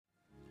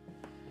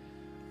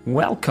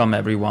Welcome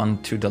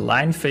everyone to the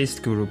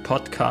Line-Faced Guru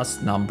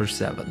podcast number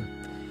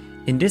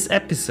 7. In this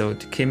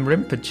episode, Kim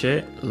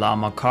Rinpoche,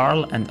 Lama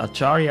Karl and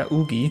Acharya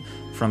Ugi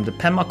from the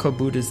Pemako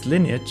Buddhist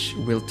lineage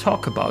will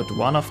talk about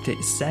one of the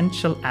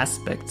essential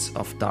aspects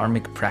of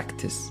dharmic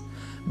practice,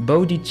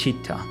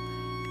 Bodhicitta,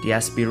 the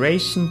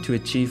aspiration to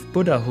achieve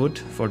Buddhahood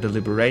for the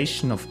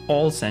liberation of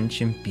all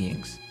sentient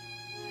beings.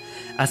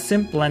 As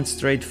simple and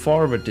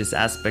straightforward this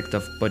aspect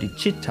of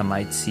Bodhicitta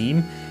might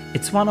seem,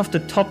 it's one of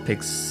the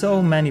topics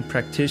so many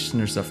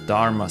practitioners of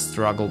Dharma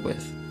struggle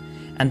with.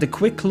 And a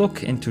quick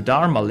look into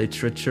Dharma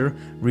literature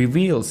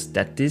reveals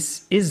that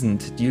this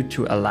isn't due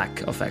to a lack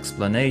of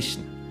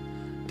explanation.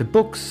 The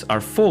books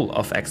are full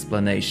of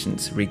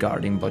explanations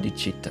regarding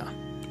Bodhicitta.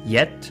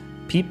 Yet,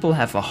 people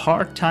have a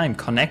hard time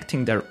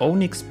connecting their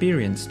own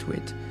experience to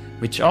it,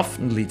 which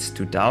often leads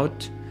to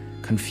doubt,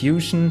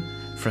 confusion,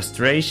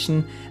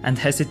 frustration, and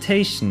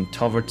hesitation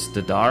towards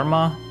the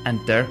Dharma and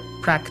their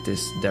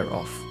practice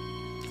thereof.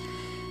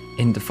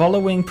 In the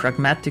following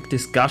pragmatic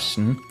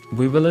discussion,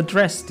 we will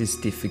address these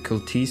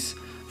difficulties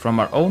from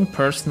our own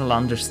personal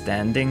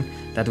understanding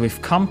that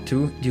we've come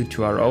to due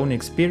to our own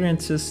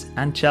experiences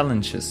and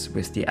challenges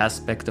with the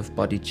aspect of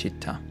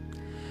Bodhicitta.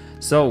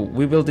 So,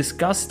 we will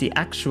discuss the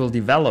actual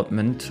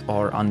development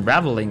or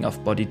unraveling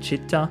of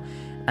Bodhicitta,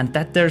 and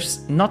that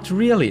there's not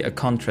really a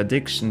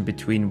contradiction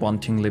between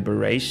wanting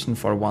liberation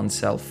for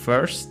oneself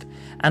first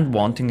and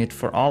wanting it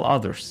for all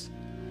others.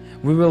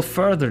 We will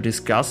further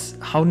discuss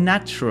how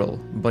natural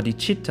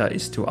Bodhicitta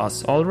is to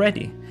us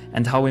already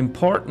and how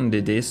important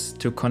it is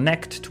to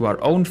connect to our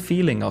own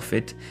feeling of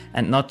it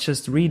and not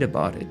just read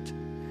about it.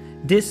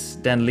 This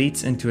then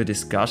leads into a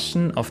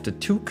discussion of the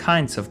two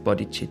kinds of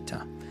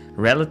Bodhicitta,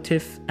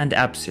 relative and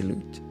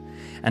absolute,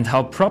 and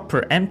how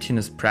proper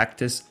emptiness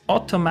practice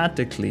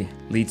automatically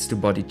leads to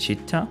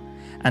Bodhicitta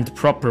and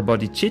proper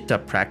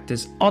Bodhicitta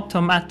practice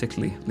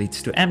automatically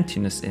leads to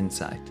emptiness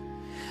inside,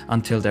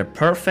 until their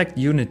perfect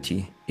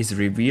unity is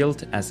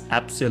revealed as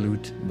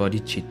absolute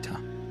Bodhicitta.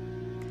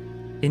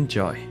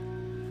 Enjoy.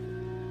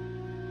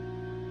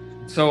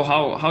 So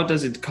how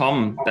does it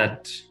come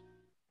that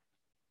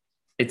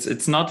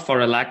it's not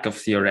for a lack of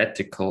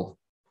theoretical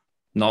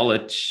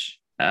knowledge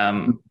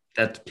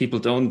that people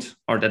don't,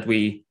 or that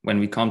we, when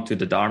we come to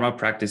the Dharma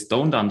practice,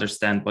 don't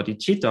understand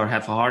Bodhicitta or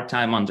have a hard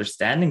time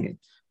understanding it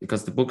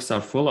because the books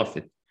are full of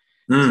it.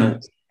 So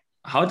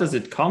how does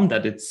it come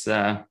that it's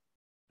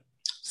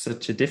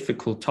such a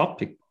difficult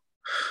topic?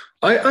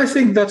 I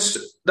think that's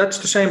the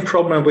same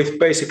problem with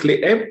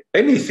basically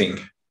anything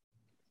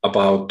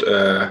about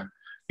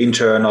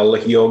internal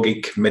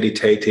yogic,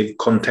 meditative,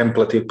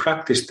 contemplative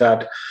practice,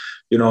 that,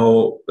 you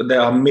know,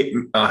 there are,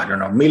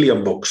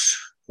 million books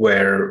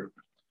where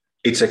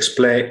it's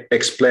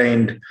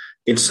explained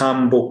in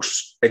some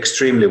books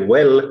extremely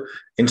well,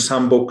 in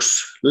some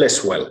books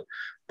less well.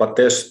 But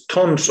there's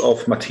tons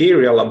of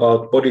material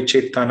about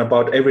Bodhicitta and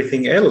about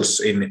everything else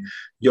in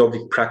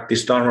yogic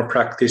practice, Dharma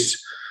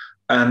practice.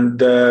 And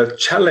the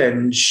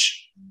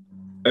challenge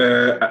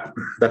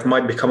that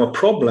might become a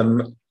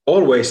problem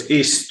always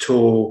is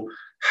to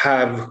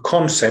have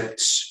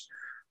concepts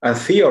and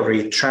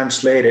theory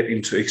translated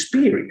into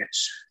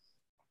experience.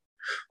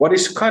 What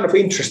is kind of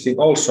interesting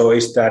also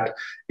is that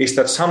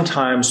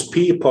sometimes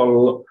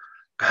people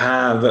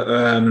have,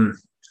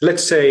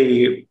 let's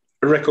say,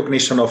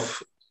 recognition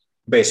of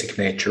basic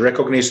nature,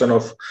 recognition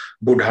of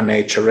Buddha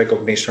nature,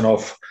 recognition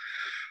of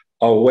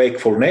our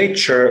wakeful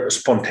nature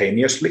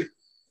spontaneously.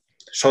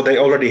 So they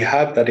already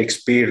had that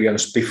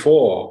experience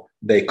before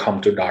they come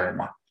to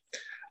Dharma.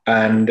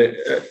 And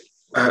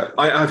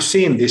I've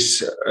seen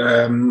this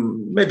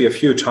maybe a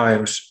few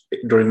times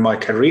during my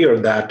career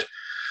that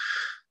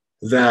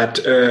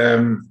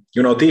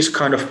these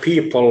kind of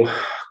people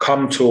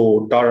come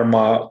to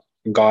Dharma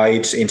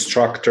guides,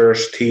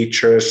 instructors,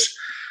 teachers,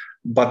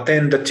 but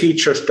then the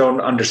teachers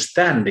don't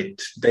understand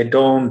it. They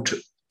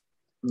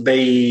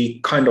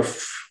kind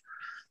of,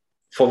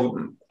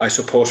 I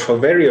suppose for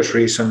various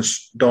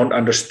reasons, don't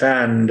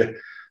understand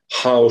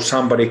how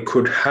somebody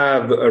could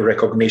have a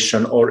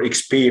recognition or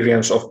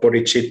experience of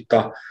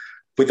Bodhicitta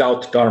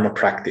without Dharma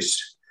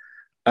practice.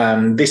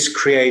 And this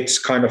creates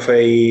kind of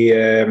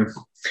a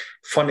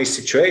funny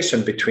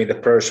situation between the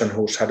person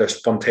who's had a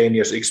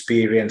spontaneous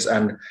experience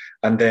and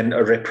then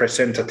a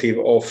representative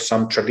of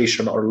some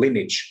tradition or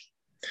lineage.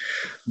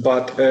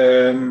 But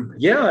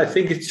I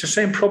think it's the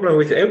same problem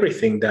with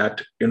everything,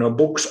 that, you know,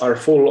 books are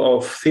full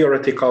of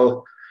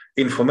theoretical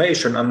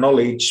information and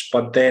knowledge,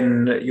 but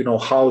then, you know,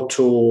 how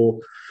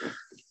to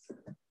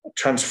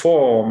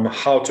transform,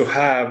 how to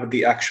have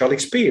the actual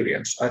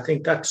experience. I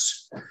think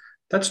that's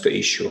the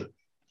issue.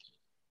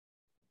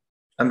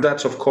 And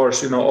that's, of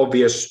course, you know,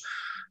 obvious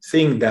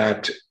thing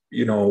that,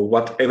 you know,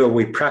 whatever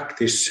we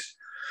practice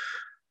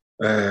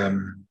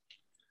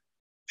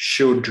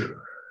should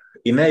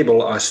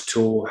enable us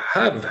to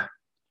have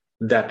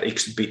that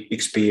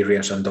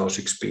experience and those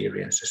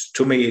experiences.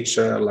 To me, it's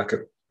like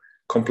a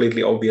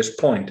completely obvious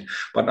point,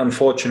 but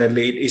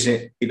unfortunately, it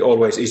isn't. It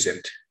always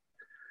isn't.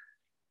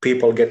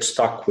 People get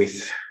stuck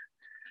with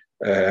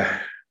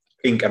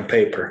ink and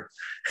paper.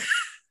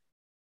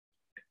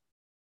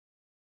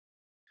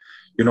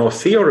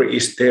 theory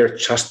is there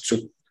just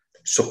to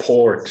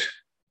support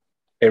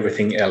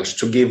everything else,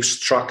 to give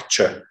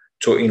structure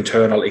to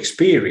internal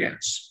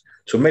experience,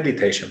 to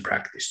meditation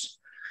practice,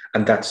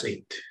 and that's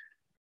it.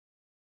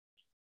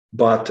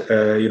 But,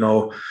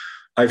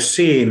 I've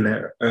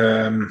seen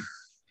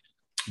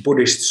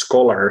Buddhist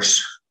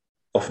scholars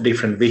of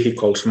different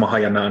vehicles,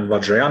 Mahayana and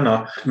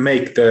Vajrayana,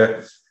 make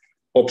the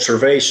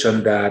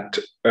observation that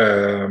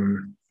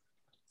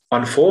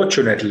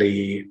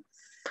unfortunately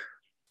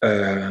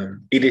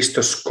it is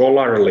the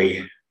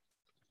scholarly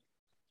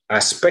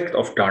aspect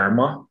of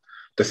Dharma,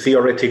 the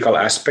theoretical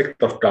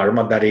aspect of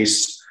Dharma that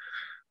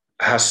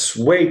has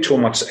way too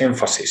much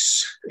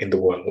emphasis in the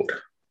world,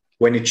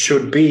 when it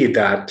should be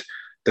that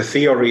the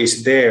theory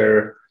is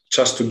there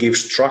just to give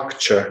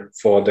structure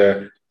for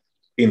the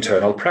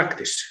internal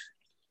practice.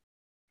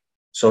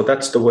 So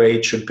that's the way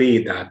it should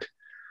be, that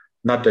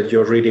not that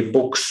you're reading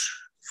books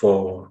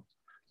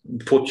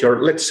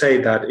let's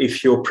say that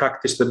if you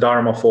practice the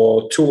Dharma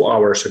for 2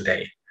 hours a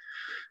day,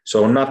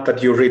 so not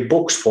that you read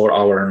books for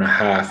 1.5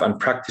 hours and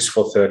practice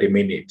for 30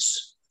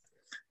 minutes,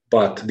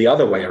 but the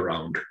other way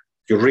around.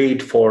 You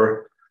read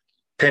for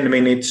 10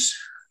 minutes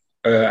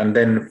and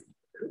then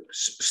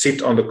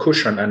sit on the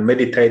cushion and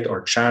meditate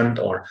or chant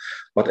or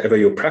whatever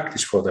you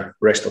practice for the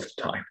rest of the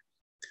time.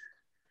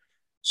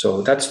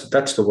 So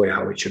that's the way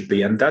how it should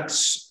be. And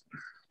that's,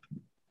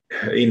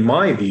 in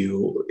my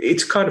view,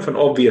 it's kind of an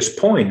obvious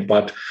point,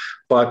 but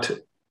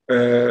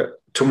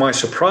to my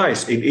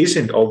surprise, it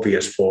isn't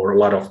obvious for a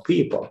lot of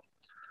people.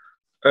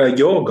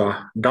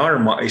 Yoga,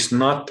 Dharma is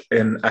not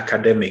an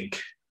academic.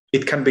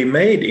 It can be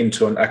made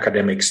into an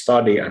academic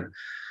study and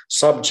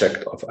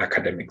subject of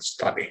academic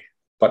study.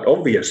 But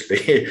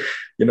obviously,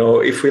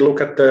 if we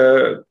look at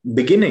the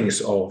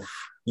beginnings of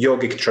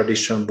yogic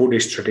tradition,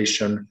 Buddhist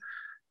tradition,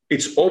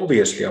 it's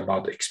obviously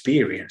about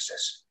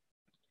experiences.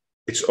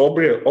 It's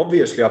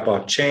obviously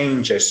about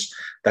changes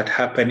that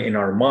happen in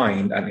our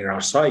mind and in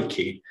our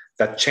psyche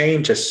that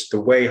changes the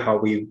way how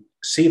we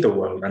see the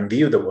world and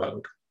view the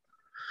world.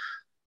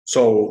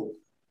 So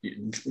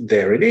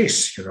there it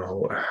is,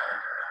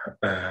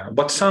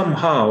 but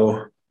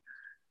somehow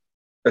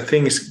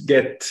things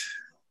get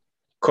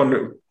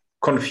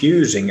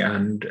confusing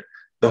and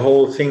the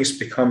whole thing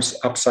gets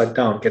upside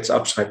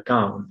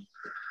down.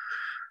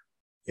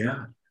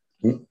 Yeah.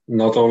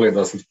 Not only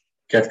does it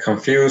get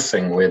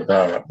confusing with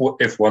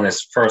if one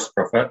is first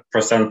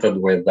presented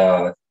with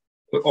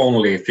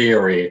only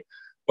theory,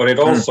 but it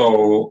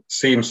also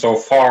seems so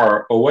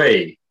far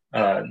away.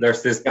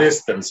 There's this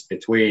distance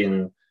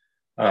between,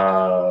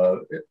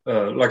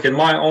 like in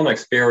my own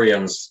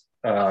experience,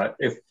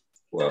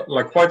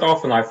 quite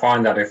often I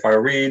find that if I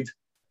read,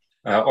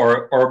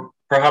 or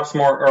perhaps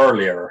more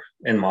earlier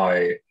in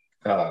my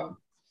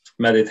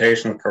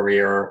meditation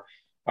career,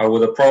 I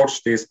would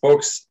approach these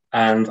books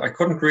and I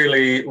couldn't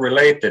really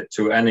relate it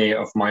to any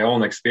of my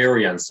own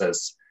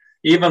experiences,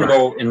 even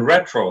though in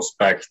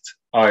retrospect,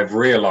 I've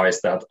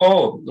realized that,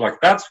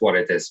 that's what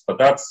it is. But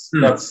that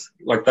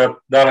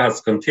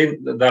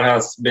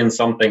has been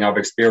something I've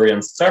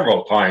experienced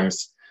several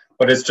times,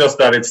 but it's just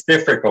that it's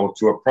difficult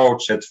to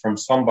approach it from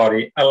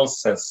somebody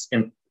else's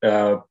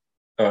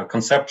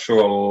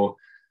conceptual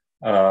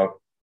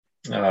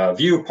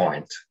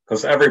viewpoint,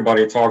 because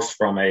everybody talks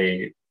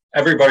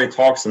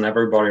and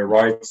everybody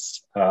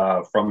writes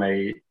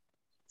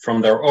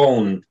from their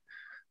own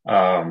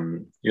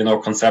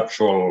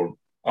conceptual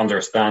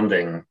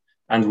understanding,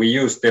 and we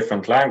use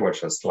different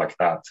languages like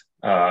that,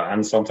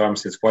 and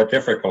sometimes it's quite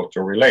difficult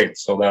to relate.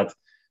 So that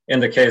in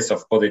the case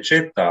of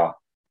bodhicitta,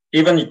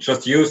 even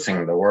just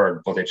using the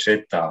word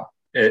bodhicitta,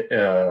 it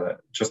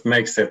just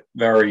makes it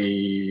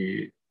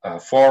very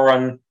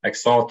foreign,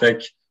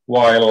 exotic,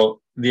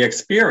 while the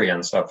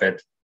experience of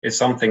it is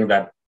something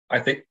that I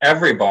think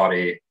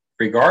everybody,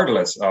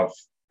 regardless of,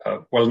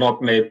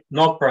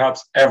 not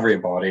perhaps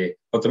everybody,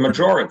 but the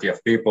majority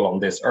of people on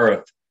this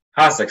earth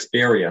has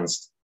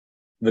experienced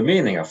the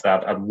meaning of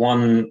that at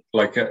one,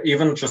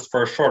 even just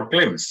for a short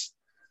glimpse.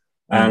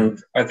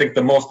 And I think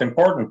the most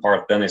important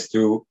part then is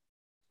to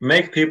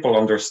make people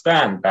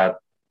understand that,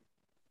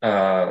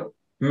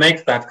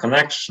 make that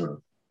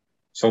connection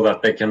so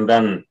that they can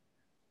then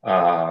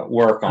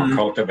work on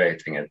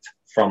cultivating it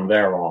from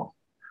there on.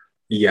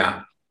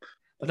 Yeah.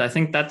 But I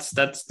think that's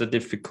the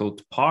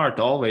difficult part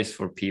always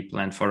for people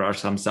and for our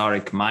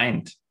samsaric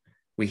mind.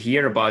 We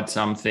hear about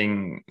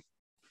something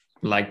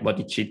like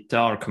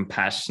bodhicitta or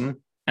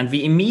compassion, and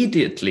we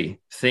immediately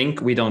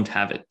think we don't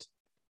have it,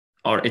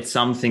 or it's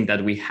something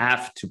that we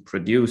have to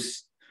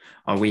produce,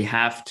 or we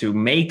have to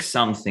make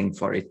something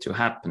for it to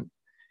happen.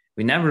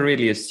 We never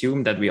really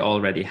assume that we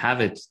already have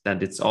it,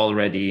 that it's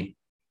already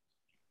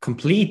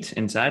complete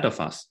inside of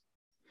us.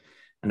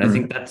 And I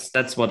think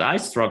that's what I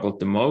struggled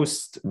the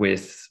most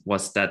with,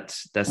 was that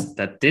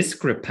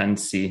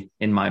discrepancy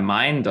in my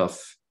mind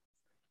of,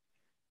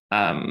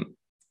 on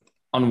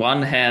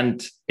one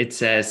hand, it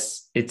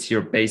says it's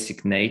your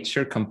basic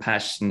nature.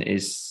 Compassion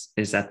is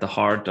at the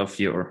heart of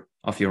your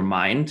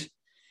mind.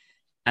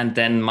 And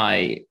then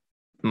my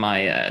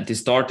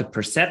distorted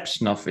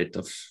perception of it,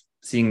 of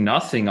seeing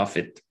nothing of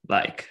it.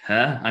 Like,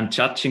 I'm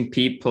judging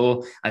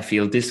people. I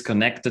feel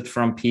disconnected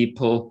from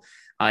people.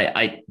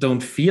 I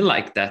don't feel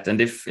like that. And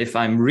if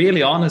I'm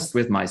really honest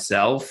with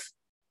myself,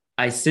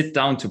 I sit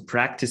down to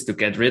practice to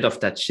get rid of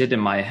that shit in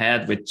my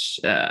head, which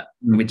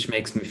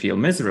makes me feel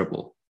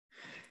miserable.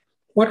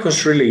 What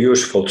was really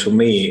useful to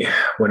me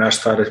when I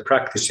started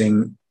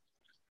practicing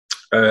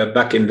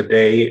back in the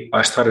day,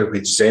 I started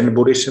with Zen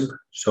Buddhism.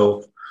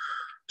 So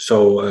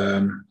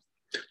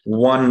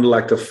one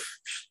like the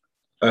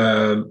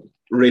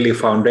really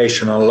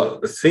foundational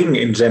thing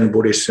in Zen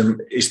Buddhism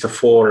is the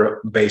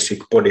 4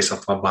 basic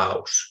Bodhisattva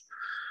vows,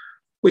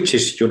 which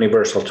is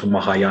universal to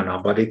Mahayana,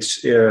 but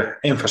it's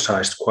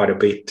emphasized quite a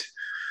bit.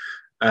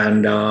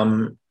 And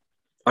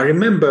I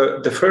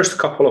remember the first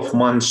couple of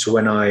months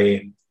when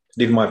I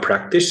did my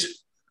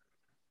practice,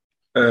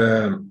 we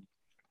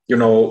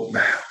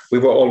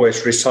were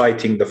always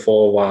reciting the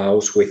 4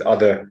 vows with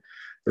other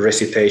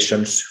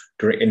recitations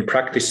in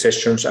practice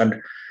sessions.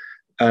 And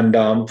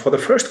for the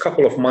first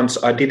couple of months,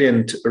 I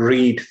didn't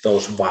read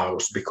those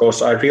vows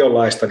because I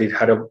realized that it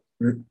had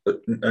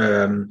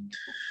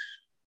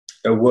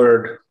a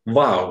word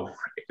vow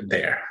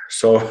there.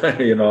 So,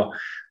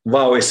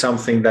 vow is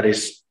something that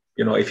is,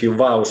 if you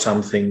vow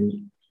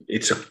something,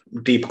 it's a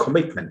deep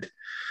commitment.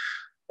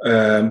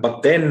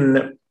 But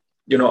then,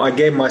 I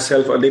gave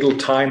myself a little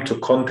time to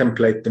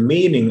contemplate the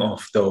meaning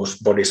of those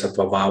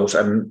Bodhisattva vows.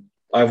 And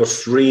I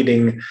was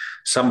reading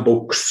some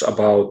books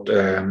about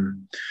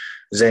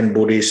Zen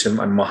Buddhism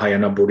and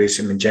Mahayana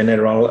Buddhism in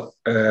general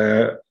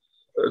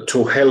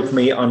to help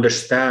me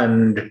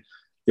understand,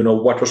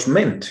 what was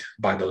meant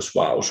by those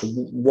vows.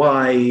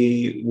 Why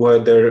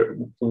there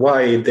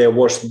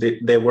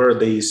were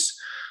these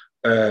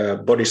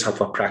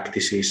Bodhisattva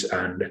practices,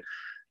 and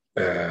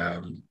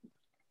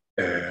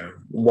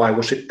why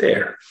was it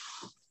there?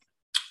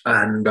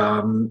 And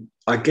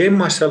I gave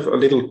myself a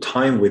little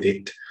time with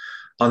it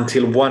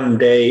until one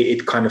day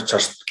it kind of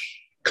just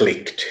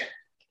clicked.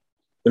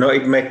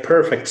 It made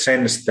perfect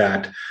sense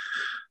that,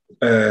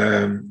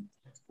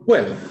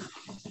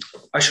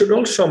 I should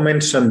also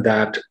mention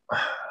that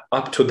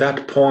up to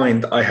that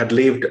point, I had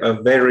lived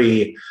a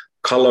very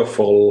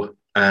colorful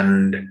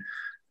and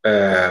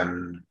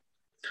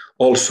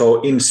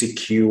also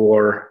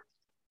insecure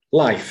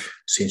life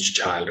since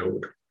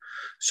childhood.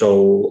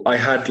 So I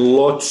had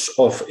lots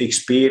of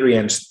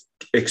experiences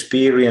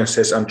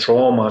and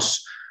traumas,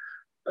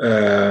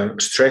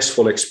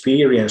 stressful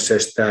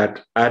experiences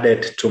that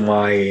added to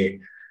my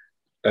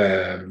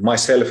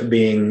myself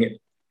being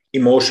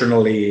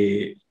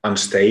emotionally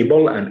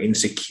unstable and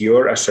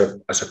insecure as a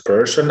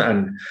person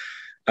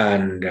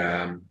and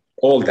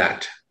all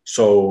that.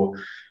 So,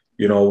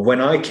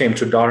 when I came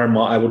to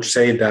Dharma, I would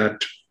say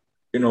that,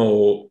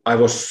 I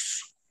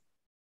was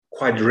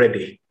quite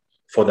ready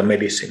for the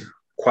medicine,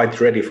 quite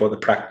ready for the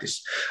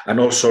practice, and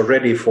also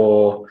ready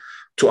to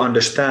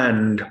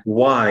understand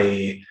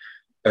why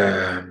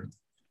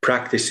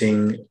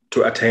practicing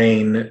to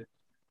attain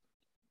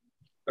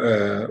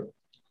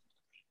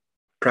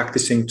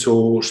practicing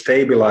to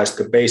stabilize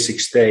the basic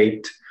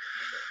state,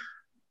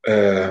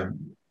 to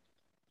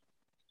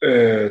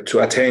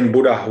attain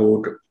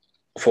Buddhahood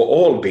for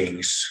all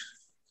beings,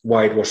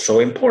 why it was so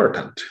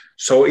important.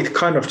 So it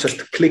kind of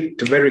just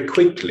clicked very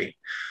quickly.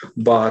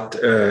 But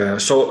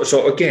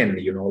so again,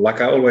 like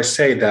I always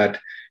say that,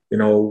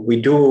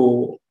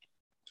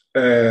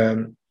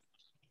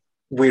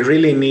 we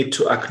really need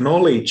to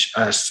acknowledge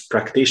as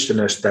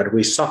practitioners that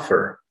we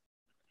suffer,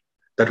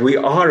 that we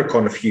are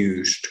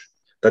confused,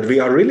 that we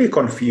are really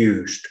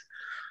confused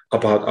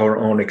about our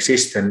own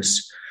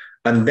existence.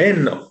 And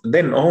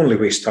then only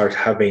we start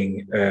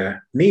having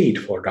a need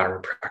for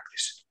Dharma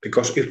practice.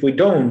 Because if we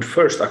don't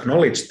first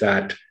acknowledge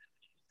that,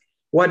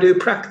 why do you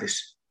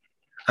practice?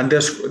 And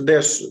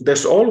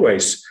there's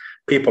always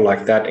people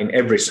like that in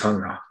every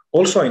Sangha.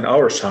 Also in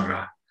our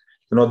Sangha,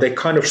 they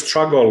kind of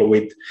struggle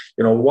with,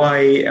 why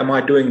am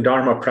I doing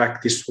Dharma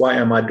practice? Why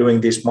am I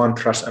doing these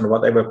mantras and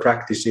whatever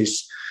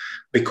practices?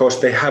 Because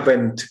they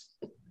haven't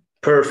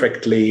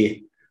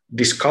perfectly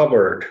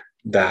discovered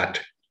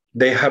that.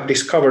 They have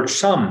discovered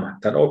some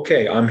that,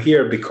 okay, I'm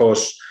here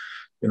because,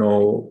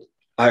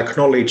 I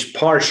acknowledge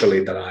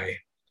partially that I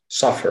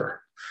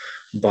suffer.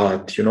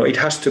 But, it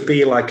has to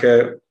be like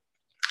a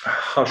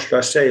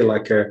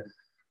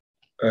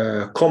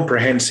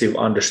comprehensive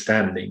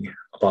understanding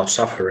about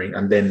suffering,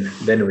 and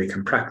then we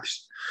can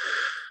practice.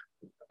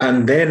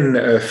 And then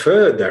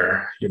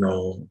further,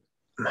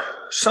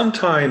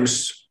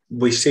 sometimes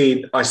I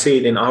see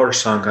it in our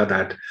Sangha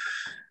that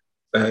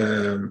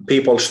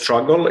people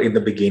struggle in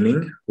the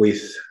beginning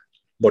with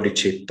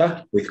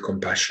bodhicitta, with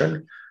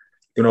compassion.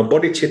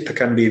 Bodhicitta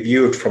can be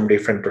viewed from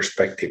different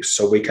perspectives,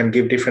 so we can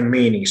give different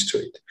meanings to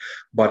it.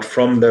 But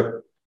from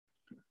the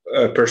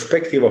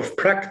perspective of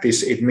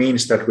practice, it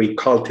means that we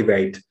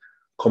cultivate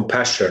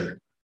compassion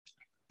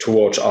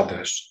towards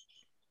others,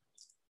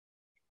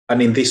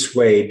 and in this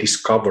way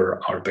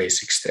discover our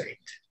basic state.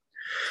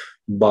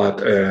 But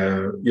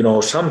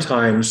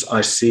sometimes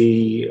I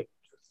see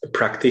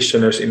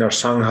practitioners in our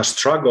Sangha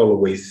struggle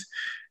with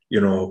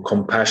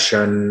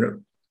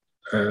compassion,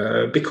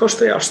 because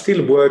they are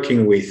still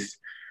working with,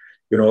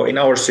 in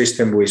our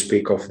system, we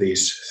speak of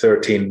these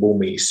 13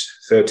 bhumis,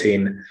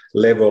 13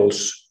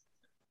 levels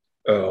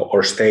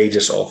or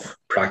stages of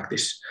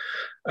practice.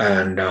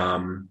 And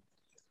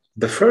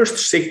the first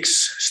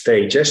 6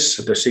 stages,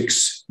 the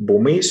 6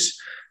 bhumis,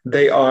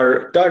 they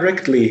are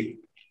directly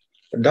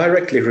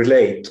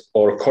relate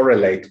or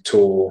correlate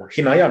to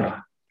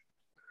Hinayana.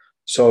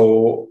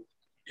 So,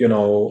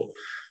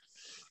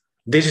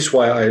 this is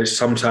why I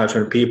sometimes,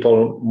 when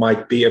people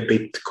might be a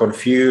bit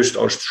confused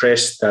or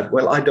stressed that,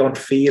 well, I don't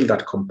feel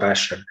that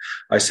compassion,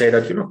 I say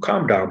that,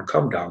 calm down,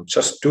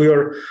 just do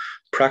your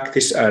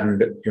practice.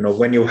 And,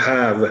 when you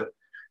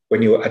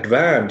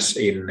advance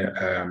in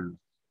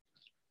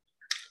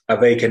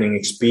awakening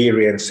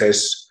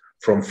experiences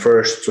from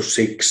 1st to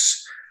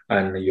 6,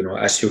 and,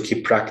 as you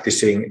keep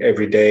practicing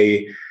every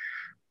day,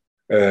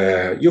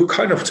 you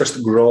kind of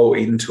just grow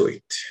into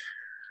it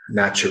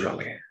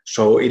naturally.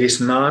 So it is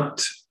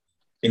not,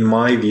 in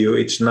my view,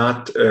 it's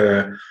not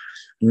a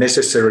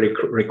necessary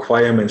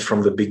requirement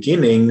from the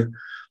beginning,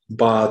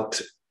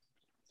 but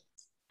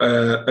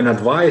an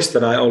advice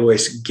that I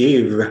always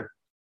give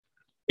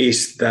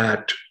is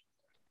that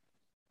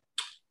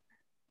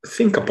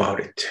think about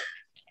it.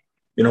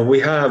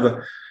 We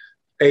have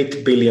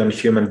 8 billion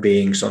human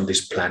beings on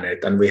this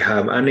planet, and we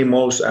have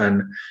animals,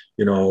 and,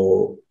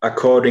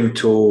 according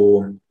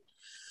to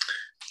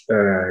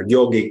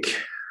yogic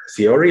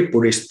theory,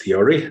 Buddhist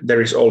theory,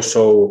 there is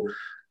also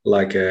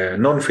like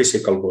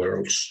non-physical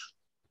worlds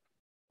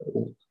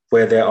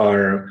where there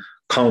are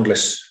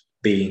countless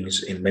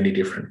beings in many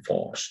different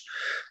forms.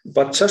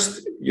 But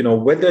just,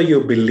 whether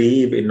you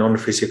believe in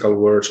non-physical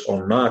worlds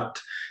or not,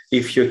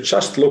 if you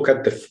just look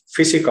at the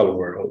physical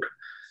world,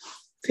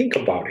 think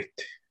about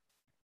it.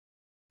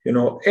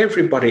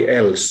 Everybody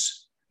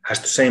else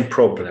has the same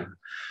problem,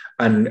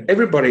 and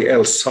everybody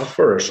else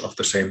suffers of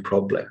the same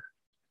problem,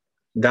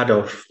 that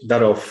of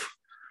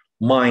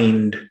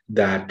mind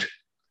that,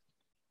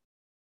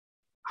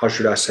 how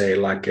should I say,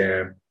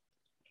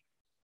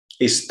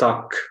 is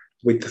stuck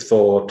with the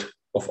thought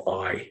of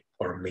I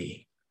or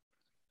me.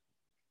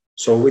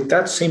 So with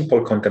that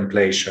simple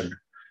contemplation,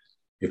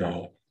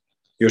 your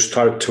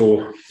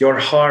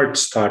heart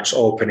starts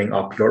opening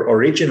up, your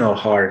original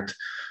heart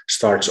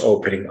starts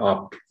opening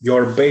up,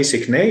 your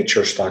basic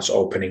nature starts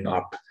opening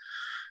up,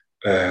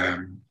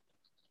 and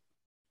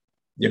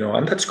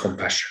that's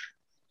compassion.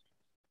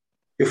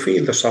 You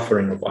feel the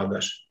suffering of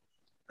others.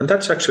 And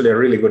that's actually a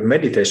really good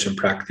meditation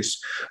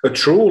practice, a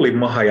truly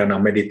Mahayana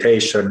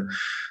meditation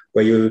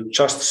where you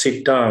just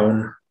sit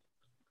down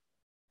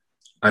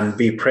and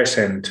be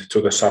present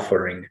to the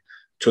suffering,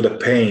 to the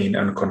pain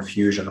and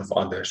confusion of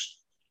others.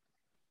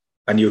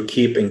 And you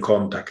keep in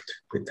contact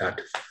with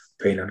that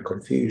pain and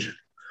confusion.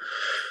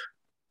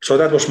 So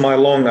that was my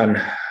long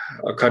and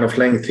kind of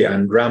lengthy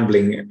and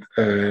rambling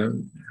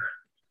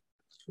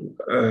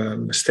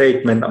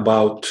statement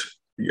about,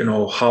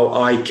 how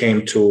I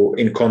came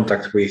in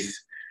contact with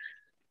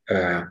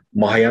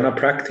Mahayana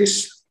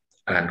practice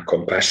and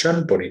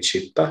compassion,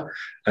 bodhicitta,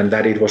 and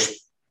that it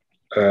was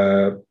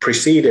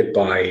preceded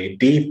by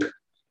deep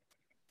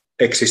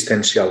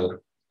existential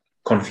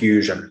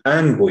confusion,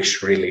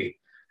 anguish, really,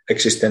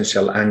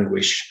 existential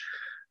anguish.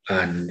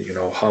 And,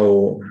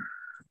 how,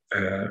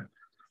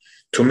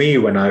 to me,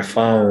 when I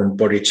found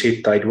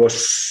bodhicitta, it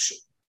was,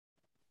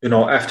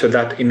 after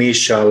that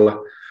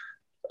initial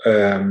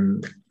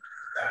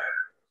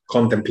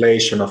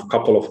contemplation of a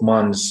couple of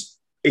months,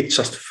 it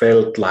just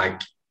felt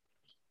like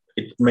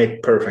it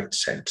made perfect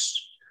sense.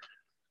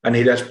 And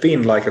it has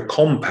been like a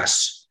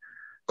compass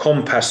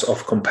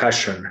of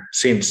compassion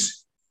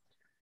since,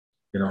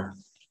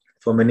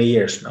 for many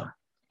years now.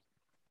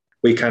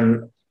 We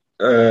can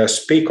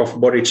speak of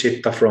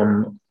bodhicitta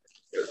from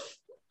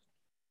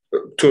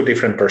 2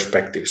 different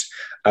perspectives,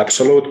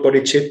 absolute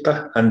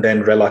bodhicitta and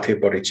then relative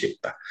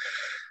bodhicitta.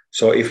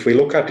 So if we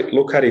look at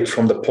it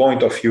from the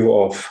point of view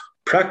of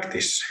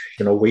practice,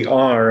 we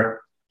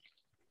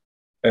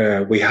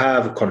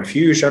have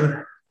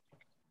confusion,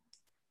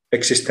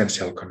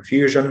 existential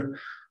confusion,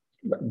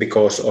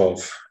 because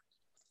of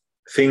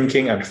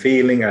thinking and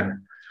feeling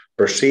and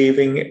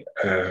perceiving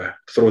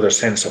through the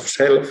sense of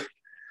self.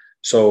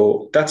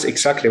 So that's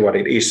exactly what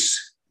it is,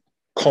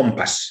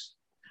 compass.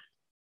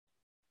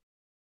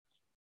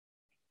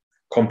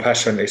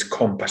 Compassion is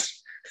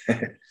compass.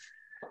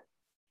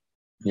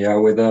 Yeah,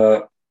 with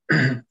the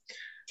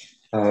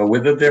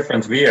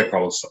different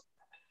vehicles,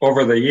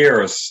 over the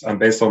years, and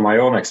based on my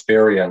own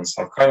experience,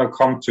 I've kind of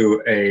come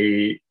to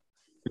a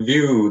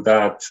view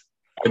that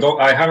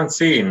I haven't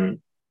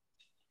seen.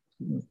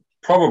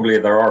 Probably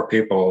there are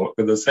people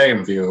with the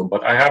same view,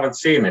 but I haven't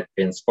seen it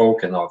being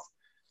spoken of.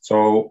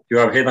 So you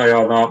have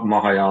Hinayana,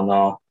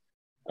 Mahayana.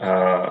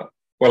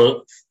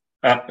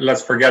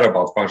 Let's forget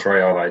about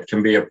Vajrayana. It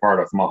can be a part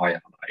of Mahayana.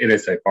 It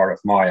is a part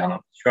of Mahayana.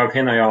 You have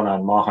Hinayana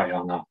and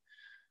Mahayana.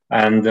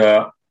 And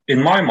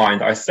in my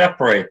mind, I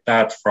separate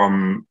that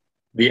from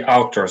the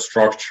outer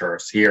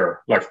structures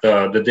here, like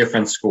the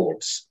different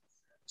schools.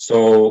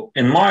 So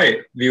in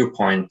my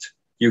viewpoint,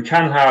 you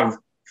can have,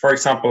 for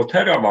example,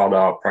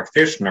 Theravada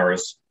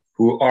practitioners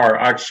who are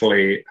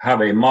actually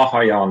have a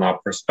Mahayana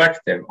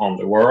perspective on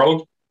the world,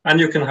 and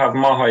you can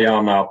have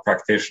Mahayana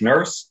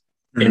practitioners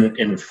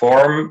in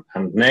form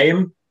and name,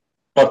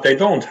 but they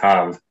don't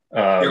have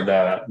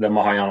the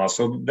Mahayana.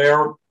 So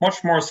they're much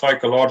more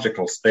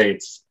psychological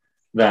states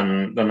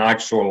than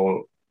actual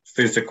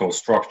physical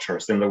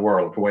structures in the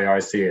world, the way I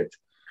see it.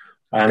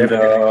 And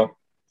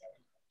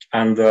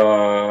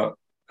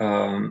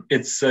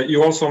it's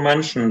you also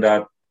mentioned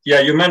that,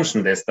 you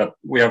mentioned this, that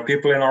we have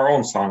people in our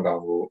own Sangha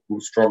who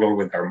struggle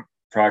with their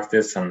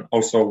practice, and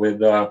also with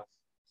the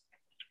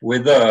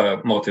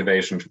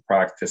motivation to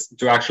practice,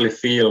 to actually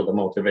feel the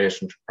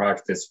motivation to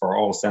practice for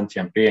all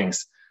sentient beings.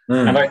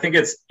 And I think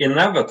it's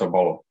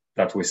inevitable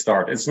that we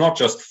start. It's not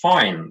just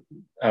fine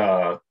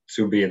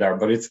to be there,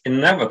 but it's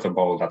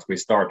inevitable that we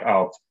start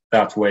out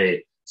that way,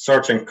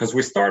 searching, because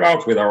we start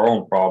out with our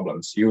own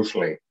problems,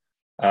 usually.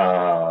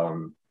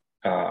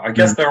 I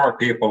guess there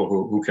are people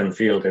who can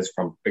feel this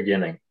from the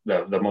beginning,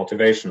 the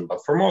motivation. But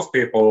for most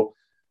people,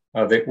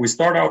 we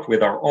start out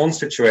with our own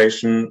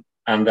situation,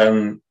 and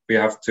then we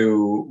have to,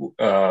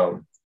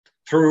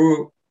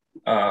 through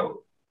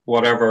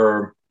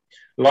whatever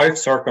life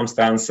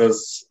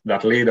circumstances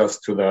that lead us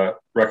to the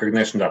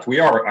recognition that we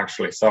are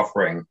actually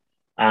suffering,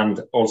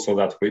 and also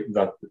that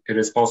it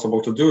is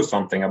possible to do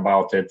something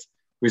about it,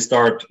 we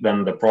start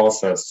then the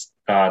process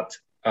that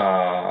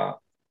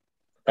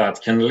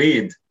can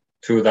lead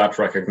to that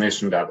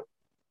recognition that,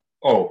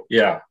 oh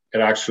yeah,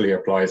 it actually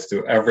applies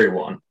to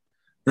everyone.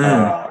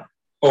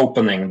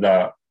 Opening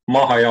the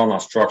Mahayana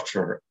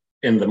structure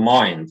in the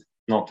mind,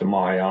 not the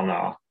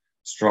Mahayana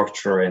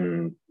structure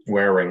in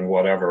wearing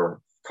whatever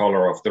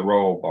color of the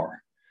robe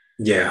or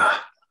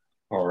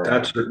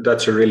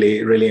that's a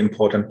really, really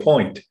important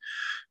point.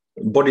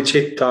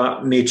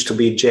 Bodhicitta needs to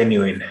be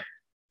genuine.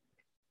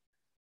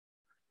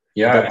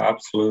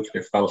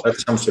 Absolutely.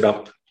 That sums it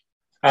up.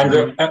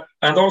 And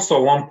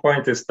also one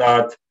point is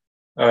that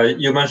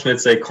you mentioned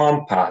it's a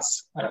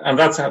compass, and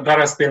that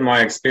has been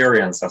my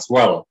experience as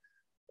well.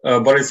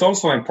 But it's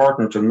also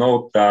important to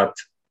note that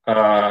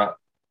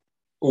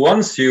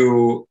once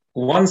you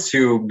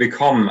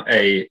become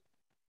a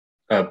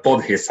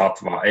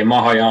bodhisattva, a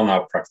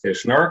Mahayana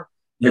practitioner,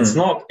 it's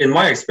not, in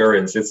my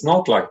experience, it's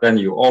not like then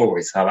you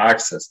always have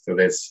access to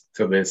this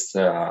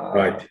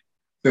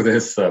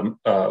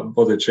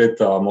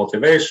bodhicitta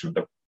motivation.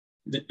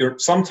 You're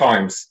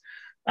sometimes,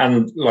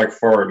 and like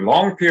for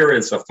long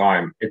periods of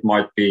time, it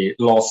might be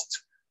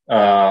lost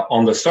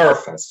on the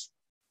surface.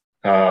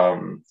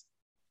 And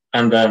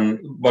then,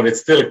 but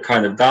it's still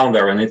kind of down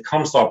there, and it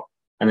comes up,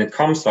 and it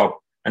comes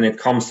up, and it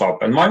comes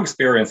up. And my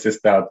experience is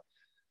that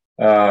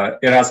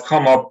it has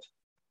come up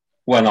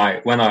when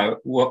I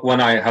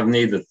have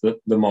needed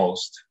it the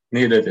most.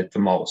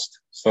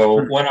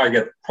 So when I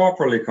get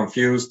properly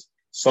confused,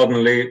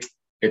 suddenly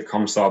it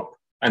comes up,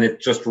 and it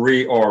just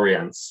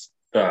reorients,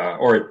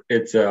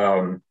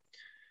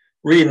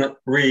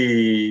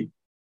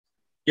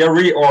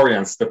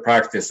 reorients the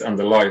practice and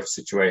the life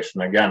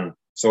situation again.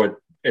 So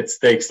it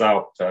stakes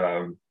out,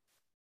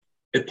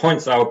 it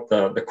points out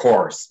the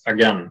course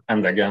again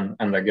and again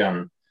and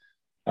again.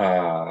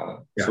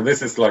 So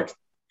this is like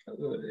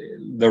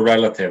the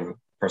relative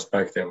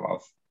perspective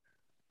of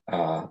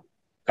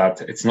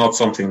that it's not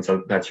something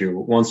that you,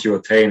 once you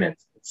attain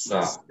it,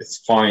 it's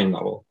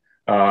final.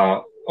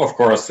 Of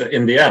course,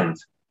 in the end,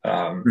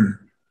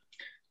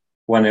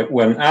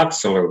 when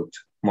absolute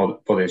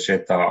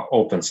bodhicitta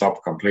opens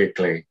up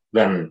completely,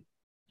 then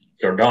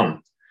you're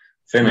done,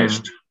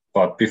 finished.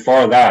 But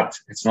before that,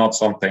 it's not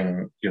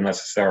something you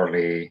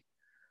necessarily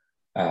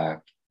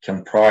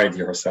can pride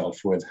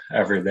yourself with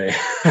every day.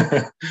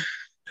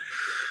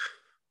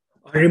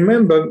 I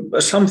remember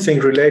something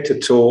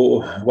related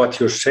to what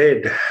you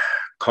said,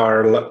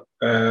 Karl.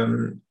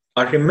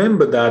 I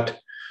remember that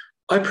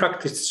I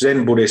practiced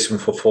Zen Buddhism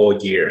for 4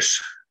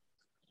 years.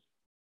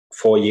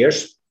 4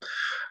 years.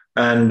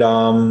 And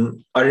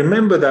I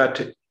remember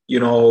that,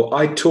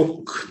 I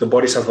took the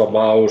Bodhisattva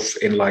vows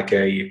in like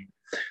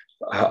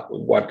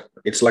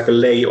it's like a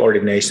lay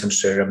ordination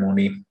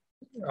ceremony.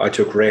 I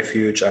took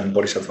refuge and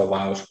Bodhisattva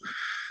vows.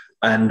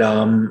 And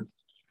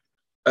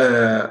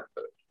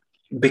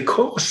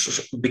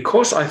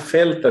because I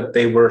felt that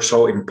they were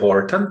so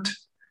important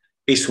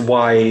is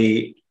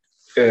why,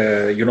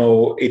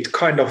 it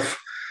kind of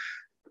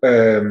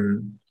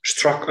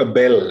struck a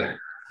bell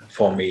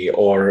for me,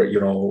 or,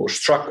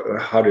 struck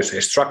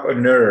a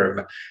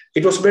nerve.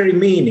 It was very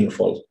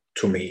meaningful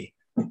to me,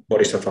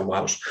 Bodhisattva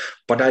vows.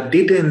 But I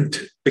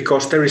didn't,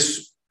 because there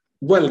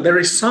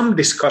is some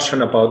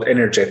discussion about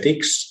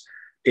energetics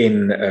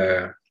in,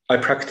 I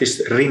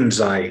practiced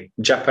Rinzai,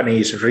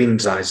 Japanese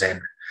Rinzai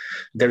Zen.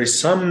 There is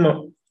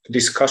some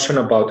discussion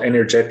about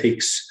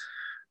energetics,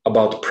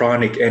 about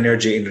pranic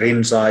energy in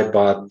Rinzai,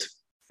 but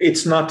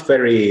it's not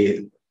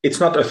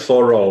a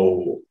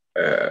thorough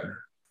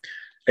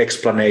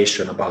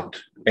explanation about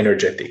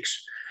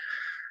energetics.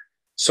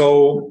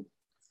 So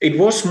it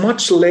was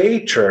much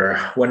later,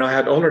 when I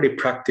had already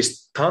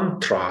practiced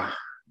Tantra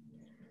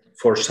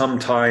for some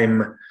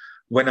time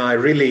when I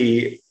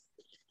really,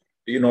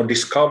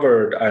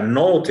 discovered and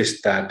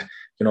noticed that,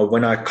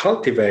 when I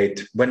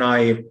cultivate, when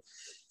I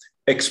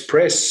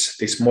express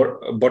this more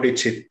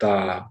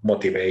bodhicitta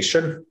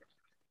motivation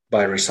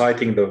by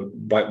reciting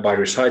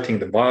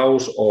the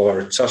vows,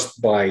 or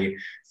just by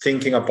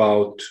thinking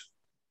about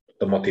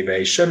the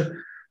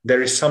motivation,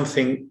 there is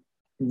something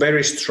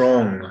very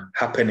strong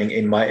happening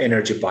in my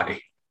energy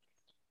body,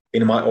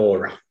 in my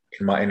aura,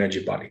 in my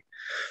energy body.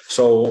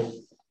 So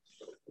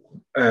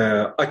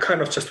I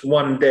kind of just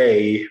one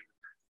day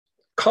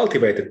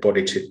cultivated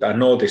bodhicitta and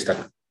noticed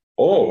that,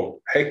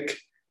 oh, heck,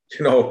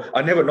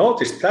 I never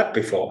noticed that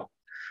before,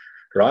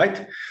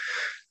 right?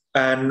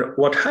 And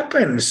what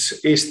happens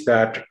is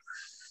that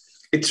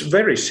it's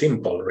very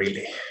simple,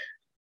 really.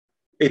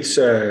 It's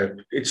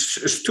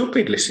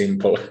stupidly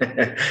simple.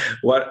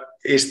 What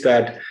is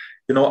that?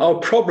 Our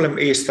problem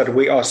is that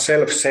we are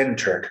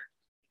self-centered.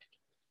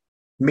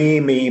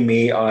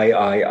 Me,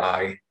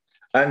 I.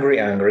 Angry,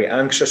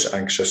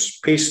 anxious,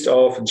 pissed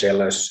off,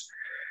 jealous,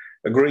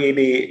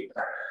 greedy,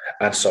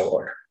 and so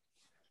on.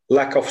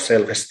 Lack of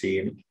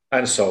self-esteem,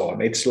 and so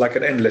on. It's like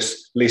an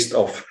endless list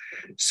of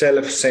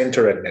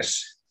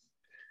self-centeredness,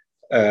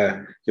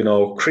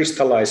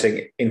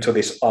 crystallizing into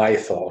this I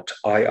thought,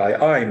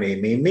 I,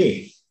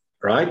 me,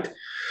 right?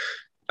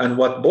 And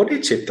what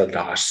bodhicitta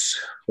does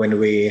when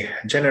we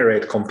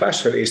generate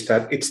compassion is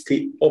that it's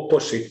the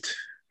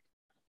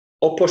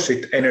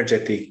opposite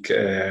energetic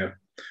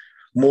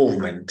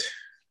movement,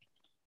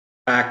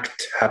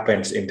 act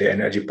happens in the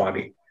energy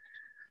body.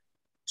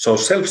 So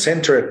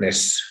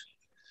self-centeredness,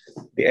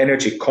 the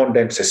energy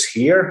condenses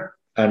here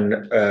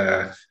and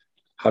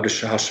how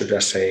should I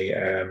say,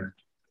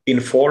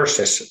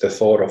 enforces the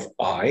thought of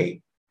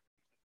I,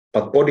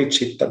 but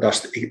bodhicitta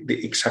does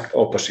the exact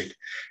opposite.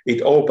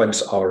 It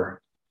opens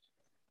our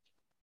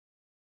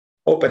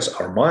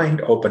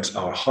mind, opens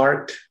our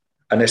heart,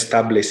 and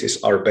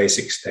establishes our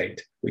basic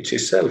state, which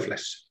is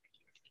selfless.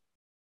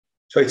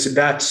 So it's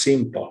that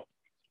simple.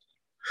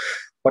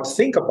 But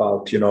think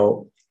about,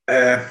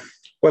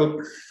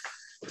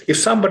 if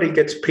somebody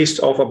gets pissed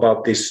off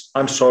about this,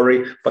 I'm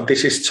sorry, but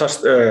this is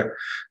just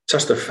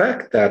a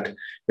fact that,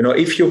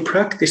 if you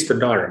practice the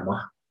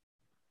Dharma,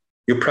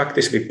 you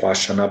practice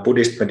Vipassana,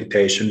 Buddhist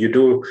meditation, you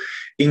do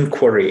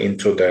inquiry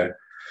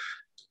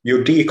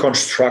you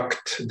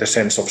deconstruct the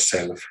sense of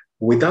self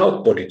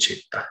without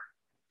bodhicitta.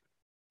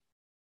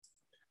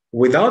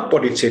 Without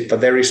bodhicitta,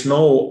 there is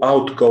no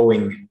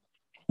outgoing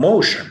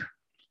motion.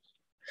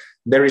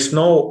 There is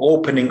no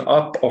opening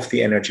up of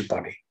the energy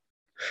body.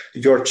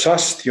 You're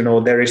just,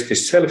 there is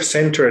this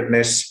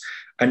self-centeredness,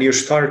 and you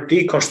start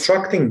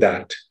deconstructing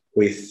that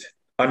with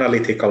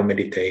analytical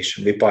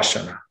meditation,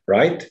 Vipassana,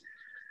 right?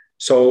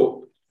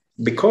 So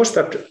because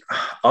that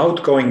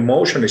outgoing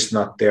motion is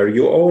not there,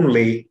 you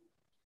only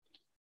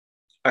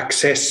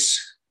access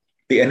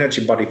the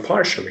energy body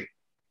partially.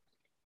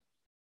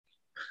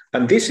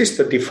 And this is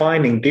the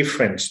defining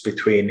difference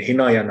between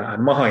Hinayana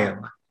and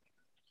Mahayana.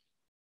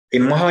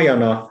 In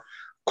Mahayana,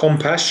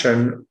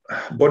 compassion,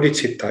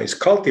 bodhicitta, is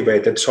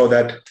cultivated so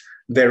that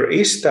there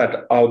is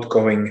that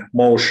outgoing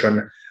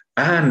motion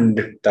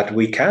and that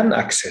we can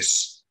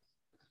access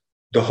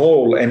the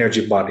whole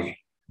energy body,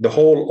 the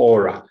whole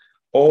aura,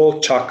 all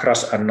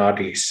chakras and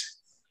nadis,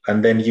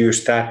 and then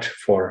use that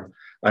for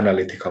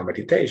analytical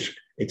meditation.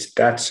 It's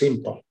that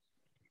simple.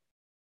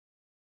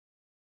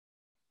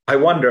 I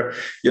wonder,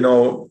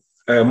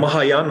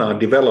 Mahayana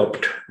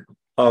developed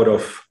out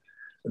of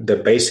the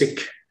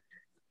basic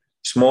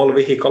small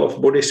vehicle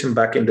of Buddhism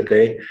back in the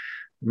day,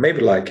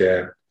 maybe like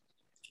a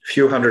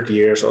few hundred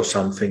years or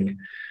something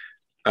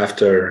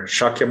after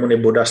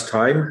Shakyamuni Buddha's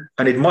time.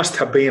 And it must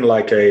have been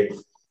like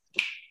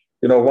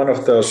one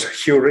of those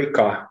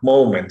eureka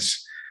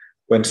moments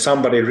when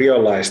somebody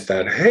realized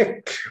that,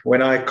 heck,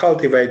 when I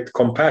cultivate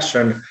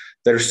compassion,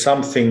 there's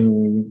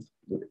something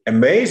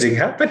amazing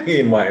happening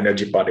in my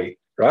energy body,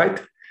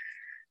 right?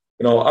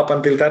 Up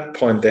until that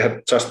point, they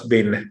had just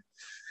been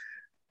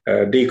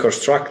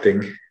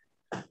deconstructing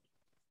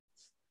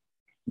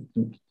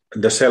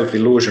the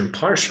self-illusion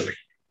partially.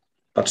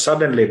 But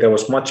suddenly there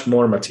was much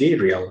more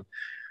material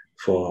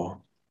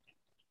for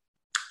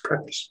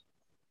practice.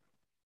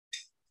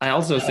 I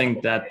also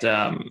think that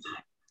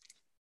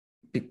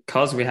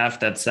because we have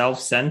that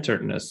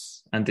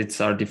self-centeredness and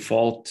it's our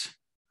default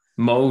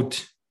mode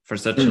for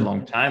such a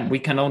long time, we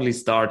can only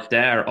start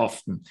there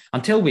often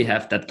until we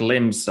have that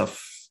glimpse of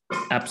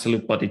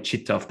absolute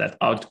bodhicitta, of that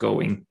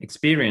outgoing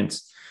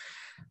experience.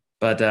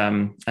 But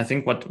I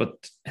think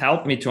what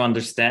helped me to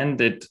understand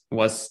it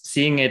was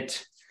seeing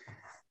it.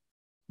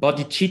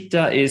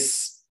 Bodhicitta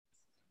is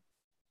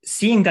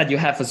seeing that you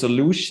have a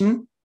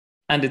solution,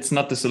 and it's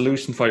not the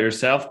solution for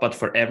yourself, but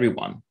for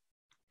everyone.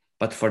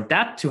 But for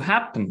that to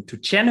happen, to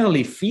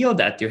genuinely feel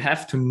that, you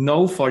have to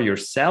know for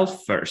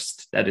yourself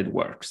first that it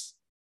works.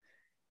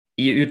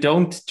 You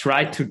don't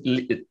try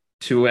to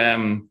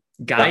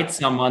guide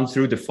someone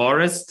through the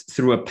forest,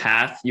 through a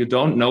path. You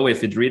don't know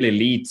if it really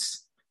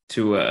leads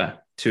to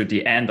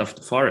the end of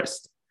the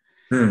forest.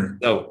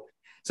 So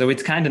So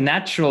it's kind of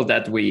natural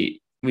that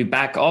we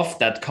back off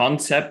that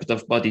concept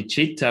of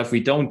bodhicitta if we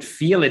don't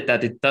feel it,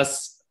 that it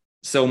does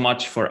so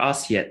much for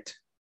us yet.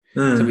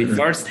 So we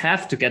first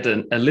have to get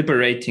a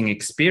liberating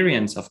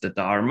experience of the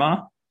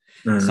Dharma,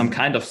 some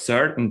kind of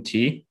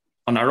certainty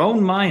on our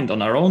own mind,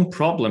 on our own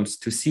problems,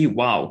 to see,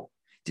 wow,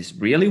 this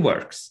really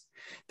works.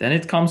 Then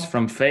it comes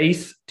from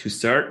faith to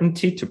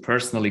certainty to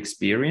personal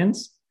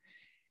experience.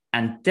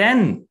 And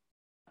then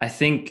I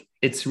think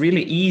it's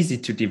really easy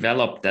to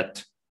develop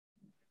that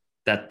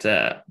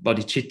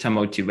bodhicitta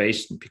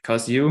motivation,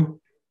 because you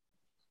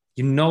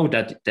know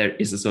that there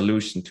is a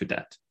solution to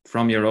that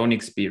from your own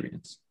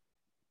experience.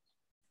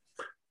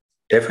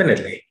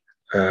 Definitely.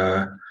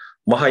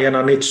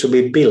 Mahayana needs to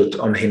be built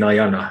on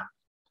Hinayana.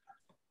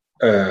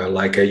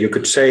 You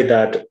could say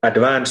that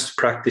advanced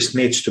practice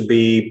needs to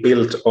be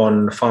built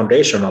on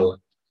foundational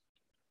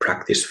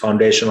practice,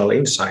 foundational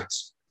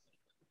insights.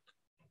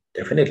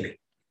 Definitely.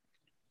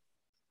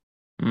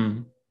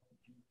 In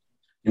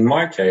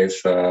my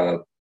case, I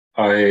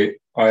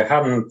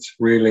hadn't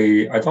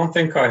really, I don't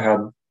think I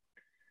had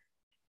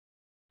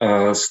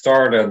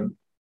started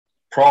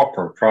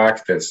proper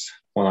practice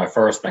when I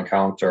first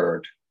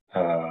encountered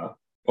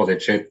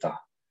bodhicitta.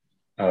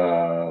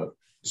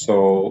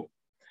 So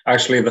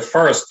actually the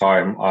first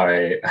time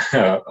I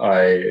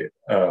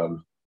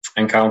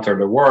encountered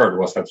the word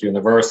was at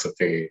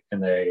university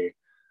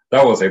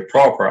that was a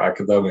proper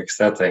academic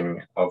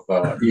setting of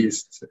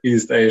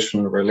East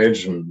Asian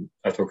religion.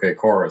 I took a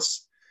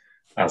course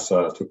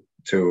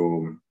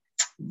to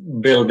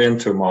build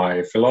into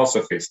my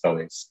philosophy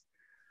studies.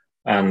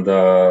 And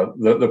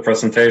the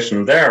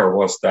presentation there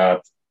was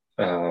that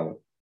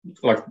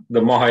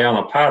the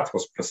Mahayana path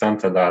was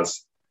presented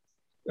as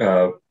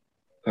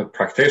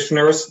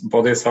practitioners,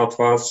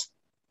 bodhisattvas,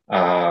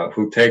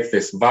 who take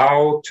this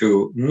vow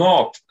to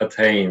not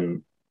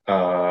attain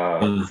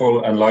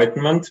full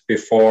enlightenment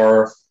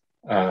before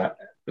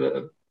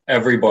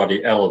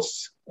everybody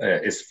else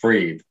is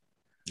freed.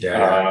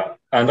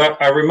 And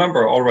I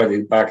remember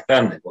already back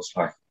then, it was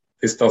like,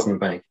 this doesn't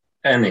make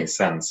any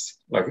sense.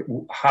 Like,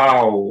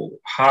 how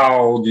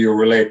do you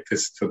relate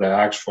this to the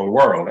actual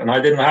world? And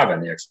I didn't have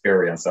any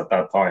experience at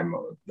that time,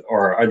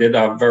 or I did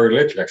have very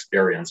little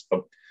experience,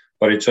 but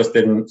it just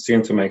didn't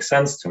seem to make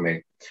sense to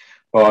me.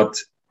 But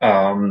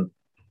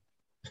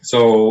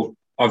so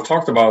I've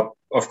talked about,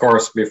 of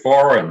course,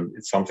 before, and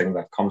it's something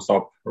that comes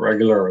up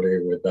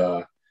regularly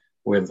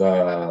with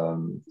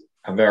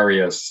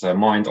various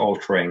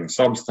mind-altering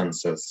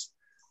substances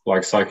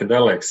like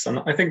psychedelics. And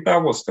I think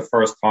that was the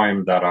first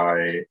time that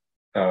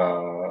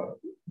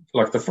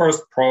the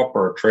first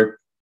proper trip,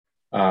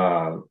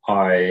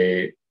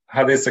 I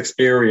had this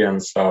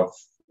experience of,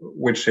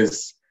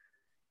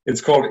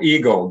 it's called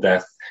ego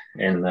death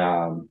in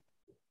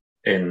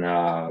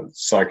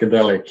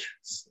psychedelic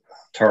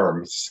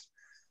terms.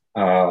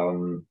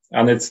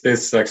 And it's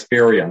this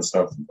experience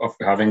of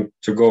having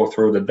to go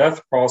through the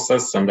death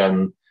process, and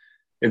then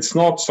it's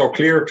not so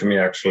clear to me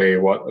actually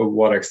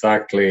what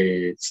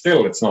exactly.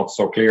 Still, it's not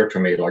so clear to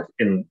me.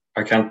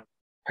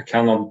 I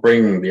cannot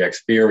bring the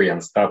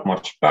experience that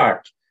much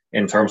back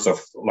in terms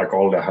of like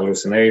all the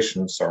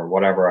hallucinations or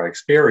whatever I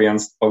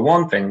experienced. But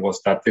one thing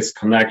was that this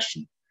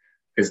connection,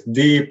 this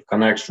deep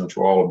connection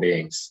to all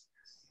beings,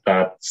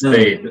 that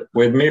stayed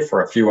with me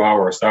for a few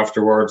hours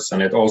afterwards, and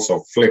it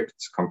also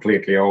flipped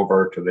completely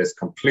over to this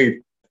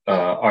complete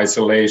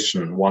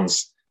isolation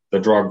once the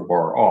drug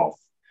wore off.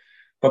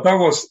 But that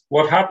was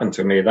what happened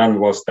to me then,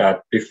 was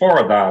that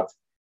before that,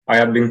 I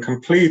had been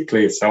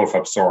completely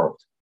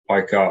self-absorbed.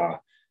 Like, I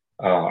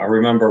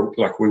remember,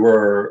 like,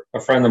 a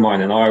friend of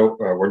mine and I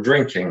were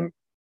drinking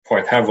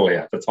quite heavily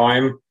at the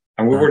time,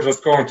 and we were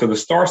just going to the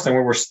stores and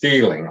we were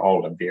stealing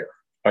all the beer.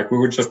 Like, we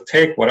would just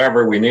take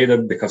whatever we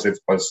needed because it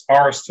was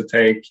ours to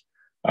take,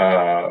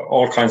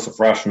 all kinds of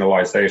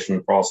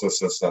rationalization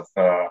processes of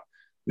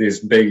these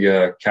big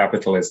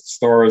capitalist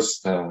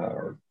stores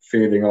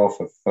feeding off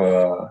of,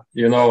 the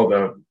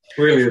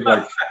really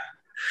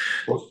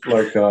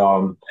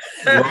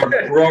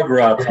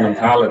rugrat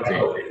mentality.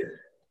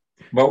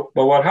 But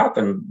what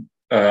happened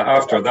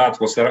after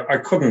that was that I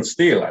couldn't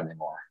steal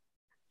anymore.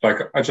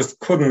 Like, I just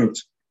couldn't,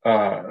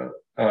 there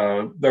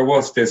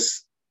was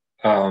this,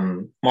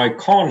 my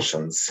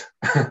conscience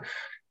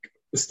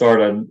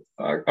started,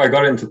 I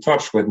got into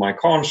touch with my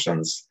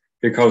conscience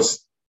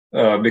because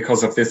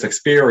of this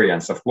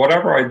experience of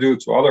whatever I do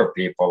to other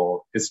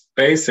people is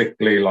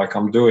basically like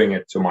I'm doing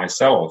it to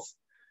myself.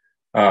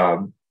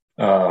 Like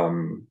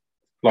on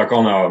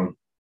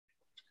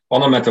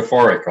a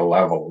metaphorical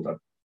level, that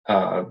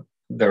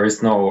there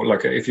is no,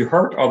 like, if you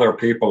hurt other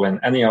people in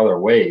any other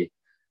way,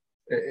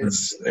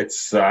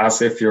 it's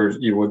as if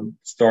you would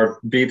start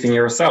beating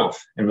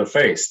yourself in the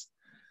face.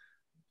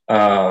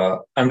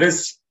 And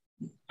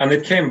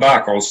it came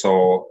back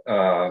also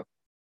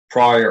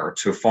prior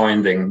to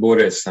finding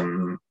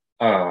Buddhism,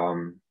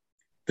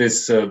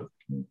 this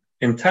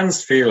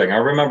intense feeling. I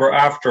remember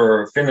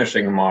after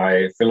finishing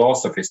my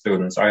philosophy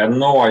students, I had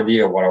no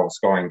idea what I was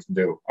going to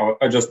do.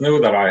 I just knew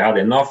that I had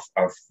enough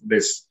of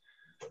this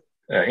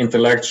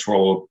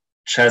intellectual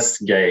chess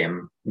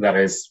game that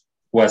is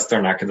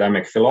Western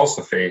academic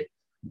philosophy.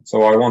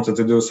 So I wanted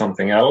to do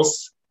something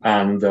else.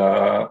 And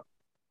there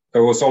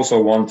was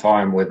also one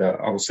time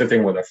I was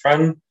sitting with a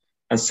friend,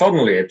 and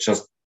suddenly it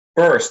just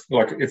burst.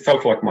 Like it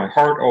felt like my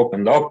heart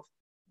opened up.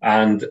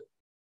 And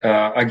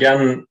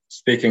again,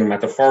 speaking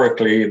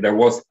metaphorically, there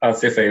was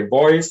as if a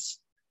voice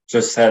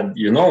just said,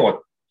 you know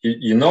what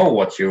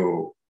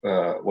you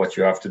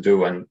have to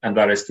do, and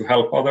that is to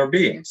help other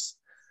beings.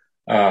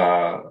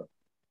 So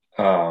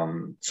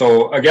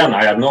again,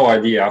 I had no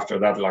idea after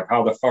that, like,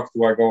 how the fuck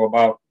do I go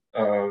about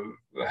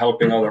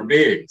helping other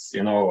beings?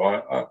 You know,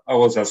 I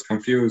was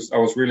confused. I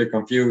was really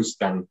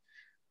confused. And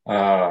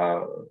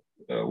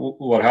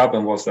what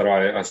happened was that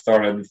I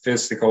started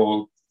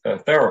physical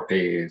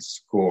therapy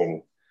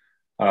school,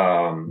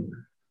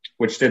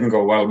 which didn't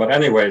go well. But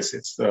anyways,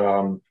 it's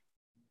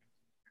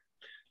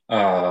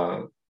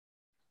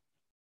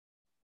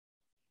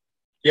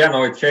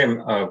it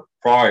came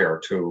prior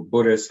to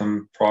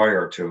Buddhism.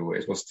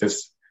 It was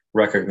this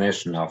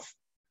recognition of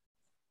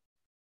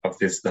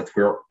this, that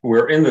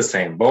we're in the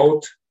same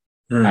boat,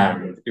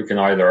 and you can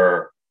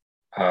either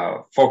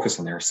focus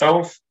on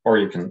yourself or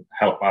you can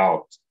help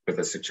out with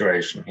the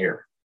situation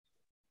here.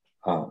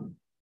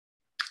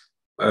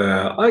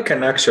 I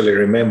can actually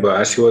remember,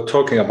 as you were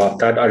talking about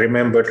that, I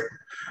remember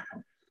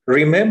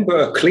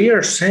a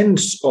clear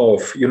sense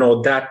of, you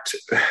know, that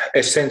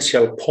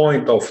essential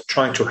point of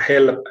trying to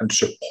help and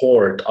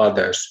support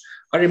others.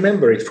 I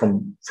remember it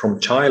from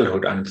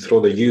childhood and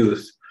through the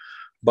youth.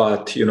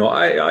 But, you know,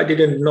 I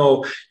didn't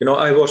know, you know,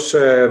 I was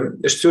a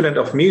student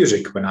of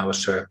music when I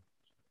was a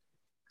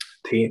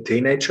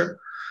teenager.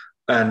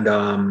 And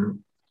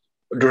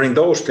during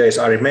those days,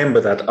 I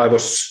remember that I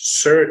was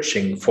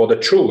searching for the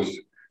truth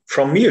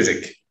from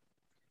music,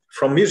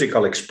 from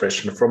musical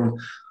expression, from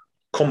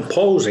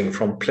composing,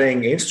 from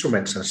playing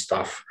instruments and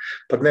stuff.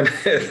 But then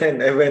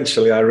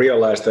eventually I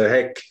realized that,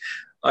 heck,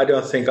 I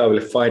don't think I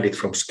will find it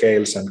from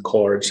scales and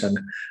chords and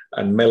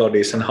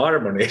melodies and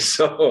harmonies.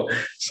 So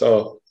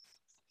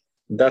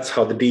that's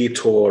how the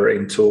detour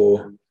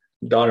into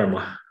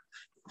Dharma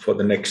for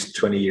the next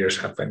 20 years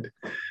happened.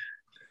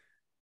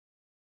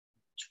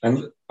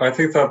 And I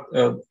think that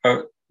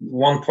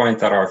one point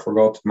that I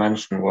forgot to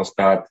mention was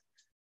that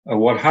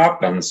what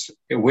happens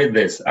with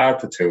this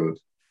attitude,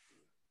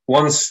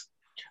 once,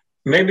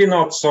 maybe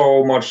not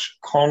so much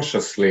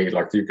consciously,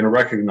 like you can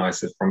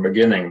recognize it from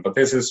beginning, but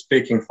this is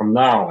speaking from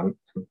now and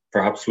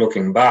perhaps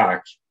looking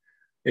back,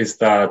 is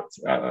that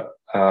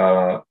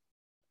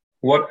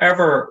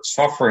whatever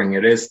suffering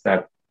it is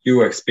that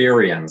you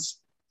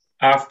experience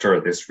after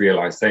this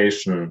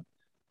realization,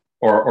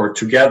 or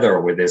together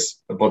with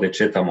this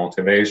bodhicitta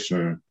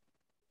motivation,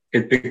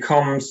 it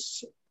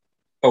becomes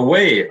a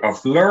way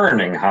of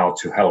learning how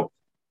to help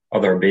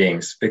other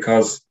beings.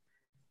 Because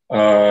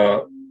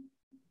if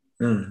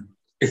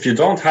you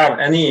don't have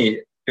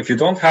any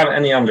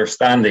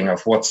understanding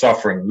of what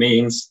suffering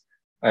means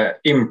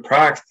in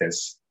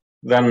practice,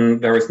 then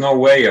there is no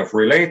way of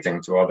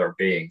relating to other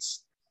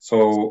beings.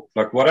 So,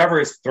 like, whatever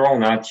is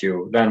thrown at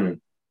you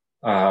then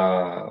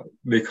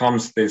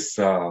becomes this.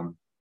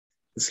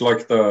 It's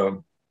like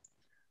the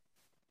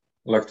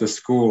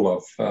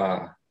school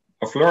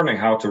of learning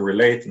how to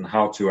relate and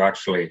how to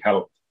actually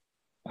help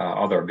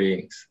other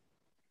beings,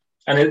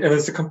 and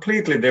it's a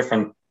completely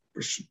different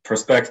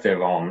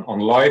perspective on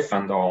life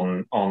and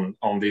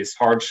on these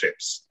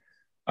hardships.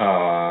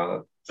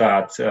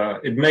 That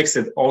it makes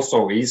it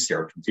also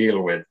easier to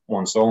deal with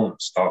one's own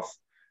stuff.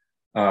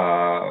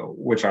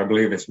 Which I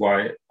believe is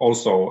why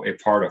also a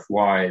part of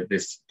why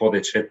this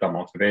bodhicitta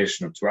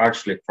motivation to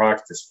actually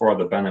practice for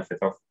the benefit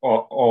of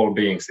all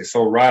beings is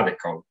so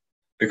radical,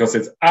 because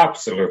it's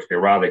absolutely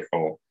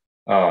radical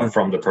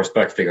from the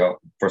perspective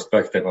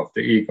of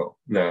the ego,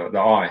 the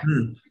I.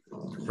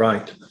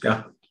 Right.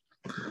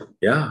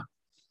 Yeah.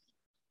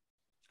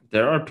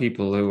 There are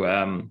people who,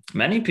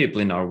 many people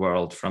in our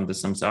world from the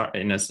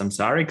in a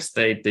samsaric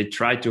state, they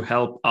try to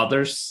help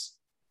others,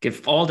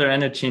 give all their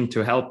energy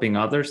into helping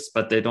others,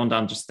 but they don't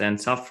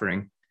understand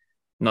suffering,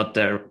 not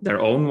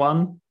their own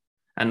one,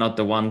 and not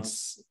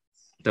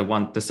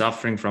the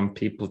suffering from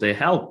people they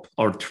help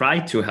or try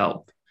to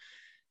help.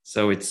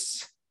 So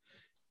it's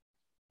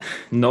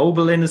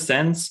noble in a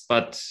sense,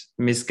 but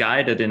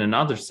misguided in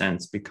another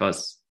sense,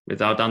 because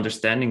without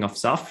understanding of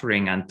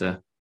suffering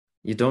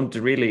you don't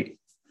really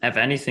have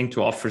anything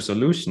to offer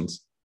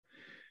solutions.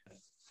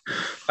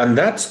 And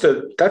that's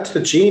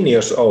the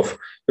genius of,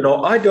 you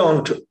know, I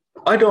don't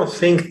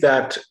think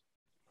that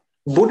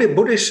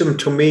Buddhism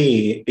to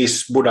me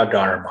is Buddha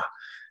Dharma.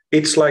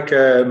 It's like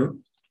a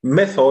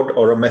method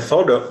or a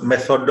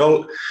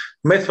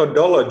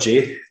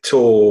methodology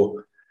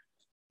to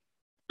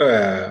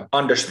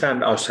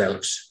understand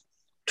ourselves.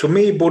 To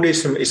me,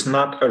 Buddhism is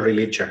not a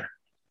religion,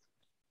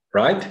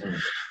 right?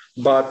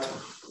 But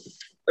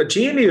a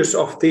genius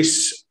of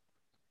this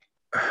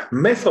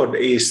method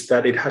is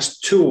that it has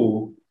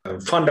two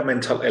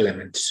fundamental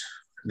elements.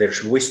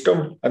 There's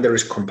wisdom and there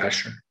is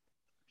compassion.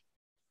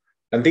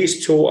 And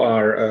these two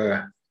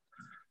are,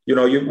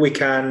 we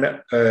can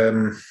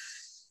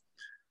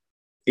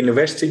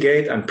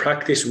investigate and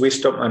practice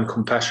wisdom and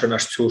compassion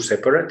as two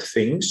separate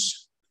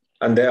things,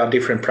 and there are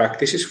different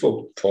practices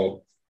for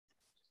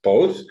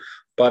both,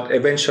 but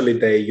eventually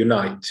they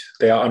unite.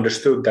 They are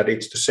understood that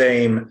it's the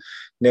same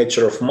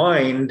nature of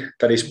mind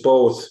that is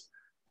both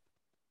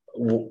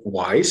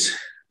wise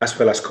as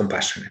well as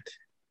compassionate.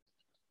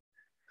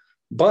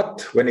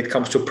 But when it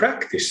comes to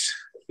practice,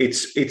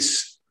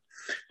 it's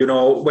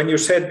when you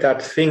said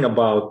that thing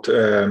about,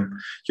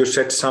 you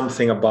said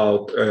something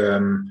about,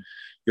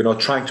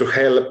 trying to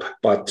help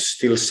but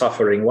still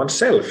suffering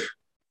oneself.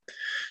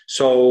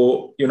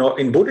 So,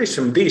 in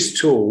Buddhism, these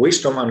two,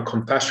 wisdom and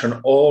compassion,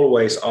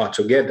 always are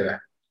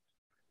together,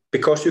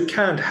 because you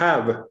can't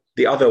have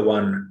the other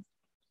one.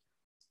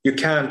 You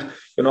can't,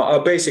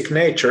 our basic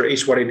nature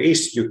is what it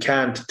is. You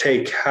can't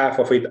take half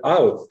of it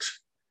out,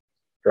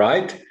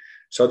 right?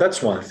 So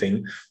that's one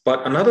thing.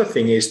 But another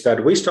thing is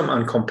that wisdom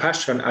and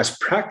compassion as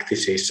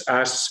practices,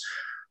 as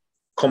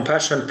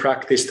compassion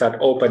practice that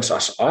opens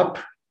us up,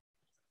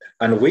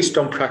 and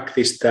wisdom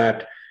practice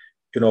that,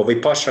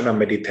 vipassana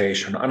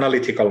meditation,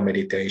 analytical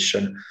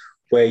meditation,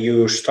 where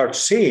you start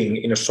seeing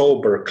in a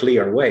sober,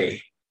 clear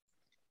way.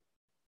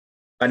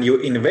 And you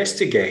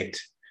investigate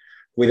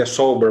with a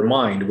sober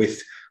mind,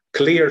 with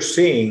clear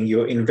seeing,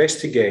 you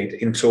investigate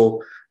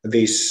into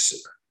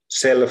these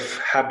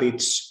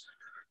self-habits,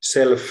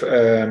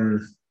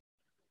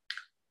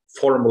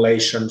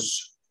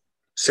 self-formulations,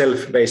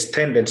 self-based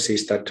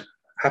tendencies that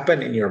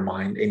happen in your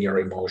mind, in your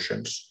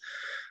emotions.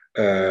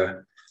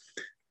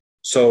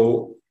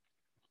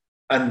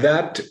 And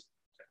that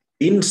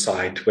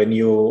insight, when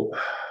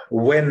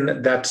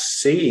that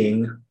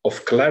seeing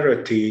of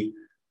clarity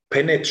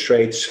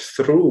penetrates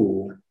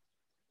through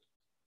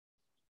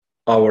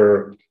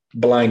our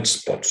blind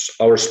spots,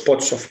 our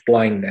spots of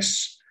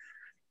blindness,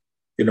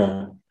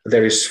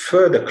 there is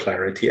further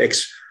clarity,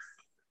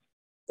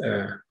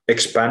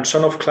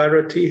 expansion of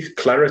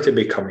clarity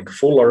becoming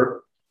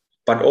fuller,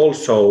 but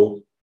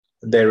also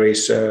there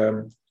is,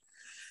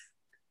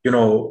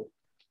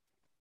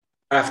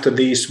 after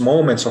these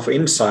moments of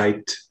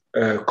insight,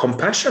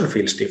 compassion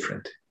feels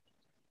different.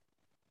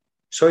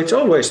 So it's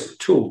always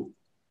two.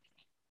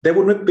 There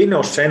would be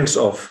no sense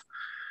of,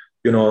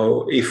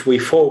 if we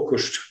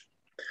focused.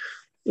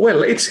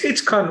 Well,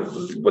 it's kind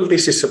of,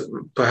 this is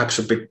perhaps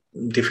a bit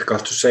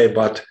difficult to say,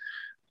 but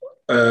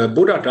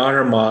Buddha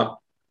Dharma,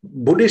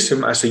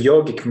 Buddhism as a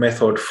yogic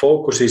method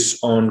focuses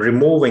on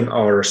removing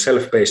our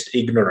self-based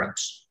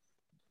ignorance.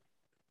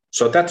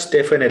 So that's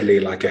definitely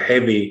like a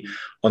heavy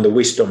on the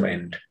wisdom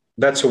end.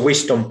 That's a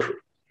wisdom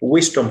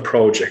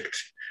project,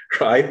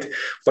 right?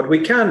 But we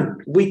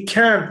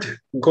can't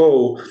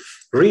go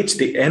reach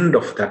the end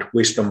of that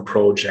wisdom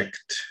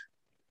project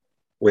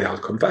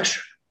without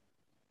compassion,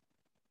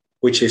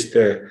 which is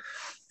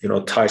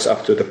ties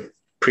up to the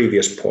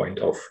previous point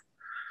of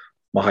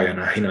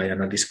Mahayana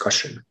Hinayana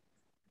discussion.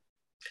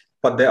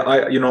 But there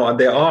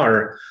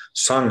are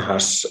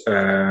sanghas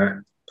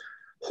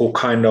who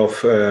kind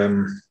of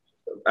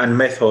and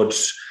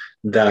methods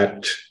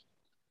that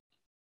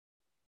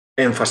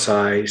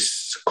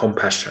emphasize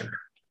compassion,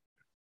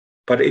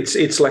 but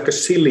it's like a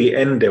silly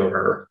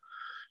endeavor,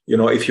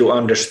 if you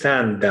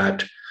understand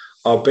that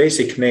our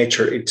basic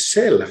nature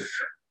itself,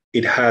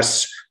 it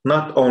has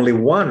not only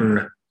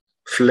one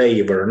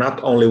flavor,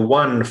 not only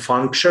one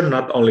function,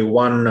 not only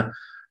one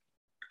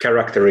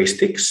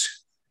characteristic,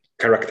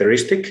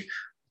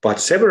 but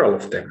several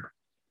of them.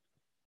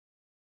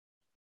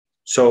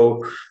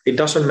 So it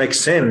doesn't make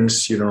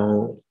sense,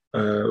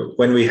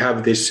 when we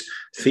have this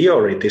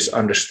theory, this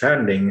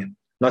understanding,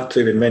 not to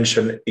even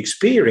mention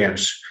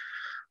experience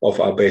of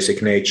our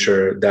basic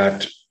nature,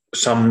 that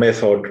some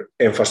method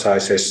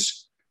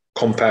emphasizes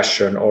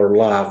compassion or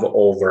love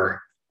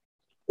over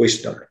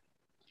wisdom.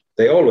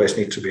 They always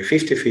need to be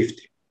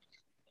 50-50.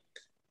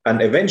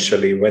 And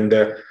eventually, when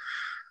the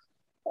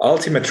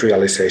ultimate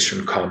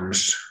realization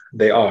comes,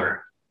 they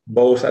are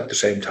both at the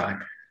same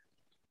time.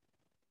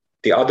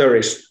 The other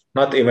is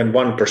not even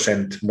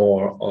 1%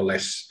 more or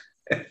less.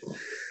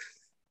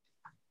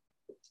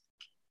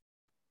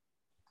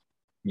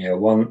 Yeah,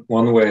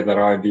 one way that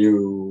I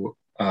view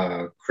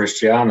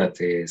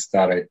Christianity is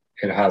that it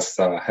has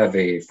a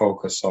heavy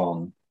focus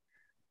on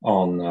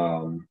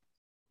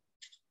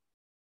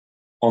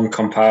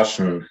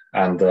compassion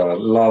and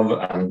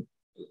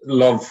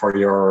love for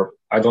your,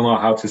 I don't know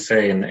how to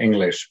say in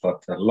English,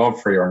 but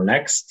love for your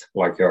next,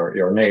 like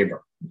your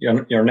neighbor,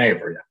 your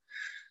neighbor.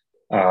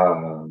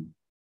 Yeah.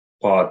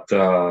 But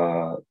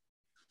I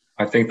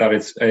think that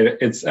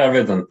it's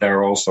evident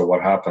there also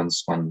what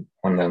happens when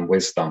then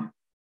wisdom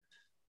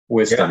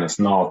is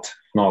not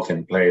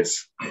in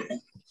place.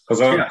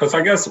 Because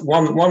I guess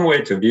one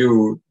way to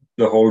view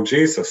the whole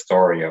Jesus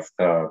story of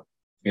the,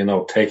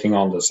 taking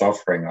on the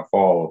suffering of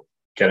all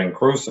getting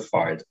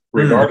crucified,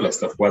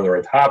 regardless of whether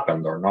it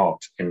happened or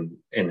not in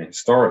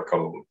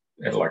historical,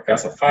 like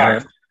as a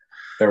fact,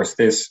 there's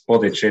this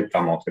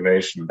bodhicitta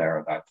motivation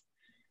there that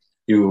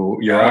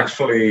you're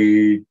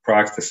actually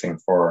practicing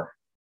for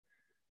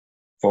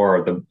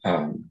the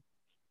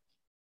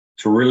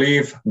to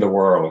relieve the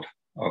world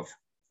of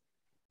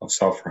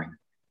suffering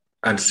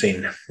and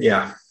sin.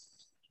 Yeah,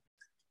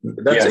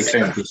 that's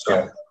exactly so.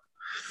 Yeah.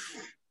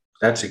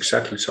 That's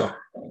exactly so.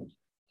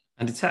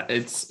 And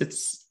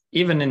it's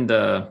even in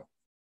the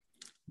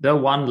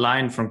one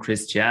line from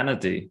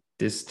Christianity,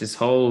 this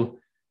whole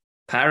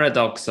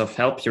paradox of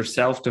help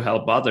yourself to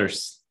help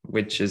others,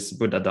 which is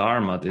Buddha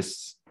Dharma.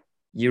 This,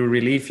 you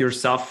relieve your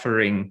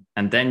suffering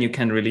and then you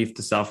can relieve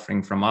the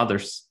suffering from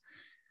others.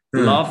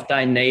 Love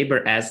thy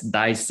neighbor as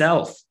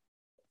thyself.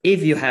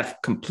 If you have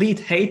complete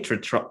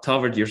hatred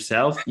toward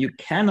yourself, you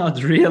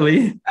cannot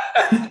really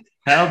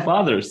help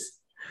others.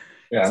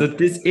 Yeah. So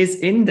this is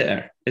in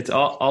there. It's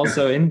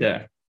also in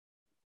there.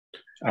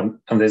 And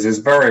this is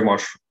very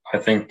much, I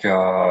think,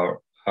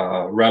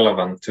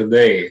 relevant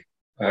today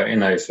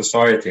in a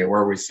society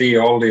where we see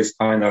all these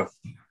kind of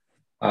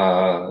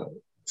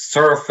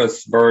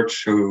surface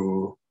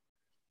virtue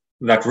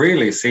that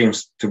really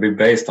seems to be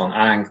based on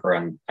anger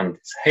and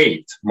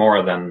hate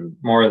more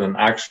than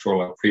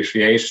actual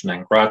appreciation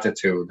and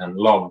gratitude and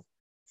love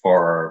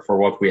for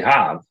what we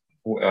have,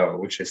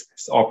 which is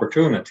this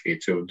opportunity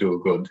to do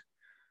good.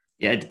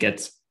 Yeah, it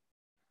gets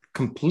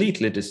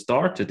completely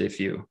distorted if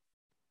you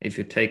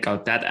take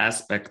out that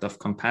aspect of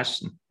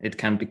compassion. It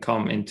can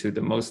become into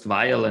the most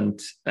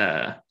violent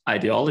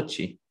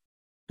ideology.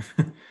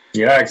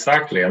 Yeah,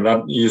 exactly, and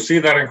that you see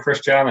that in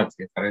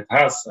Christianity. That it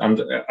has, and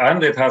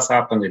it has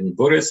happened in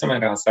Buddhism.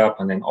 It has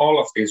happened in all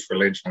of these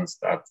religions.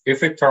 That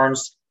if it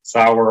turns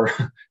sour,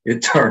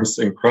 it turns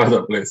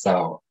incredibly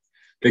sour,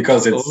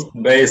 because it's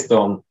based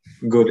on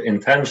good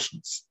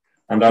intentions,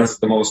 and that's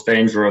the most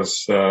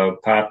dangerous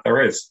path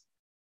there is.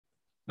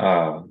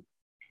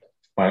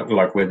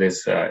 Like with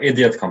this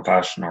idiot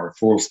compassion or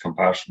fool's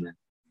compassion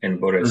in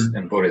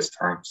Buddhist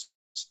terms.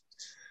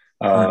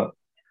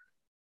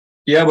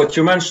 Yeah, but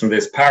you mentioned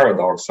this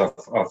paradox of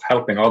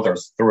helping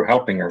others through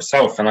helping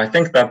yourself, and I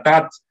think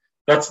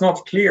that's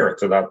not clear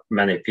to that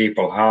many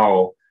people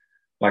how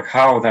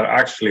that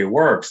actually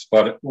works.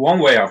 But one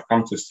way I've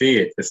come to see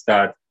it is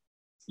that,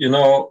 we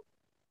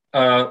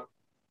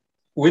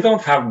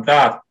don't have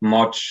that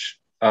much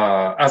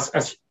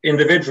as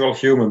individual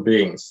human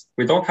beings.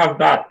 We don't have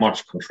that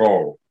much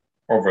control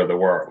over the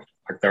world.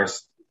 Like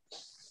there's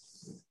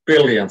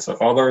billions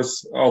of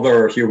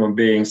other human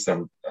beings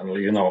and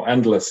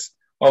endless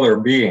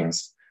other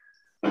beings,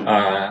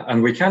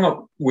 and we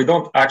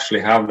don't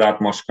actually have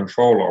that much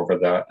control over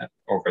the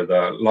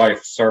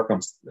life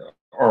circumstance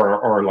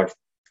or like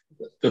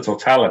the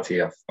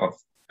totality of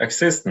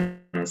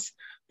existence,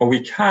 but we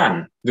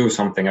can do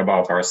something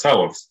about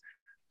ourselves.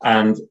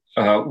 And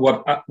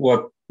what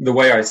the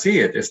way I see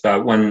it is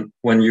that when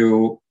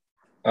you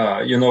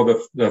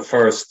the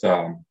first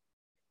of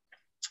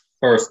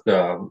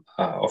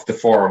the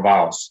 4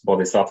 vows,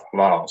 Bodhisattva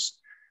vows,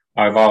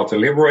 I vow to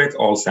liberate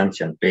all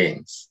sentient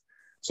beings.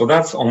 So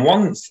that's in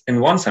one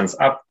sense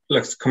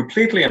looks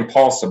completely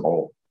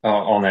impossible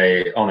on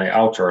a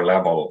outer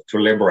level to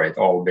liberate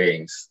all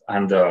beings.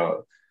 And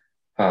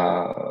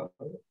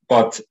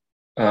but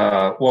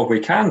what we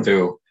can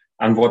do,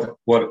 and what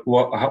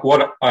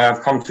I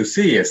have come to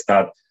see, is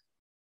that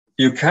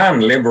you can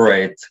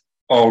liberate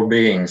all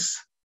beings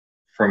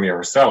from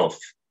yourself,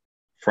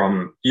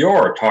 from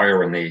your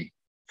tyranny,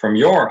 from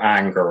your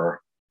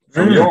anger,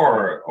 from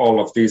your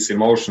all of these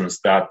emotions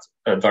that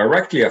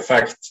directly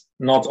affect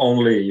not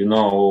only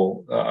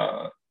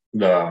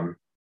the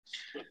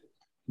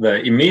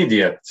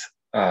immediate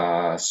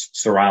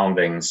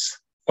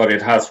surroundings, but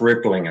it has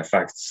rippling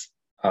effects.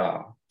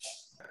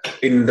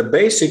 In the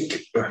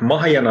basic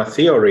Mahayana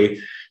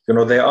theory,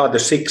 there are the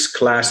 6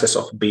 classes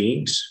of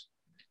beings,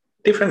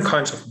 different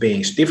kinds of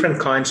beings, different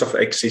kinds of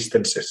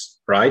existences,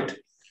 right?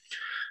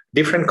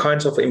 Different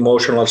kinds of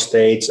emotional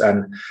states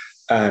and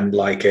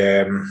like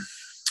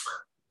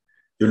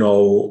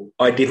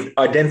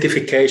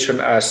identification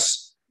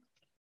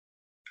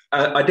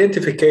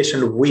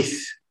with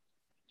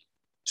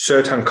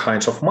certain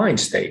kinds of mind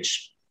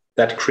stage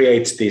that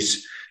creates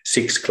these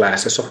 6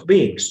 classes of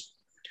beings.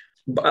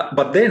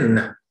 But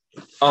then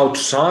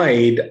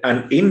outside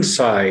and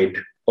inside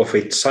of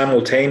it,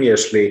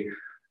 simultaneously,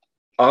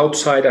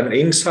 outside and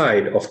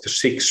inside of the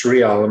 6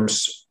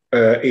 realms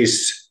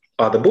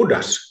are the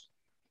Buddhas.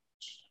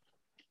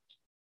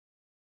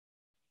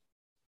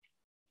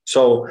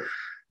 So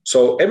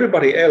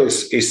everybody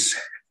else is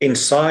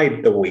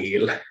inside the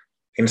wheel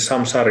in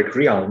samsaric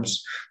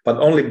realms, but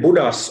only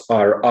Buddhas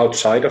are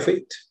outside of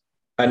it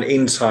and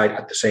inside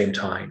at the same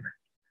time.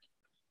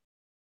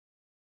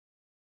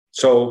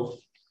 So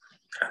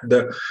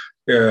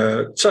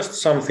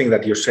just something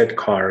that you said,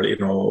 Karl,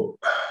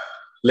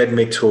 led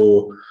me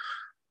to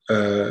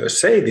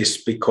say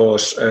this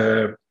because,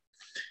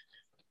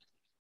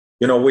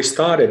 we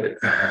started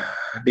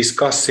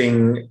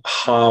discussing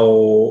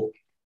how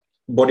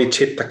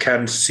Bodhicitta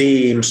can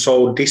seem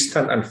so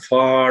distant and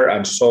far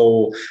and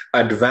so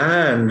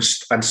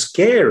advanced and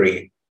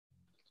scary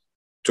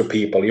to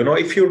people.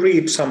 If you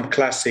read some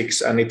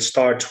classics and it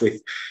starts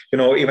with,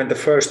 even the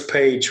first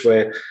page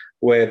where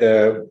where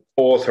the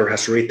author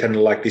has written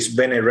like these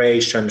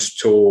venerations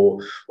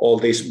to all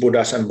these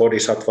Buddhas and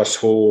Bodhisattvas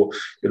who,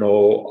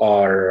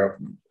 are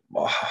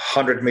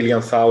 100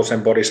 million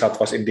thousand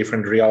Bodhisattvas in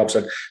different realms.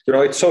 And,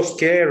 it's so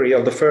scary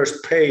on the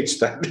first page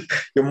that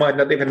you might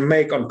not even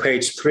make on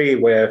page 3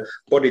 where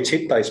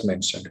Bodhicitta is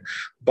mentioned.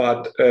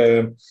 But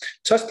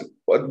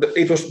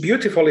it was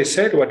beautifully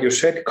said what you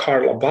said,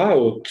 Karl,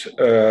 about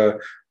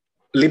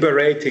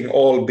liberating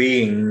all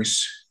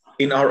beings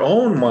in our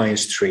own mind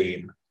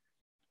stream.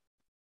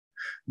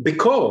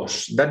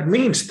 Because that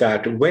means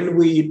that when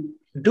we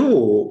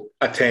do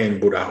attain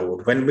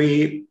Buddhahood, when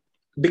we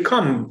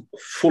become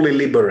fully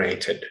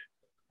liberated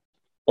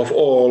of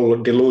all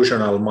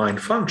delusional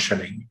mind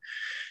functioning,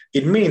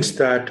 it means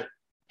that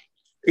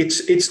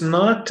it's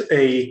not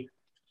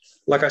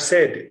like I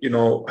said,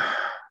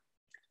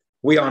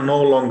 we are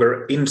no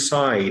longer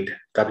inside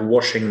that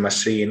washing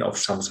machine of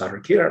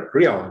samsaric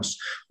realms.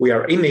 We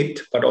are in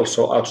it, but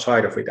also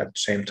outside of it at the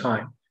same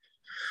time.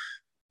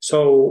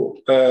 So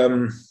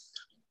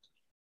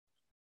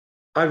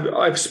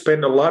I've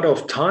spent a lot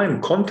of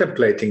time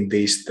contemplating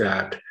this,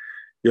 that,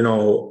 a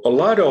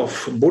lot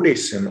of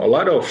Buddhism, a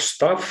lot of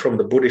stuff from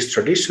the Buddhist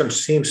tradition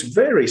seems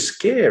very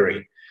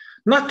scary.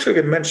 Not to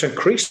even mention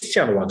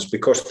Christian ones,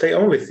 because they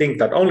only think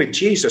that only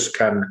Jesus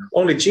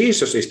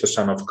is the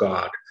Son of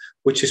God,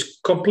 which is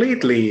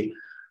completely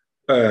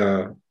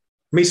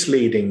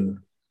misleading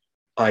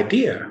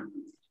idea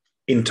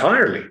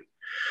entirely.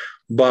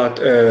 But,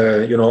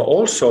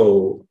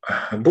 also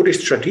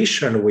Buddhist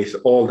tradition with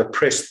all the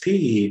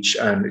prestige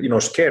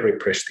and, scary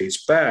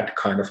prestige, bad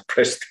kind of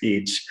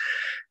prestige,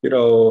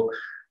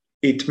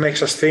 it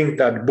makes us think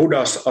that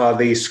Buddhas are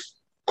these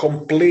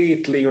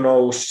completely,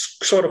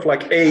 sort of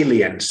like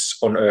aliens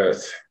on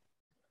earth,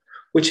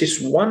 which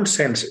is one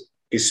sense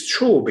is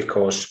true,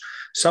 because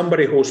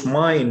somebody whose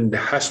mind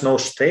has no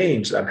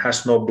stains and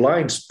has no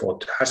blind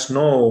spot, has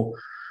no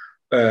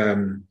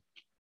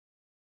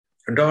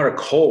dark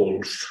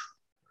holes,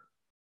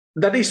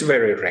 that is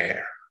very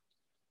rare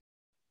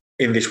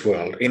in this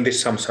world, in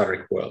this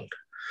samsaric world.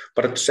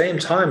 But at the same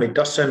time, it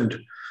doesn't,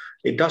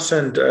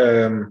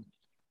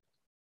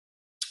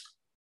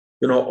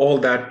 all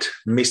that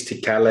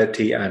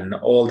mysticality and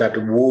all that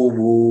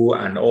woo-woo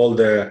and all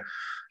the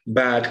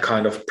bad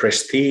kind of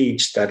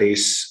prestige that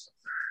is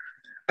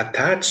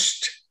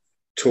attached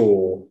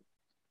to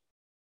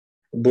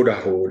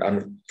Buddhahood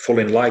and full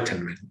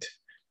enlightenment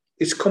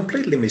is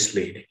completely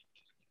misleading.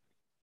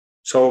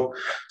 So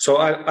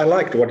I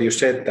liked what you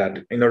said,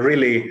 that in a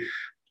really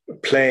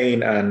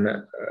plain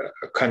and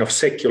kind of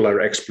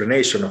secular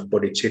explanation of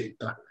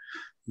Bodhicitta,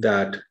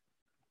 that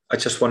I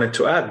just wanted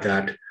to add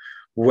that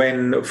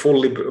when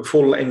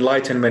full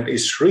enlightenment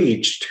is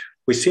reached,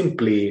 we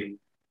simply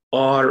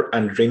are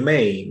and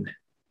remain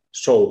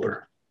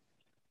sober.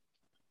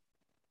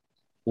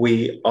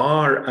 We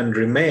are and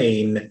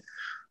remain,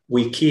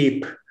 we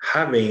keep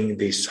having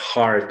this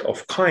heart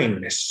of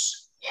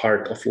kindness,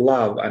 heart of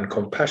love and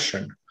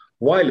compassion,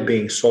 while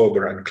being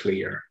sober and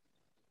clear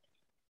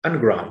and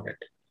grounded.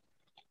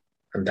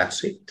 And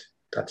that's it.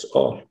 That's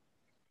all.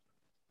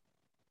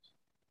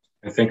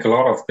 I think a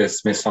lot of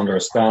this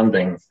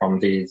misunderstanding from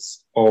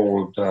these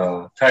old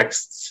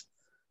texts,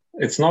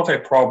 it's not a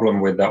problem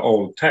with the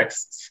old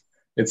texts.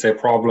 It's a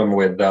problem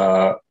with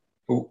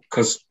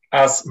because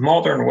as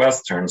modern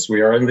Westerns,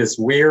 we are in this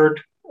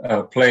weird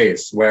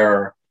place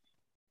where,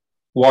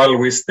 while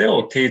we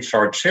still teach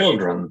our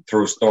children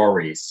through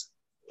stories,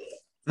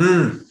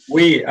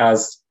 we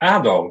as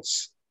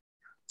adults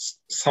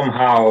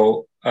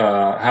somehow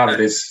have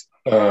this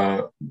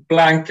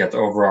blanket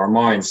over our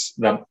minds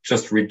that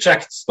just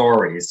reject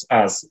stories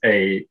as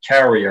a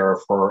carrier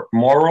for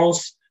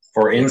morals,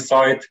 for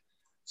insight.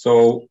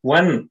 So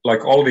when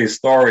all these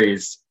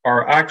stories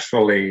are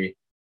actually,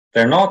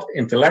 they're not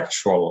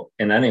intellectual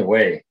in any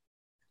way,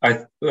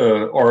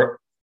 or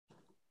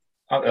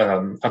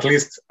at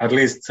least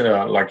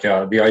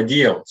the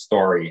ideal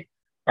story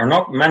are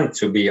not meant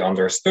to be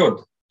understood,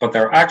 but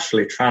they're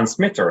actually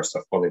transmitters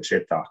of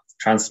bodhicitta,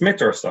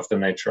 transmitters of the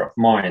nature of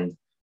mind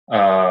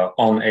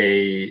on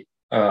a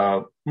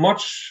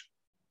much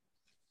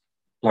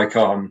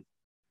on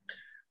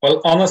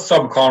a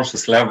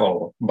subconscious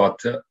level, but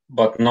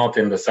not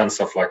in the sense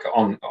of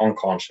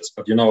unconscious.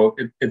 But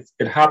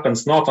it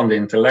happens not on the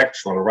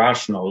intellectual,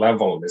 rational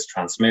level, this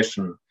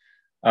transmission,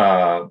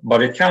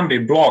 but it can be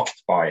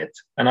blocked by it,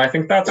 and I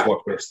think that's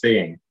what we're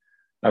seeing.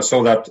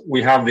 So that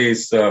we have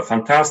these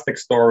fantastic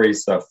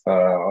stories of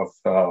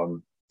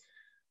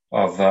Guru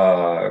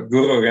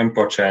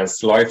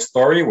Rinpoche's life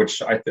story,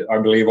 which I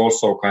believe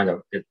also kind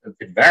of it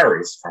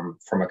varies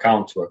from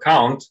account to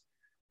account,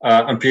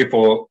 and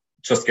people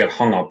just get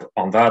hung up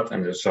on that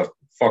and it's just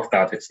fuck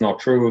that, it's not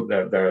true.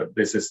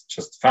 This is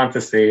just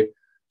fantasy,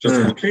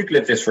 just completely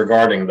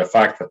disregarding the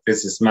fact that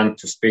this is meant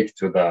to speak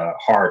to the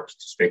heart,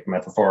 to speak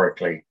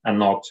metaphorically, and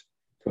not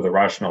to the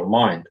rational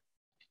mind.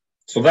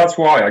 So that's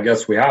why I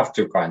guess we have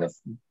to kind of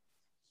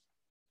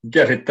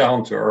get it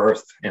down to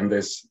earth in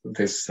this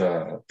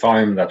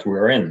time that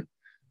we're in.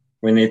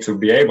 we need to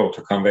be able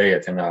to convey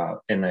it in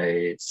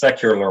a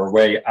secular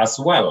way as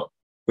well,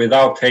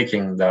 without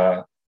taking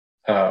the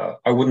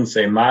I wouldn't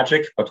say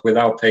magic, but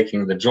without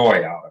taking the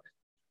joy out of it.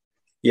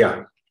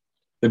 Yeah.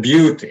 The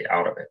beauty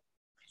out of it.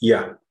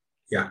 Yeah.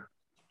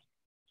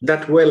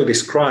 That well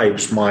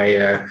describes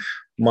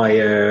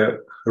my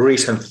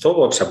recent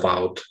thoughts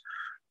about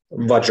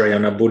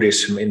Vajrayana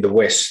Buddhism in the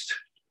West,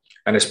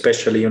 and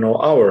especially,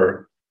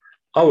 our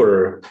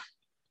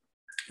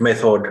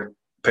method,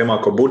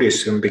 Pemako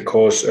Buddhism,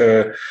 because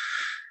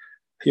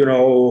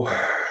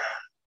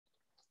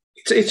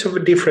it's of a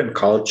different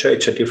culture,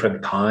 it's a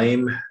different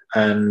time,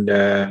 and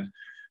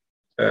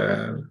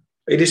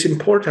it is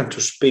important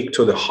to speak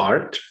to the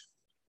heart.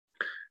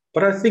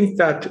 But I think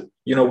that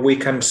we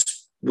can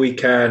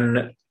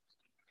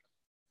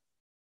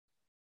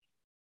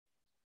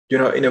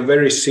in a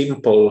very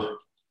simple,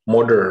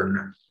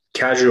 modern,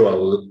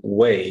 casual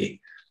way,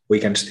 we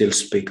can still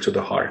speak to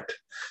the heart.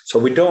 So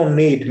we don't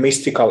need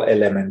mystical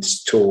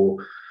elements to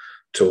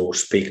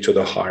speak to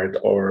the heart,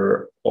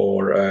 or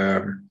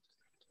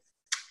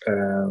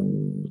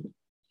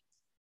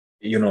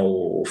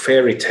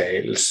fairy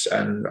tales,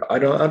 and I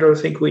don't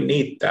think we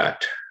need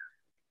that.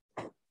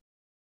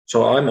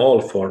 So I'm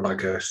all for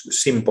like a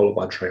simple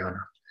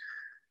Vajrayana.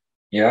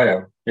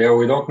 Yeah.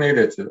 We don't need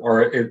it,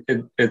 or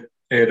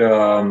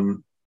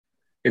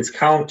it's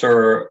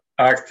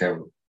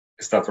counteractive.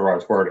 Is that the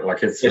right word?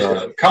 Like it's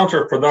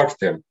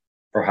counterproductive,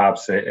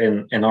 perhaps,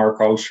 in our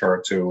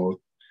culture to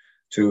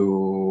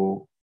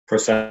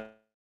present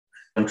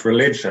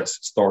religious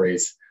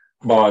stories.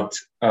 But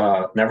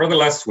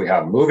nevertheless, we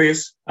have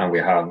movies and we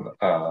have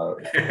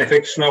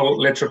fictional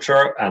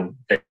literature, and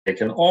they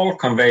can all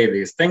convey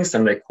these things,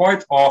 and they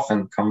quite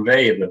often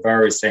convey the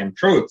very same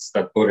truths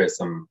that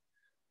Buddhism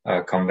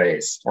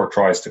conveys or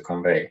tries to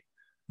convey.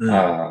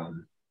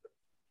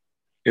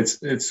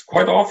 It's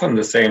quite often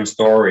the same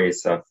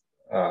stories that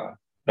are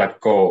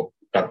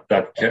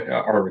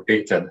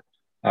repeated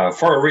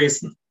for a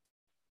reason.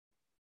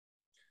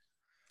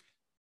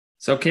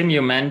 So, Kim,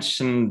 you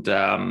mentioned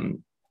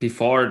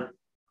before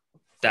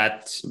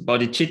that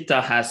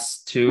bodhicitta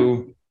has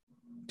two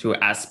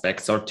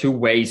aspects, or two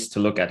ways to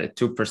look at it,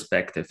 two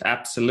perspectives: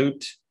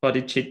 absolute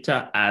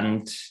bodhicitta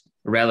and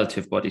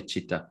relative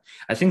bodhicitta.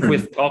 I think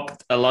we've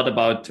talked a lot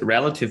about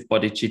relative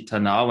bodhicitta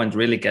now, and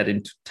really get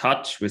into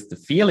touch with the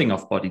feeling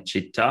of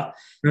bodhicitta,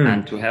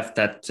 and to have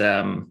that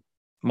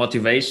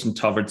motivation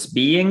towards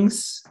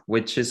beings,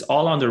 which is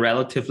all on the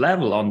relative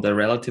level, on the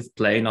relative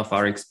plane of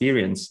our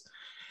experience.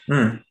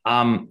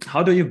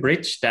 How do you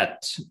bridge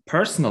that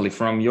personally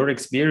from your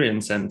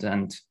experience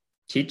and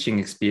teaching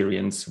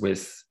experience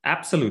with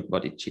absolute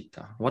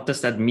bodhicitta? What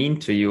does that mean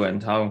to you,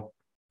 and how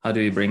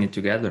do you bring it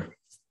together?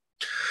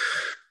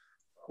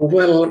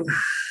 Well,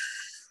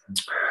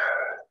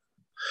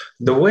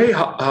 the way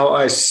how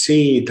I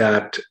see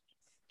that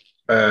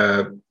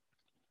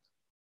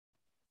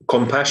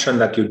compassion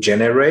that you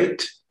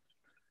generate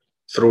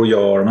through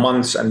your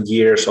months and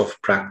years of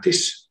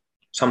practice,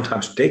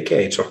 sometimes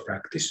decades of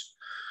practice,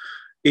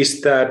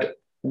 is that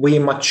we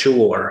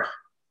mature.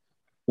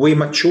 We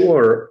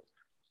mature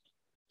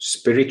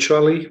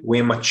spiritually,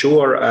 we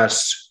mature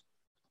as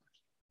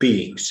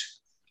beings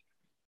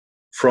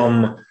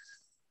from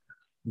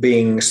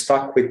being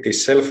stuck with the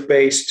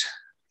self-based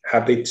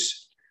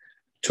habits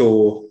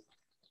to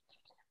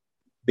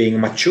being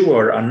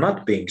mature and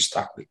not being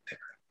stuck with them,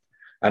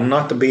 and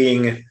not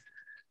being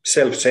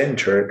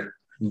self-centered,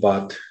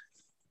 but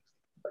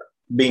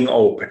being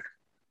open.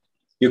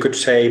 You could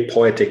say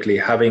poetically,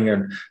 having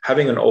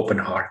an open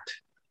heart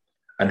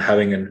and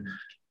having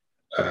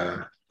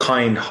a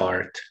kind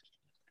heart,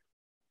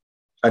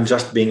 and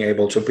just being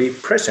able to be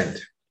present,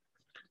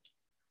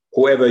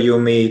 whoever you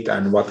meet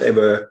and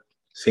whatever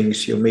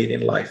things you meet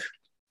in life,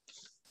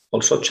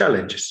 also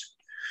challenges.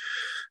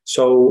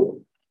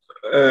 So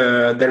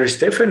there is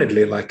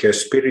definitely like a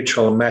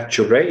spiritual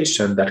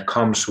maturation that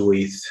comes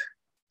with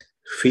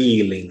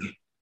feeling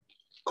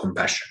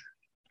compassion.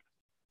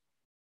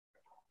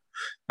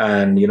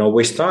 And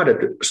we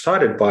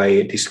started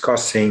by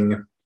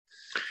discussing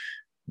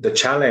the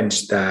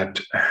challenge that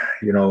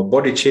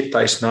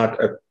bodhicitta is not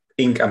a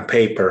ink and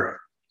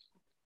paper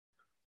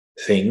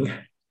thing.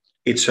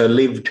 It's a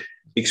lived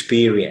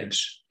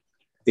experience.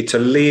 It's a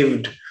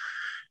lived,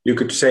 you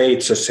could say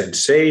it's a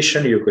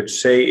sensation, you could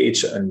say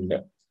it's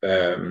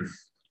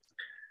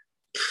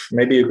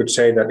maybe you could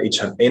say that it's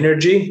an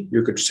energy,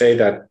 you could say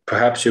that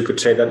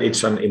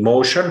it's an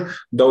emotion,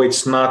 though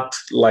it's not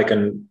like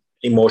an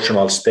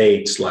emotional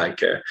states,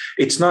 like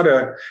it's not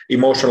a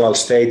emotional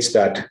states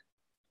that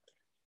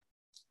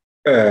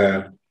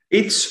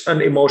it's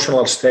an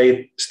emotional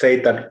state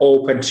that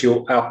opens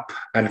you up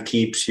and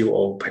keeps you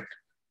open.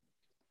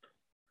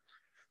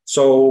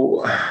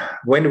 So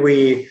when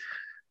we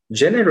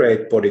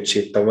generate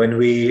bodhicitta, when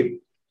we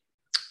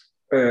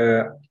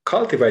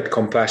cultivate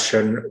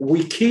compassion,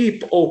 we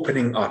keep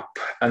opening up,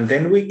 and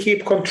then we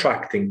keep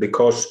contracting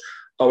because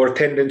our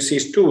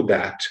tendencies do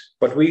that,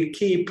 but we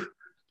keep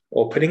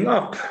opening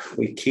up.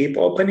 We keep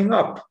opening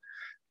up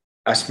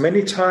as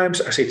many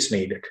times as it's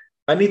needed.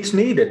 and it's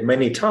needed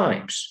many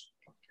times.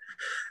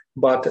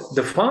 But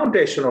the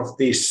foundation of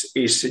this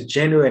is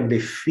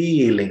genuinely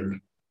feeling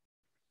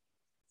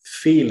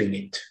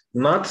it,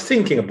 not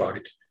thinking about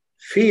it,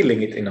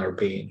 feeling it in our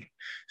being,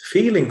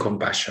 feeling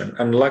compassion.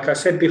 And like I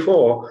said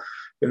before,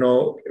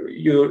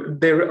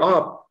 there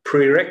are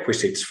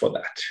prerequisites for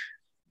that.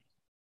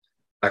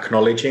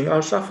 Acknowledging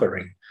our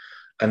suffering.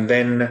 And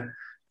then,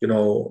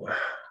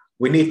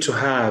 we need to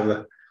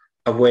have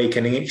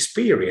awakening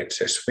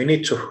experiences. We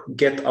need to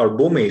get our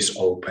bhumis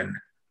open.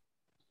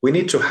 We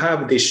need to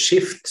have these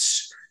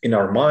shifts in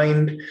our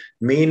mind,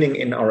 meaning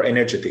in our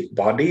energetic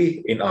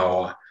body, in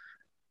our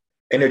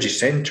energy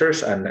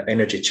centers and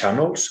energy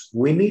channels.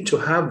 We need to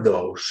have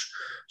those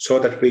so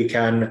that we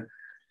can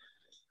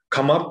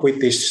come up with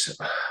this,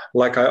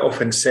 like I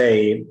often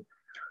say,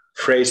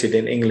 phrase it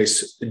in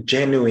English,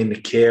 genuine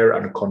care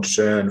and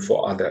concern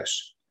for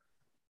others.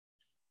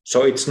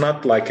 So it's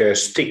not like a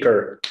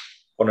sticker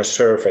on a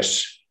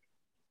surface,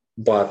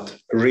 but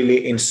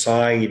really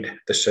inside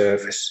the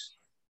surface.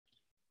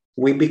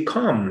 We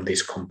become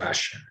this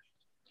compassion.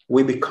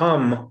 We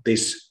become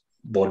this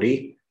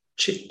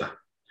bodhicitta.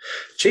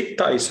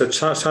 Chitta is a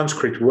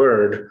Sanskrit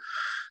word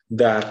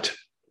that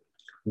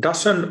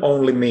doesn't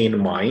only mean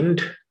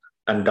mind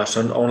and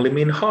doesn't only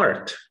mean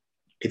heart.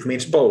 It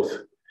means both.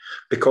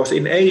 Because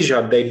in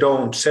Asia, they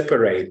don't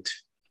separate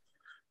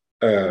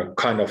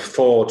kind of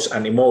thoughts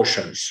and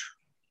emotions.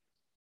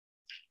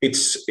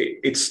 It's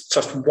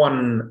just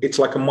one, it's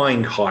like a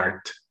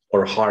mind-heart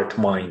or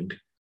heart-mind,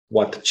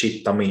 what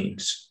chitta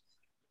means.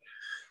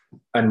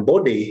 And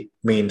bodhi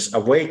means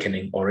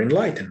awakening or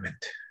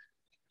enlightenment.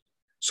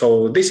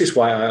 So this is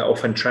why I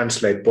often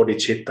translate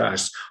bodhicitta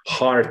as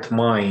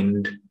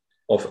heart-mind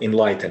of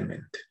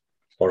enlightenment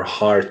or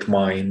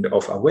heart-mind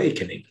of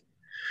awakening.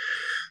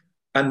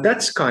 And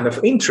that's kind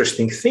of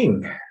interesting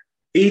thing.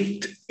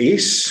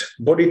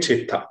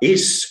 Bodhicitta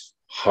is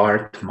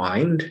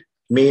heart-mind,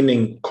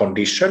 meaning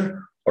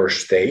condition or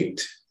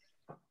state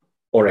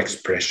or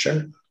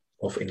expression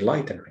of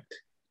enlightenment.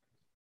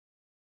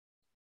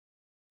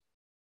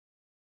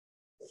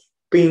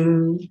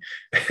 Bing.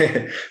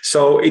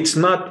 So it's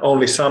not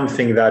only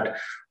something that,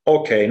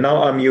 okay,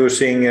 now I'm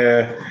using,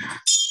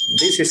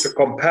 this is a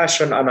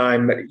compassion and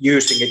I'm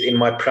using it in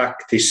my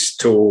practice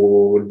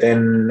to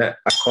then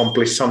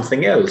accomplish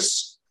something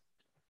else.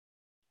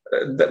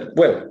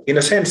 Well, in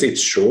a sense,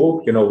 it's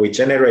true. We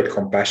generate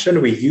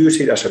compassion, we use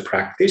it as a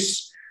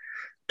practice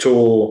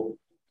to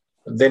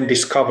then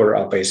discover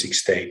our basic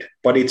state.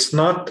 But it's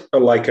not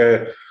like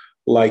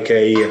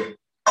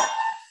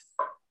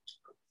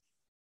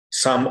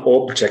some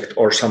object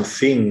or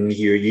something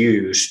you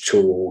use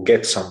to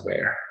get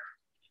somewhere.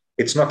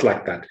 It's not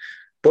like that.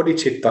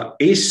 Bodhicitta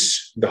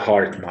is the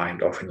heart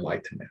mind of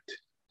enlightenment.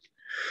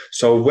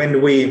 So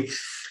when we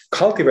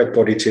cultivate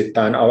bodhicitta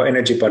and our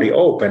energy body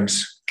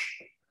opens,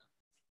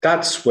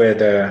 that's where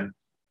the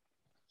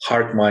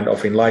heart mind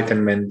of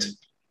enlightenment,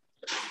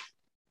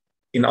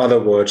 in other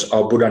words,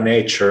 our Buddha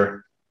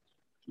nature,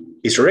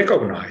 is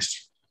recognized.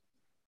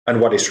 And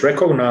what is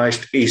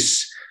recognized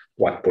is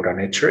what Buddha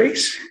nature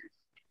is.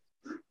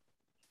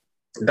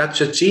 That's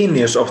the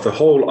genius of the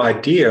whole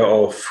idea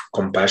of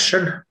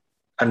compassion,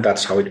 and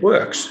that's how it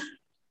works.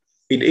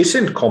 It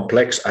isn't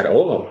complex at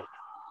all.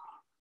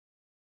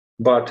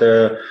 But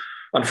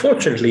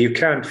unfortunately, you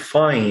can't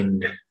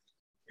find,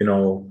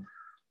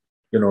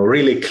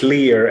 really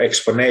clear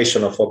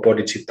explanation of what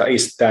bodhicitta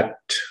is that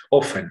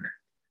often.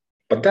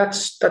 But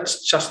that's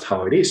just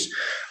how it is.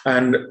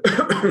 And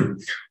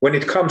when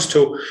it comes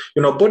to,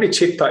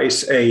 bodhicitta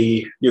is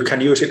you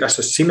can use it as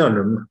a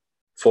synonym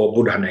for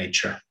Buddha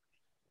nature,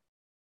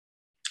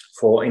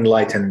 for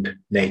enlightened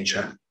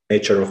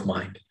nature of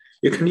mind.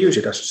 You can use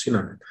it as a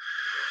synonym.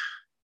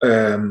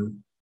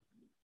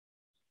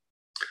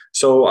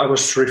 So I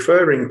was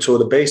referring to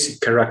the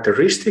basic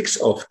characteristics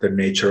of the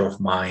nature of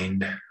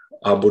mind,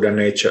 our Buddha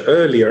nature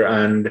earlier.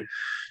 And,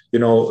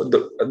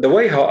 the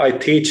way how I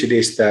teach it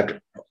is that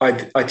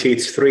I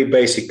teach three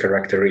basic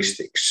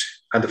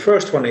characteristics. And the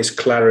first one is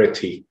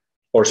clarity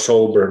or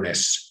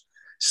soberness,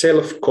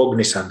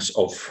 self-cognizance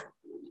of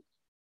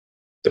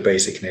the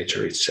basic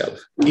nature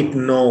itself. It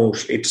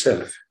knows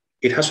itself.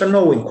 It has a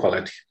knowing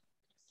quality.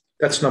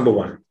 That's number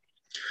one.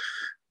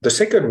 The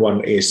second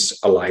one is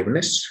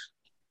aliveness.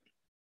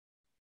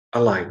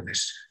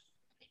 Aliveness,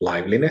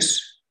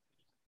 liveliness.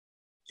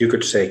 You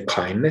could say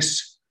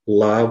kindness,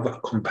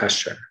 love,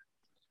 compassion.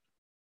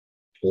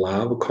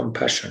 Love,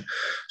 compassion.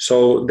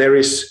 So there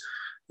is,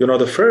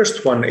 the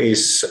first one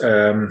is,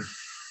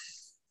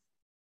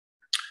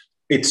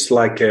 it's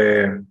like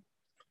a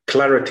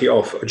clarity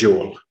of a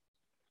jewel,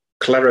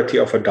 clarity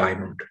of a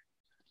diamond,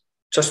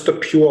 just the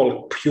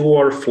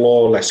pure,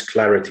 flawless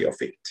clarity of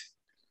it.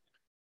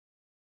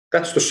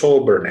 That's the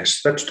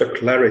soberness, that's the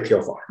clarity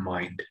of our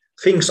mind.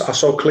 Things are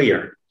so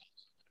clear,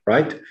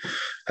 right?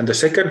 And the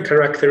second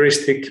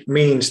characteristic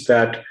means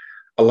that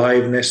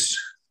aliveness,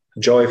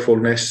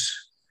 joyfulness,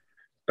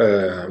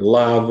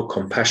 love,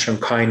 compassion,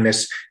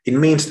 kindness, it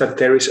means that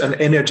there is an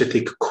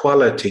energetic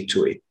quality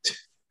to it.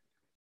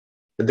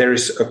 There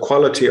is a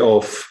quality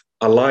of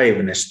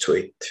aliveness to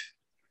it.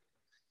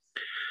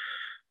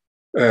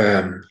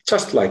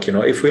 Just like,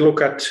 if we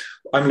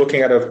I'm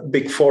looking at a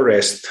big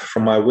forest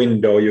from my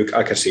window,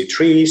 I can see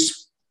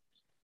trees,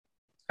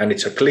 and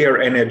it's a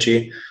clear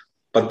energy,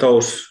 but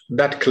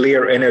that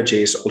clear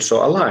energy is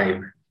also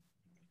alive,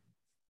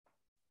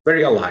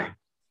 very alive,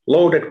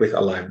 loaded with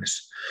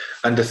aliveness.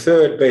 And the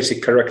third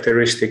basic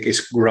characteristic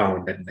is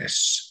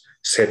groundedness,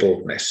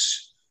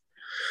 settledness.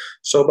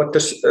 So, but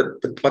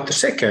the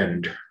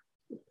second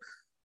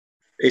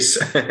is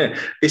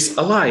is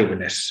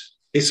aliveness,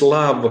 is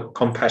love,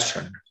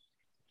 compassion.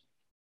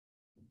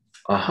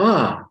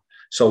 Aha!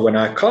 So when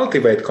I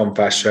cultivate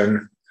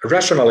compassion,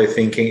 rationally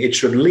thinking, it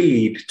should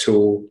lead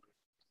to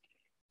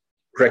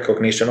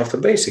recognition of the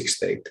basic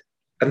state,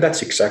 and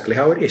that's exactly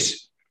how it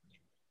is.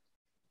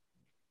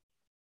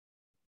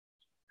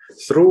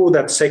 Through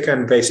that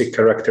second basic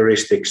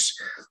characteristics,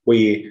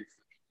 we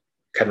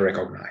can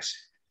recognize.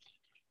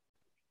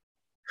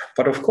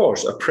 But of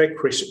course, a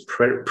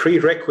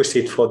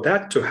prerequisite for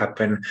that to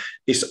happen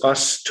is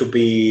us to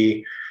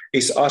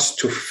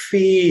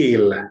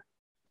feel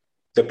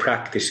the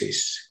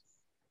practices.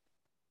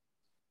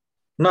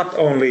 Not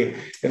only,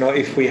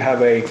 if we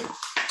have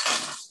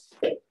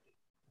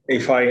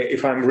if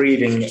I'm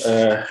reading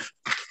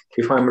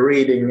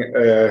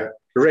a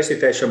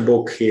recitation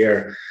book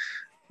here,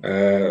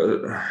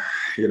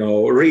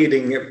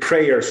 reading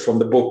prayers from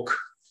the book.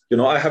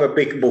 I have a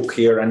big book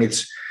here, and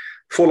it's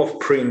full of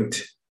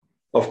print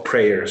of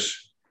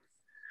prayers.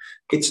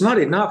 It's not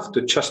enough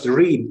to just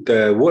read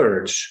the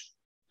words.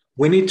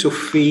 We need to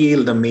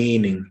feel the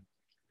meaning.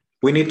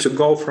 We need to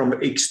go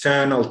from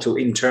external to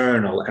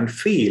internal and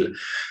feel.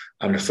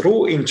 And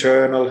through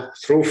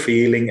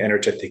feeling,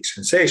 energetic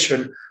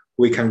sensation,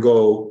 we can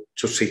go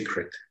to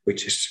secret,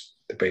 which is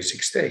the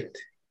basic state.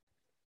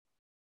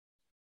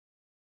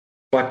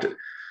 But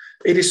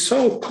it is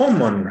so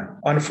common,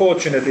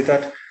 unfortunately,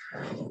 that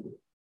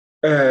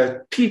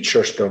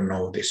teachers don't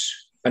know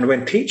this. And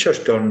when teachers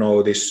don't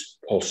know this,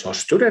 also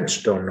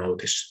students don't know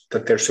this,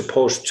 that they're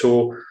supposed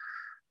to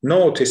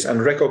notice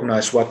and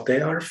recognize what they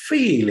are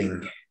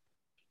feeling.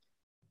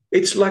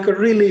 It's like a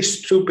really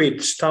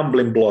stupid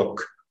stumbling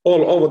block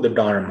all over the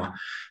Dharma.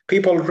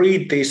 People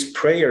read these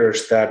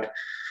prayers that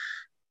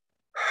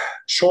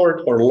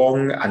short or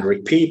long and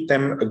repeat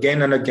them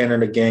again and again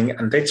and again,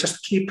 and they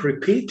just keep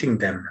repeating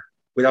them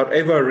without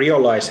ever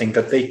realizing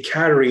that they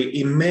carry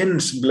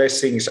immense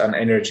blessings and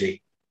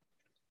energy.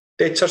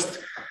 They just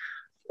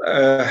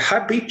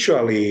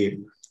habitually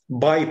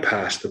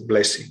bypass the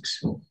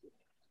blessings.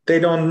 They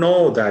don't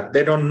know that.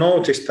 They don't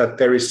notice that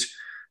there is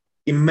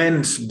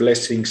immense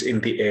blessings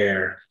in the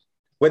air.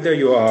 Whether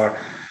you are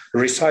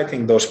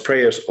reciting those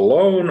prayers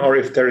alone, or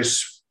if there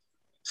is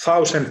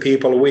 1,000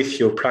 people with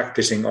you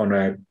practicing on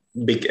a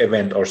big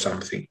event or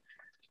something,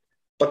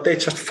 but they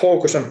just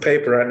focus on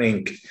paper and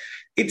ink.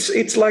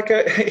 It's like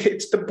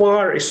the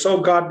bar is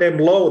so goddamn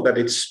low that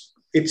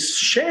it's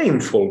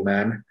shameful,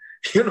 man.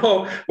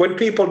 When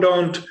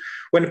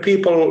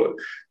people,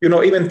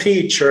 even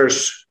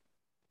teachers,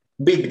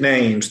 big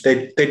names,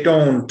 they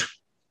don't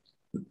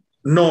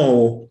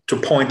know to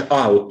point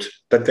out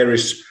that there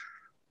is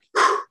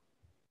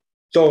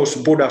those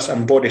Buddhas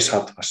and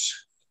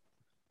Bodhisattvas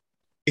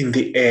in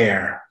the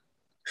air,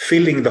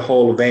 filling the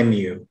whole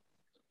venue.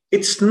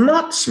 It's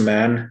nuts,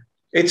 man.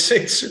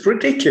 It's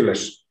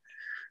ridiculous.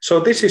 So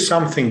this is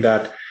something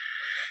that,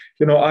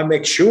 I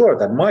make sure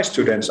that my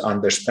students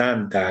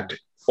understand that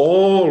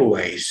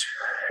always,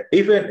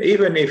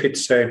 even if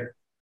it's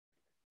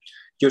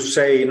you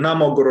say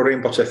Namo Guru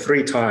Rinpoche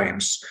 3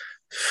 times,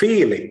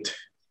 feel it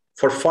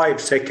for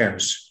 5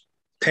 seconds,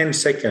 10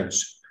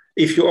 seconds.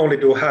 If you only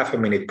do half a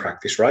minute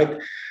practice, right?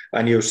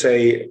 And you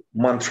say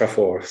mantra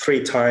for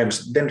 3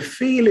 times, then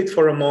feel it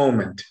for a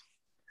moment.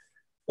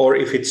 Or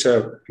if it's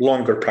a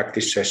longer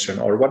practice session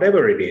or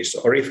whatever it is,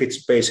 or if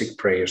it's basic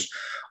prayers,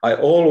 I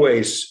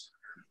always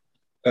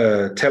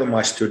tell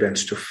my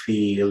students to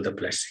feel the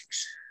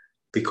blessings,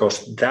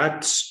 because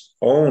that's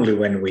only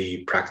when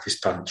we practice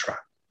Tantra.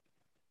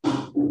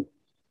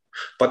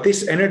 But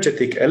this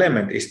energetic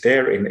element is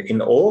there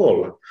in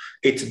all.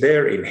 It's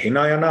there in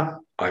Hinayana.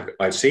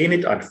 I've seen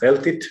it, I've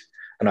felt it,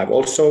 and I've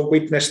also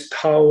witnessed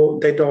how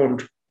they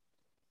don't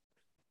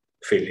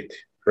feel it,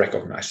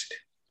 recognize it.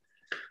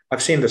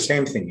 I've seen the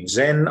same thing in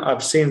Zen.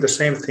 I've seen the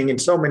same thing in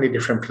so many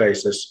different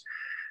places.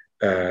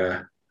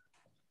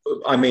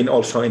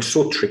 Also in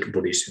Sutric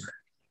Buddhism,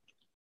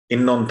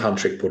 in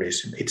non-tantric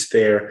Buddhism. It's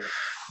there,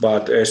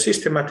 but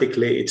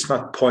systematically it's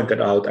not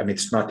pointed out and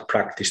it's not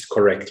practiced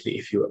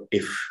correctly.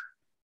 If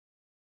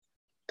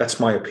that's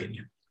my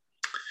opinion.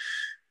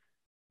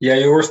 Yeah,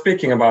 you were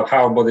speaking about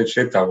how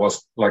bodhicitta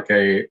was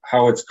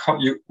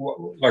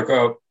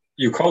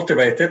you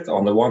cultivate it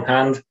on the one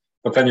hand,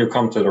 but then you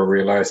come to the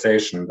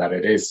realization that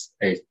it is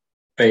a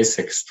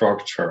basic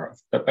structure,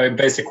 a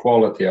basic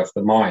quality of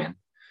the mind.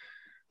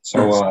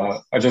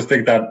 So I just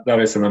think that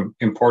is an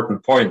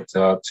important point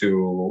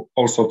to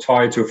also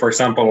tie to, for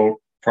example,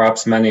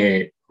 perhaps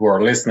many who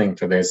are listening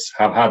to this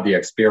have had the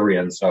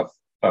experience of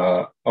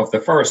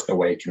the first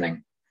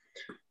awakening.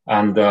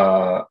 And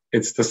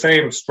it's the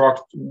same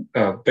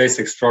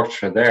basic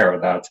structure there,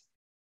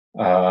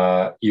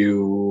 that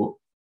you,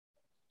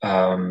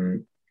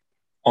 on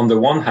the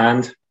one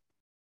hand,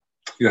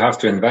 you have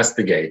to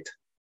investigate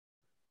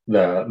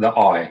the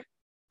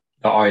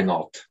I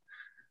knot.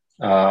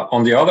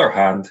 On the other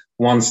hand,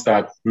 once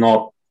that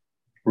knot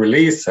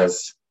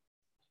releases,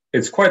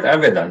 it's quite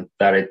evident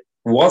that it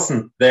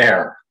wasn't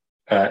there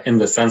in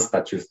the sense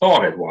that you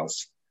thought it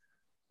was,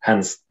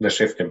 hence the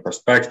shift in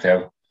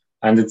perspective.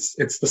 And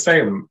it's the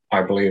same,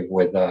 I believe,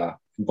 with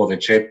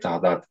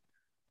bodhicitta, that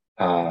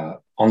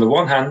on the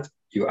one hand,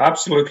 you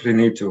absolutely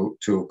need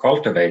to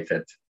cultivate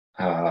it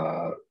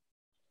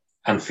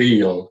and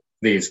feel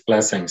these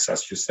blessings,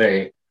 as you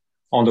say.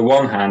 On the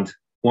one hand,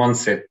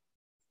 once it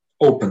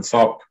opens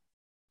up,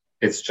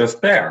 it's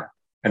just there.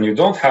 And you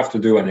don't have to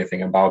do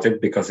anything about it,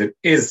 because it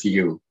is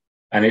you.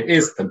 And it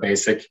is the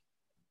basic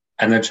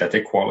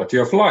energetic quality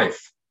of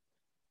life.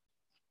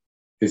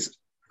 This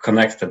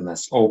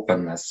connectedness,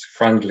 openness,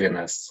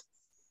 friendliness,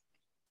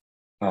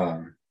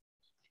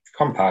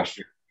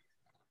 compassion.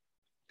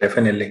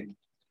 Definitely.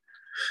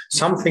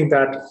 Something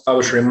that I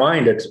was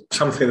reminded,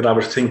 something that I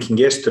was thinking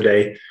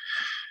yesterday,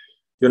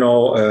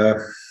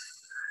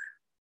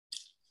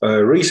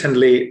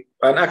 recently,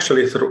 and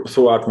actually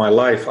throughout my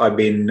life, I've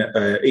been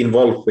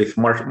involved with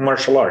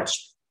martial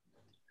arts.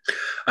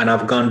 And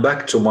I've gone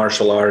back to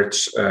martial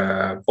arts,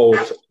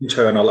 both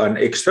internal and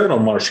external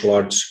martial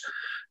arts,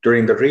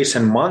 during the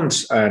recent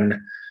months. And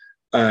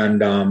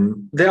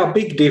there are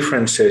big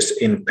differences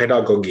in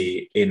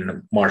pedagogy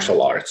in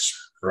martial arts,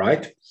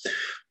 right?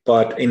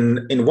 But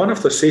in one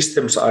of the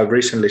systems I've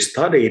recently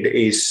studied,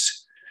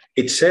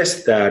 it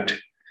says that,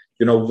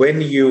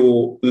 when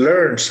you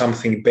learn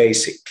something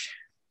basic,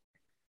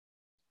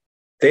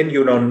 then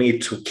you don't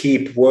need to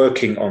keep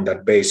working on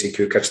that basic.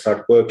 You can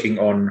start working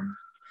on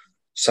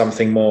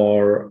something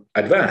more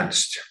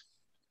advanced.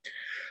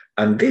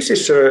 And this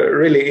is a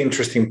really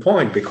interesting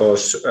point,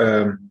 because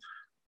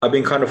I've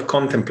been kind of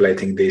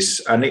contemplating this.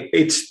 And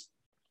it's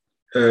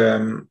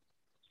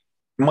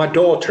my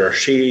daughter,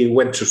 she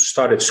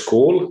started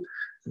school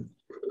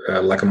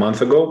like a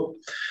month ago.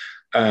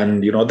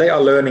 And, they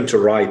are learning to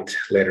write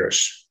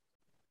letters.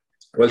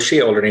 Well,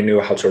 she already knew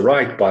how to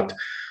write, but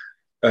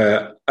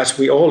as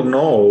we all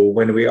know,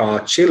 when we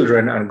are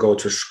children and go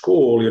to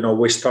school,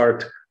 we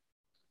start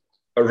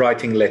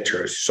writing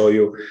letters. So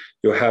you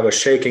have a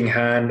shaking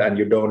hand, and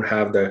you don't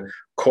have the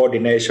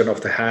coordination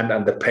of the hand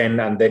and the pen,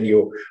 and then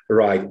you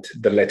write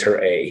the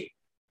letter A,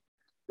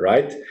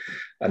 right?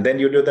 And then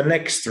you do the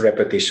next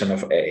repetition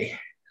of A,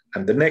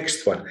 and the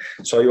next one.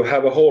 So you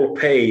have a whole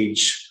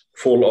page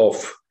full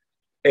of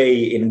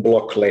A in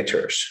block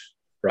letters,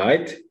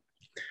 right?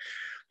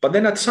 But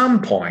then at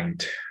some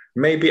point,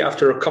 maybe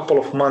after a couple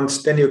of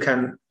months, then you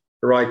can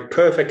write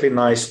perfectly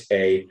nice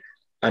A,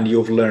 and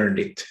you've learned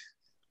it.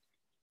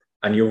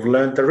 And you've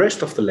learned the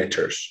rest of the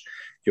letters.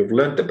 You've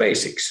learned the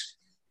basics.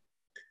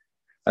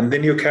 And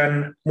then you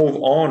can move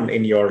on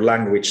in your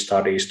language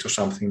studies to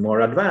something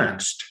more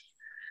advanced.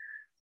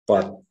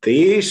 But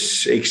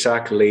this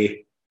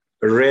exactly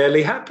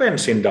rarely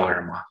happens in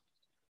Dharma.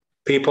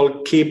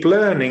 People keep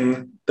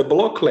learning the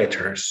block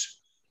letters.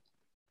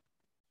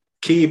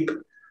 Keep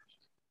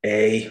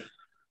A.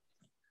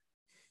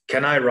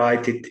 Can I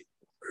write it?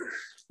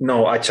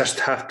 No, I just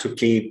have to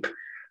keep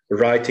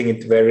writing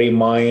it very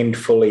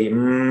mindfully.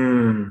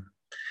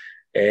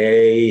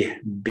 A,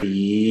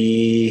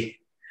 B.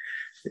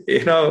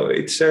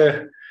 It's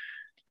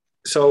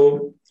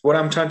so what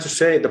I'm trying to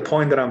say, the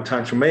point that I'm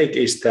trying to make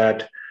is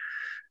that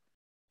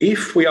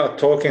if we are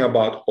talking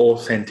about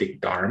authentic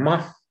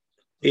Dharma,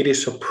 it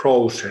is a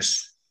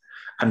process.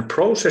 And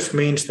process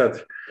means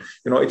that,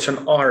 it's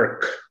an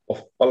arc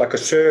of, like a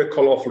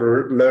circle of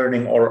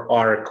learning, or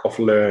arc of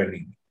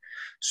learning.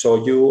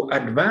 So you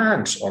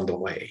advance on the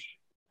way.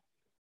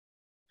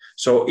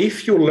 So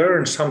if you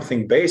learn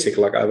something basic,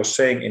 like I was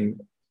saying in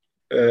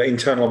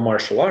internal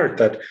martial art,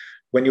 that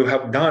when you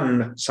have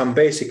done some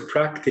basic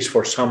practice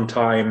for some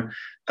time,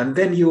 and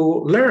then you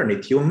learn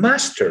it, you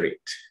master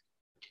it,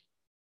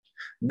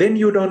 then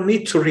you don't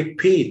need to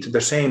repeat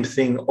the same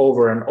thing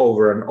over and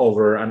over and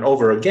over and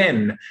over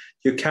again.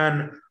 You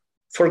can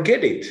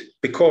forget it,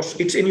 because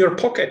it's in your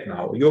pocket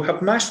now. You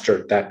have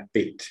mastered that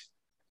bit.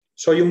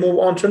 So you move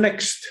on to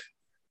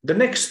the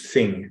next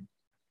thing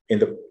in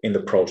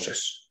the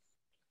process.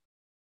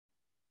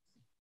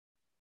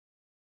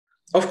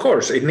 Of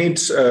course, it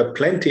needs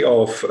plenty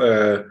of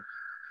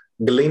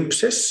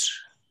glimpses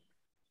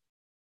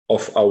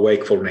of our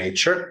wakeful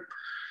nature,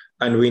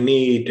 and we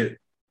need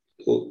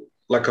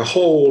like a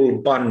whole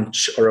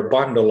bunch or a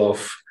bundle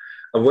of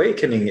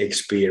awakening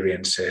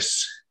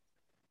experiences,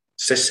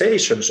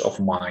 cessations of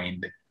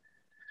mind,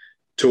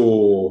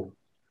 to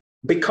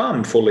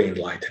become fully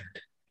enlightened.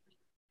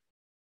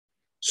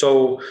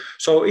 So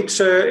it's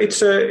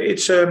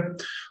a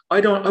I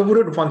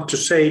wouldn't want to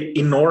say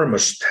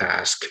enormous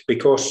task,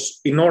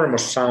 because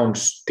enormous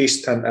sounds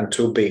distant and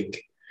too big,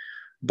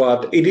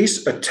 but it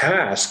is a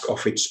task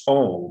of its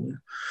own.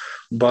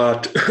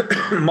 But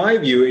my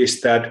view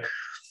is that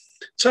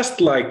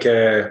just like,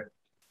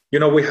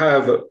 we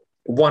have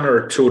one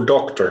or two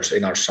doctors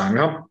in our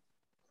Sangha,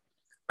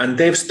 and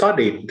they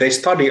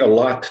study a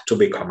lot to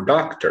become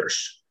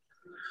doctors.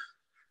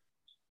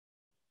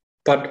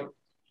 But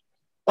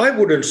I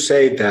wouldn't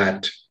say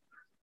that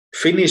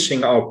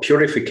finishing our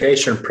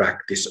purification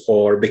practice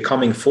or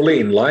becoming fully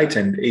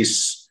enlightened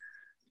is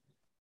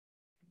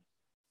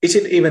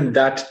it even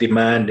that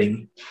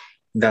demanding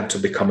than to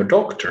become a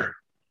doctor?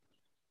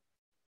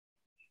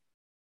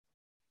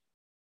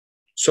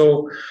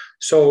 So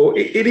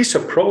it is a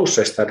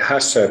process that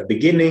has a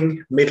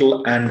beginning,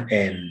 middle, and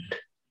end.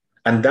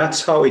 And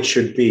that's how it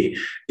should be.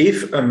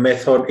 If a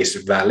method is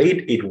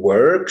valid, it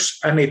works,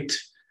 and it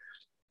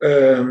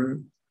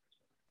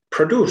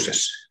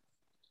produces.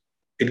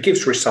 It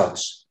gives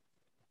results.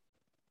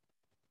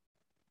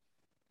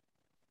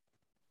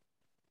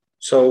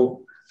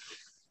 So,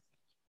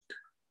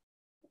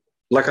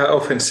 like I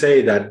often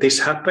say, that this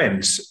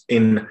happens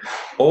in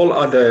all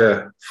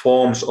other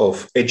forms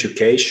of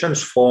education,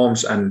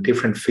 forms and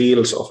different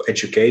fields of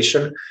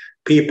education.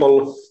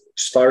 People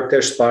start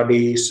their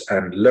studies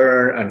and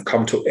learn and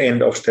come to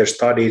end of their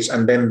studies,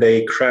 and then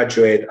they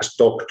graduate as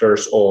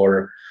doctors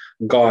or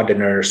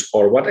gardeners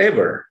or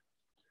whatever.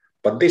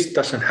 But this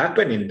doesn't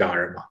happen in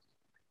Dharma.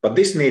 But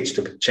this needs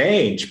to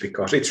change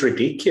because it's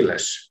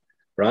ridiculous,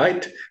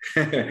 right?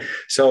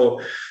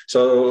 So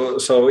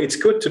it's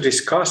good to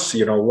discuss,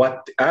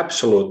 what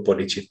absolute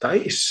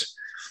bodhicitta is,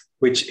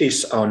 which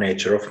is our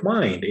nature of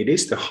mind. It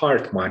is the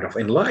heart mind of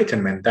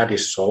enlightenment that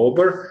is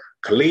sober,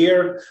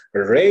 clear,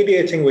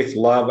 radiating with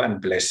love and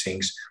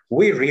blessings.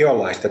 We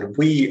realize that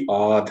we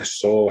are the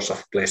source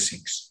of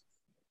blessings.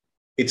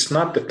 It's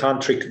not the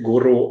tantric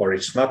guru or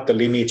it's not the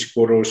lineage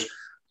gurus.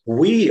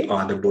 We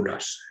are the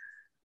Buddhas.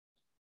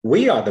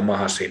 We are the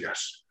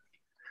Mahasiddhas.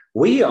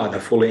 We are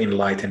the fully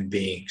enlightened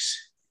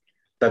beings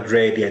that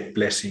radiate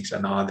blessings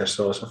and are the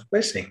source of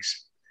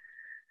blessings.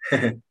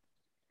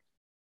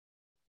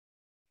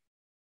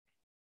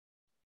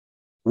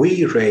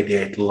 We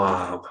radiate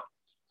love,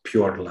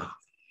 pure love.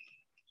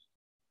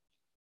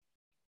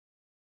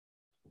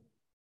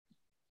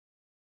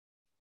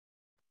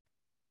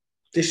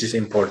 This is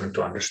important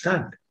to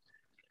understand.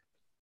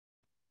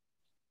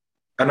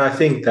 And I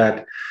think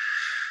that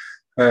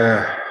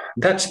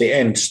that's the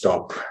end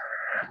stop.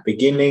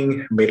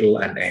 Beginning, middle,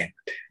 and end.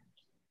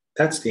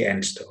 That's the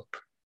end stop.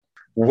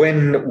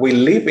 When we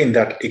live in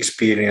that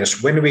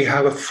experience, when we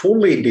have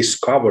fully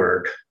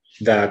discovered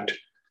that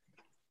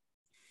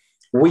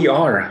we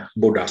are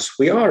Buddhas,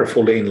 we are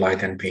fully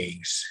enlightened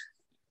beings,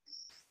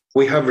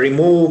 we have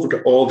removed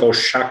all those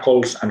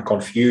shackles and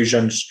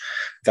confusions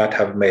that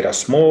have made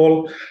us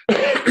small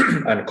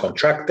and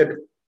contracted.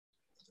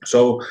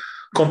 So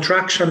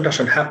contraction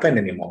doesn't happen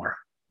anymore.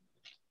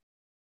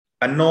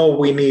 And now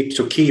we need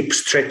to keep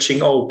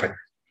stretching open.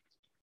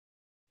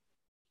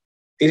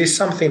 It is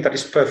something that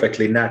is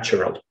perfectly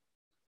natural,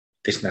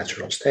 this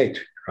natural state,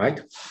 right?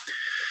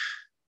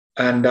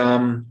 And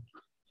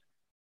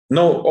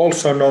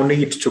also no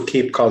need to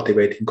keep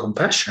cultivating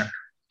compassion,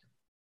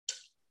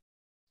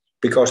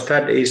 because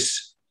that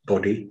is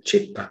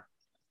bodhicitta,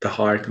 the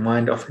heart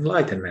mind of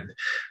enlightenment.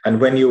 And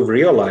when you've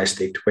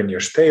realized it, when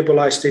you've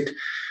stabilized it,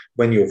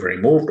 when you've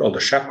removed all the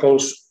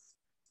shackles,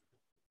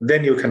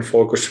 then you can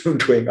focus on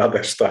doing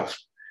other stuff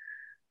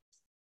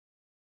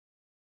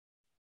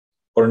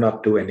or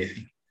not do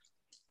anything.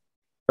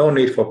 No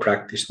need for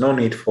practice, no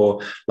need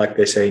for, like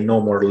they say, no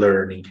more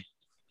learning.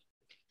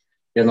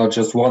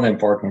 Just one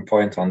important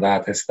point on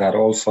that is that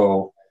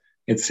also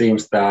it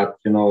seems that,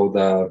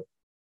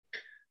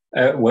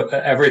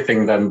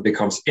 everything then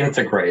becomes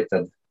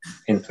integrated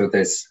into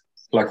this,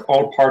 like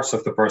all parts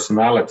of the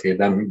personality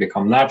then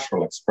become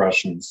natural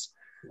expressions,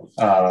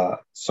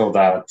 so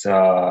that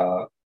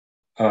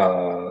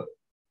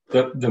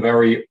the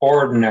very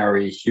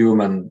ordinary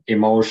human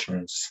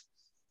emotions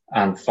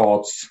and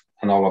thoughts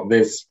and all of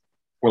this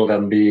will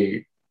then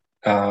be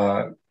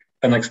an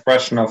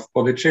expression of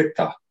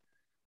bodhicitta,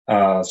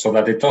 so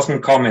that it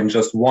doesn't come in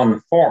just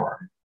one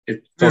form.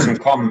 It doesn't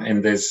come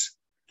in this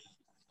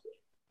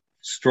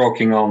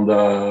stroking on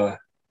the,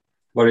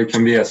 but it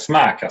can be a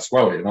smack as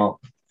well,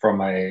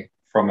 from a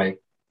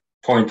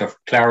point of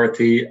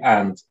clarity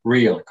and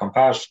real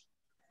compassion.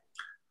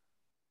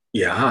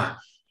 Yeah.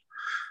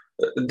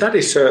 That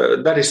is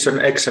an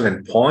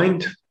excellent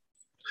point,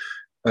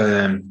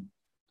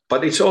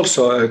 but it's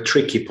also a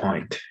tricky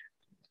point,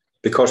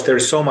 because there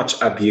is so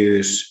much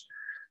abuse,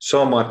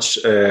 so much,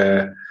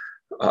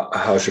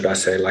 how should I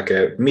say, like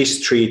a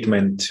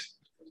mistreatment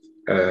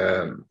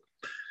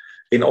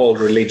in all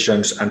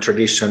religions and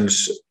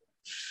traditions,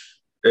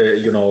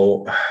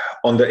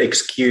 on the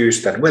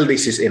excuse that, well,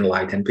 this is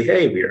enlightened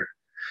behavior.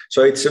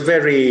 So it's a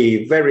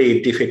very,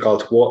 very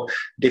difficult to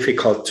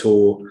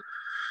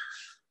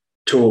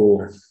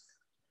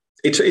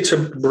it's a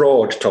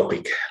broad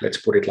topic, let's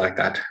put it like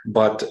that,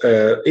 but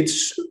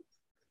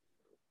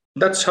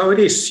that's how it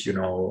is,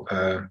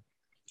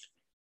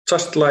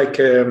 just like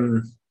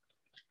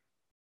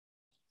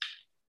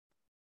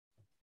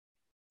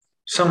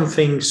some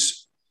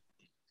things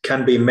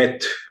can be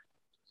met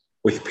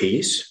with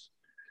peace.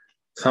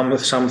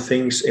 Some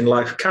things in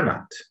life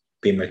cannot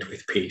be met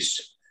with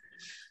peace.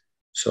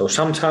 So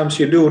sometimes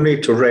you do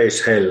need to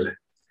raise hell.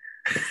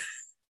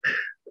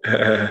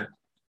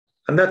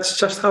 And that's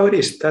just how it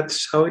is.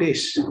 That's how it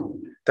is.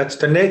 That's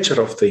the nature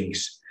of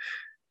things.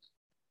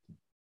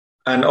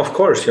 And of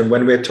course,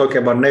 when we're talking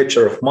about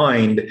nature of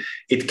mind,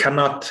 it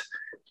cannot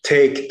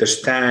take the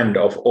stand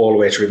of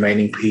always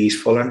remaining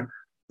peaceful. And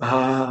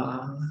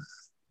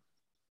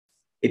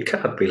it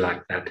cannot be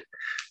like that.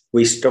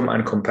 Wisdom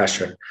and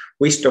compassion.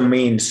 Wisdom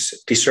means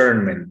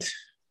discernment.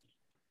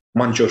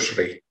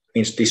 Manjushri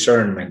means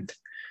discernment.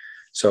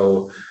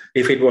 So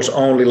if it was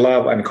only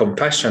love and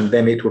compassion,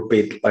 then it would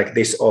be like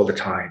this all the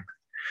time.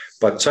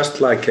 But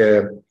just like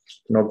Guru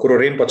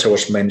Rinpoche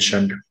was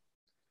mentioned,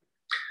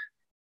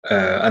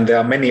 and there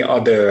are many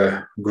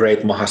other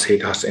great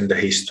Mahasiddhas in the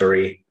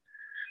history,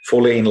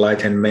 fully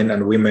enlightened men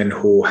and women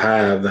who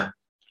have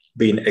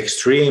been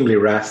extremely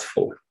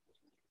wrathful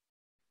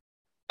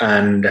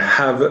and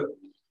have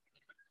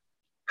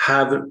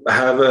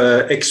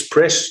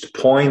expressed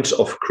points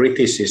of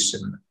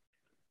criticism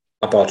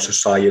about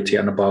society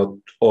and about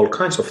all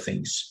kinds of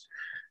things.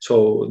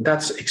 So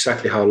that's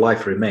exactly how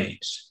life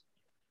remains.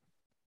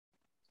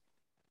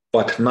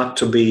 But not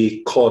to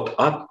be caught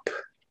up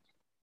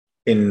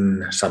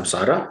in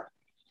samsara.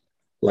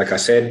 Like I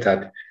said,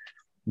 that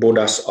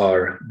Buddhas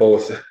are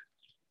both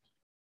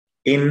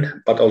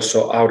in but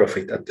also out of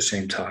it at the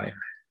same time.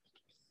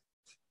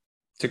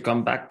 To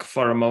come back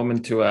for a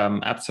moment to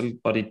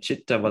absolute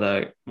bodhicitta, what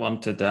I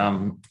wanted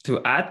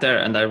to add there,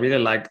 and I really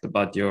liked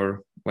about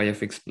your way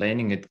of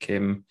explaining it,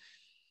 Kim,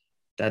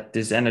 that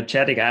this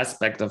energetic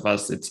aspect of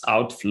us, it's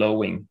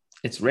outflowing,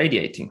 it's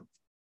radiating.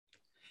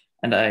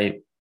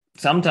 And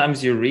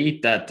sometimes you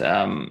read that,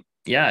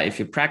 if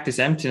you practice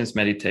emptiness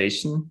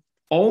meditation,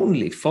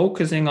 only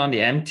focusing on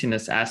the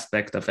emptiness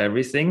aspect of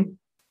everything,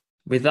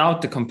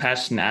 without the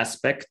compassion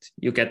aspect,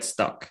 you get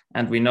stuck.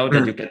 And we know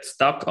that you get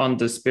stuck on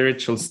the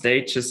spiritual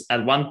stages.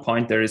 At one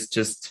point, there is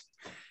just,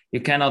 you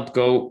cannot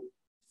go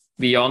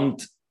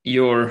beyond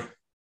your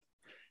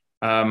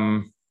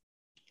own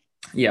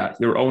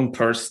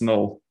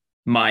personal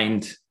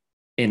mind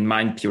in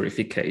mind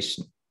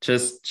purification,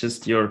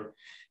 just your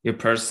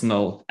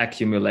personal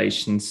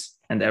accumulations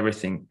and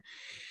everything.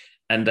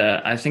 And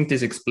I think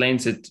this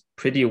explains it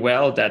pretty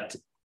well, that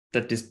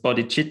this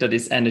bodhicitta,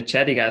 this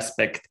energetic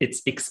aspect,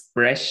 it's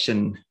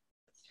expression.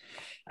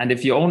 And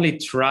if you only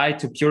try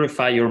to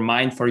purify your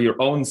mind for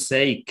your own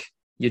sake,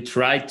 you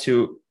try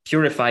to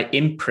purify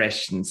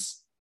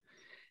impressions.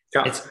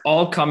 Yeah. It's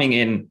all coming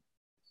in.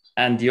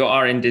 And you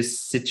are in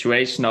this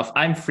situation of,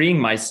 I'm freeing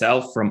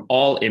myself from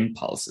all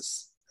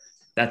impulses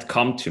that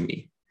come to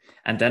me.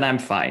 And then I'm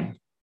fine.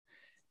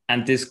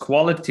 And this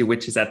quality,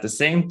 which is at the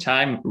same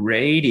time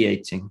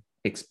radiating,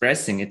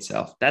 expressing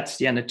itself, that's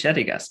the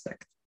energetic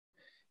aspect.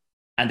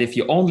 And if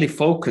you only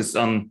focus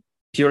on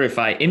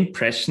purify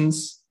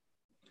impressions,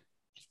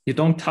 you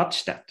don't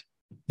touch that.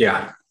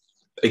 Yeah,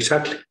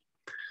 exactly.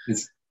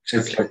 It's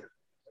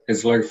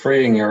like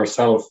freeing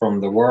yourself from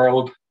the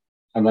world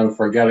and then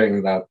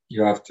forgetting that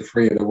you have to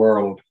free the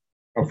world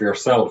of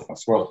yourself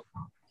as well.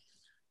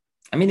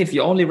 I mean, if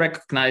you only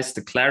recognize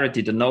the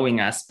clarity, the knowing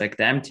aspect,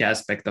 the empty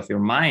aspect of your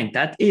mind,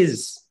 that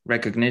is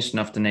recognition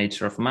of the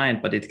nature of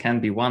mind, but it can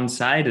be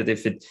one-sided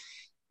if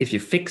you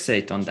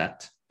fixate on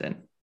that,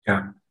 then.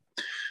 Yeah.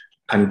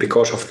 And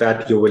because of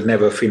that, you will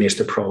never finish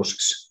the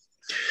process.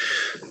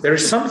 There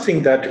is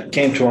something that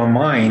came to my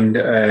mind.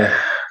 I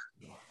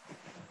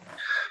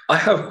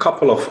have a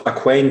couple of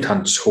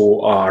acquaintances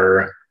who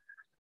are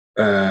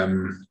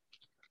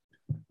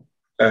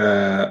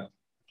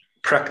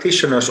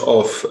practitioners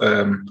of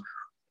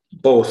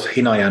both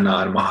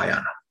Hinayana and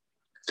Mahayana,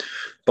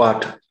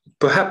 but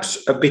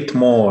perhaps a bit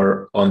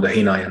more on the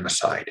Hinayana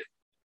side.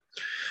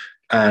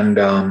 And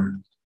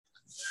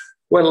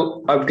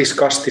I've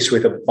discussed this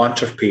with a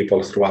bunch of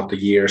people throughout the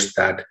years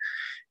that,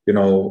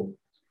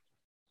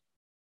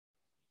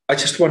 I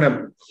just want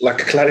to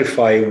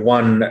clarify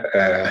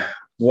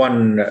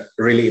one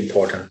really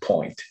important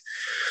point,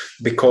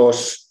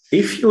 because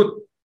if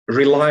you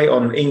rely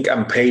on ink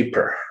and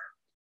paper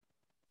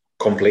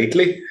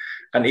completely,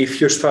 and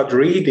if you start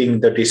reading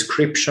the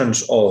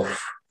descriptions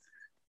of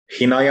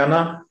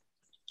Hinayana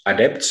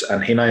adepts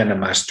and Hinayana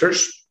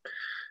masters,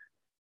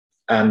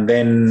 and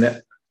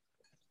then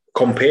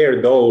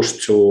compare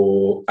those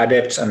to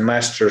adepts and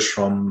masters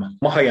from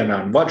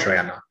Mahayana and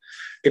Vajrayana,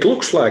 it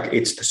looks like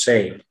it's the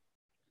same.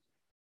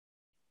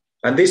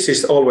 And this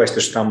is always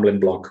the stumbling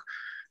block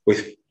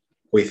with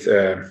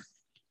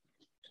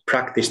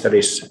practice that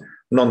is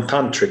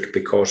non-tantric,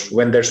 because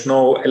when there's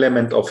no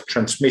element of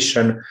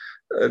transmission,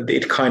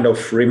 it kind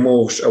of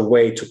removes a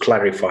way to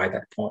clarify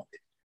that point,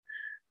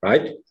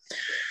 right?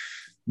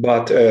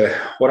 But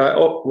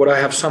what I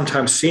have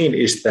sometimes seen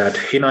is that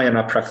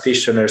Hinayana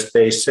practitioners,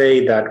 they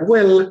say that,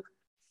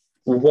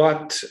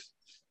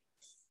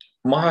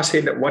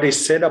 what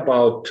is said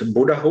about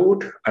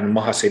Buddhahood and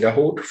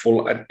Mahasiddhahood,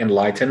 full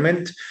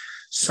enlightenment,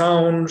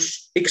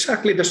 sounds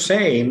exactly the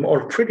same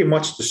or pretty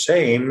much the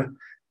same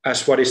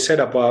as what is said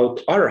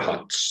about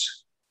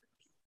arhats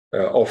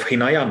of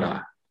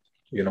Hinayana,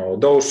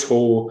 those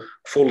who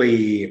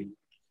fully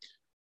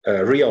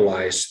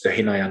realize the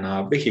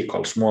Hinayana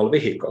vehicle, small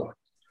vehicle.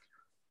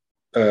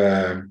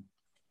 But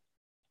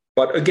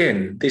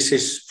again, this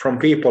is from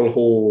people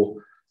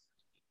who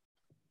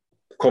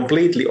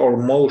completely or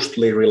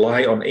mostly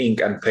rely on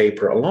ink and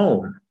paper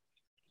alone.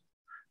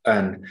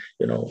 And,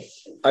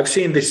 I've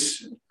seen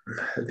this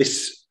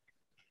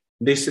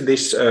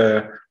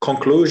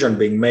conclusion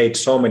being made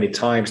so many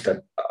times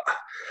that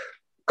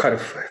kind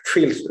of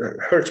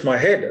hurts my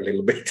head a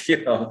little bit,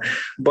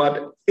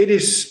 but it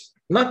is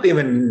not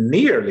even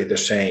nearly the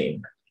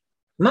same,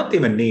 not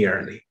even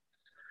nearly.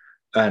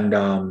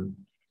 And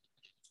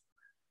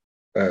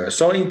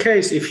so in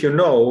case if you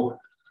know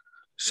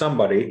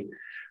somebody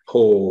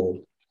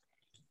who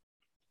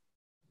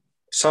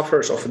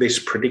suffers of this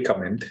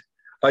predicament,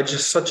 I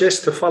just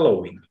suggest the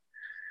following.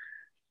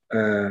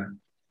 Chant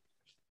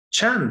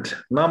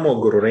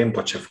Namo Guru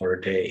Rinpoche for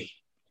a day.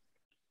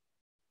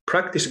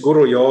 Practice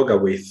Guru Yoga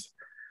with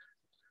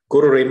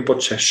Guru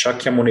Rinpoche,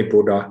 Shakyamuni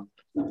Buddha,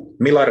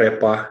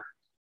 Milarepa,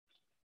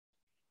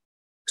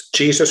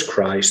 Jesus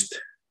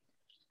Christ,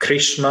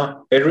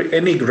 Krishna,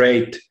 any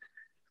great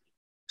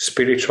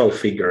spiritual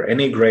figure,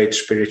 any great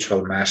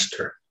spiritual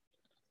master.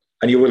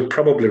 And you will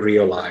probably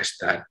realize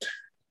that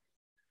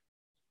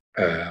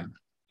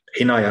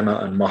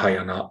Hinayana and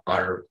Mahayana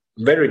are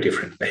very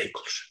different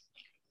vehicles,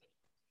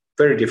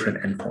 very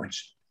different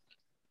endpoints.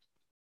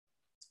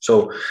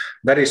 So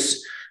that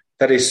is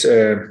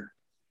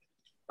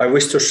I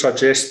wish to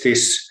suggest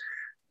this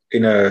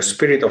in a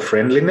spirit of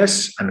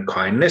friendliness and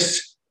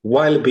kindness,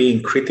 while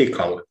being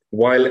critical,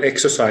 while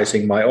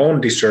exercising my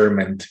own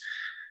discernment,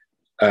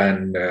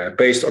 and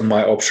based on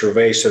my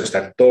observations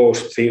that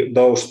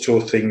those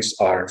two things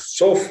are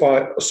so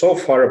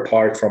far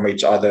apart from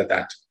each other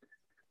that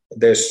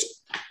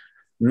there's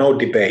no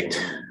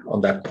debate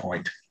on that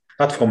point,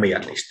 not for me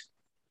at least.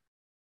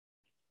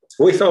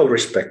 With all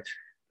respect.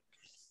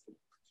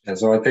 Yeah,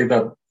 so I think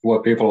that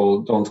what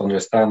people don't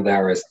understand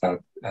there is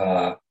that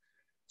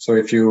so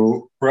if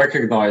you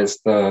recognize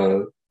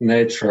the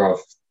nature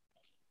of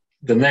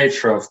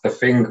the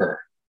finger,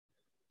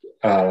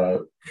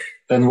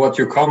 then what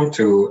you come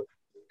to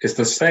is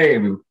the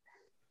same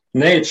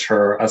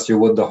nature as you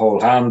would the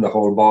whole hand, the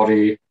whole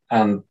body,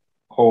 and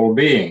whole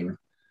being.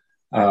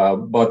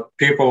 But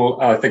people,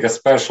 I think,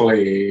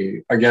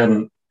 especially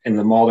again in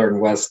the modern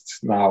West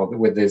now,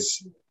 with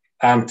this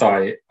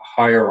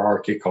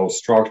anti-hierarchical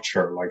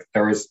structure, like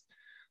there is,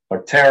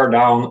 like, tear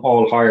down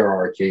all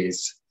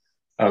hierarchies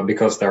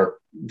because they're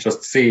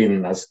just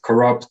seen as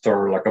corrupt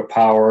or like a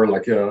power.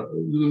 Like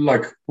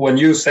when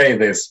you say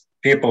this,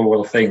 people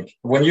will think,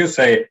 when you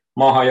say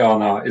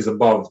Mahayana is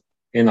above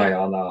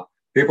Hinayana,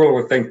 people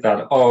will think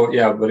that, oh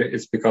yeah, but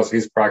it's because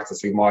he's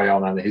practicing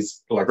Mahayana and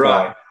he's like,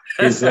 right.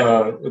 Thinks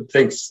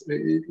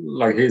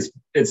like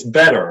it's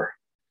better.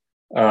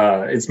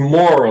 It's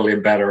morally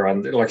better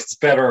and like it's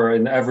better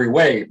in every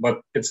way,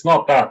 but it's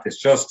not that. It's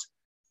just,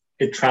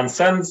 it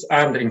transcends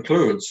and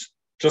includes,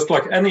 just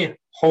like any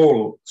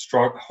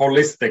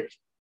holistic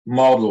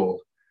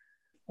model.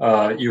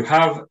 You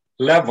have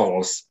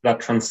levels that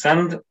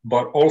transcend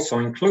but also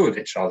include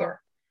each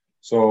other.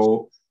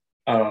 So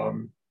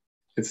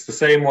it's the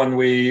same when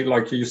we,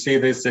 like, you see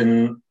this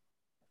in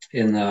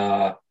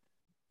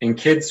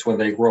kids when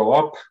they grow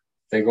up.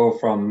 They go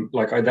from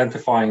like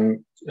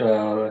identifying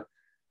like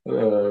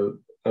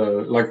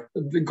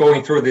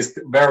going through these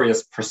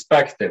various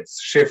perspectives,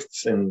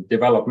 shifts in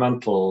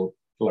developmental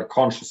like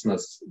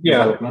consciousness,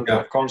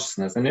 developmental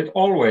consciousness, and it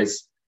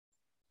always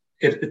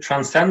it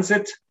transcends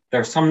it.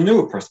 There's some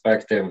new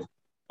perspective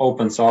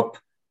opens up,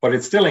 but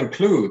it still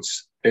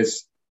includes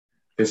this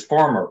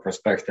former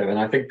perspective. And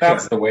I think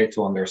that's the way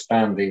to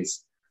understand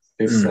this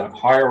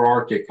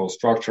hierarchical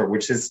structure,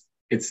 which is,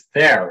 it's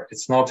there.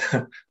 It's not,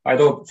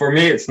 for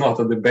me, it's not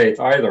a debate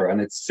either.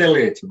 And it's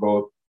silly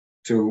to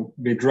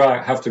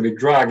have to be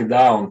dragged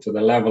down to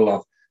the level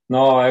of,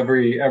 no,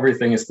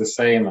 everything is the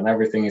same and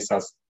everything is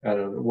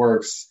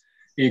works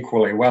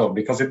equally well,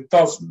 because it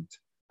doesn't.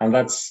 And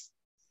it's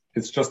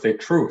just a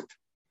truth.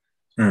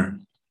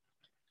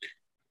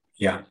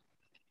 Yeah.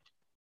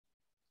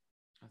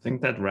 I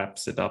think that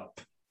wraps it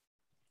up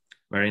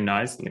very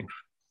nicely.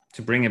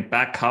 To bring it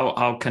back,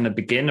 how can a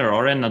beginner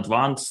or an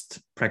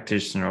advanced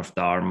practitioner of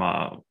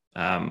Dharma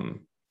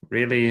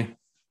really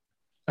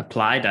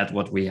apply that,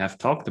 what we have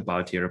talked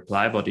about here,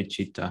 apply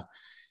bodhicitta?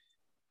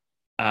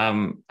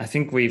 I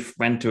think we've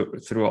went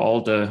through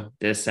all the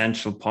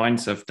essential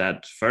points of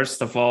that.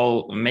 First of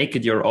all, make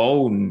it your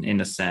own,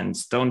 in a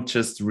sense. Don't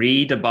just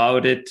read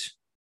about it,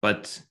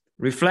 but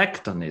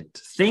reflect on it.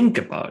 Think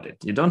about it.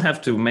 You don't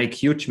have to make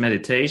huge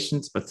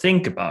meditations, but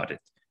think about it.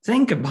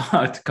 Think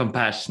about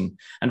compassion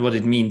and what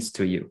it means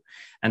to you.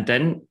 And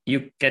then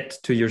you get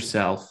to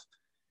yourself.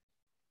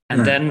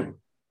 And then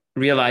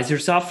realize your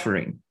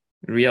suffering.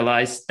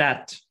 Realize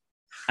that.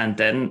 And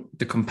then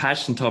the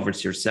compassion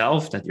towards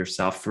yourself, that you're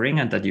suffering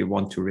and that you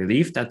want to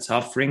relieve that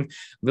suffering,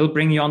 will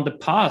bring you on the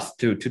path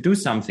to do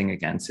something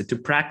against it, to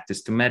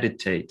practice, to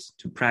meditate,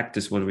 to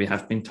practice what we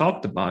have been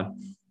talked about.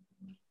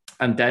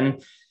 And then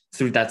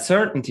through that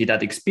certainty,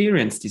 that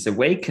experience, these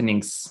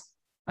awakenings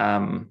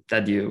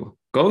that you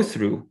go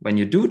through when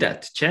you do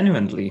that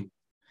genuinely,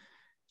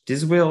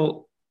 this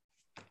will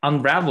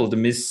unravel the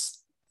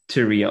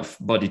mystery of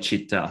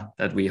bodhicitta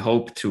that we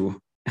hope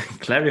to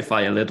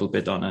clarify a little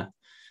bit on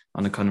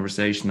a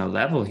conversational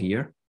level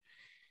here.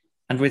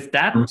 And with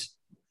that,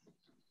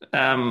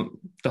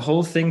 the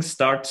whole thing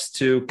starts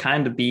to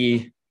kind of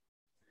be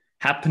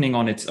happening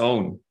on its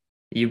own.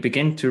 You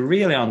begin to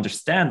really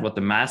understand what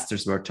the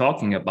masters were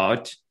talking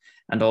about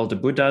and all the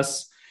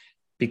Buddhas,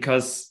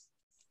 because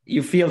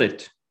you feel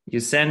it. You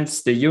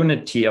sense the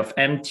unity of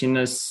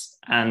emptiness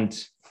and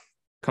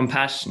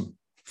compassion,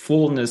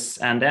 fullness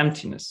and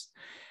emptiness.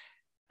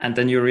 And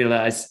then you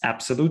realize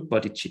absolute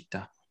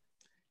bodhicitta.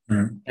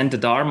 And the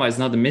Dharma is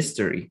not a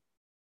mystery.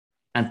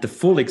 And the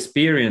full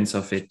experience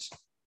of it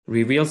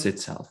reveals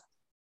itself.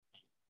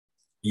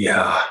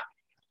 Yeah.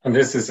 And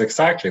this is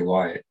exactly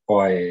why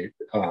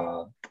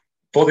bodhicitta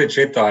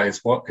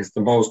is what is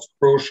the most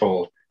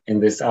crucial in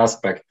this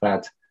aspect,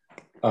 that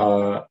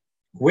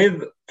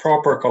with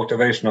proper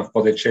cultivation of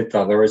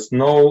bodhicitta, there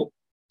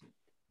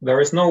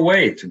is no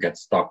way to get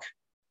stuck.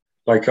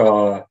 Like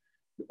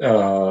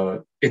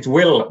it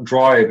will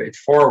drive it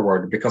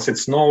forward because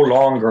it's no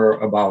longer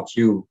about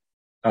you.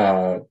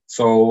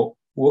 So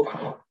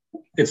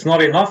it's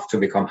not enough to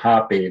become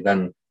happy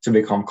than to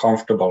become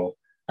comfortable.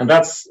 And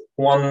that's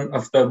one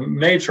of the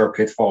major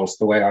pitfalls,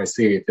 the way I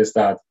see it, is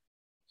that,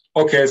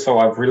 okay, so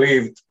I've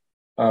relieved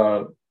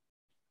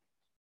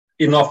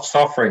enough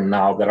suffering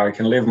now that I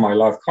can live my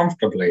life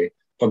comfortably,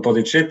 but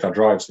bodhicitta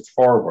drives it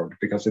forward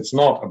because it's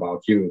not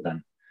about you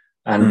then.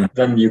 And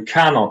then you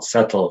cannot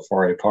settle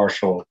for a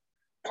partial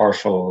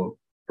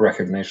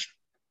recognition.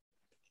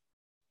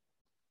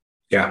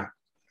 Yeah.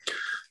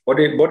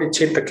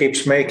 Bodhicitta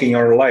keeps making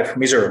your life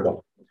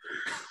miserable.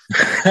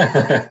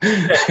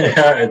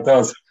 Yeah, it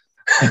does.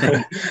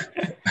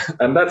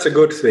 And that's a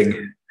good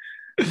thing.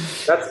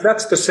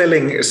 That's the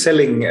selling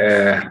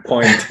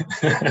point.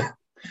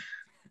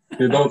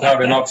 You don't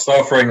have enough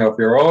suffering of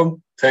your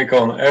own, take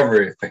on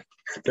everything.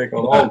 Take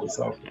on all the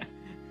suffering.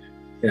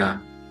 Yeah.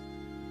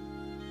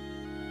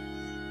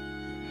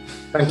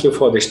 Thank you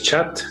for this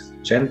chat,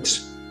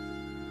 gents.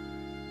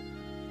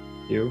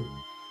 You.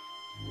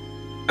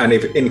 And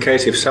in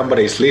case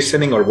somebody is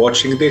listening or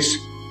watching this,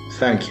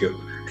 thank you.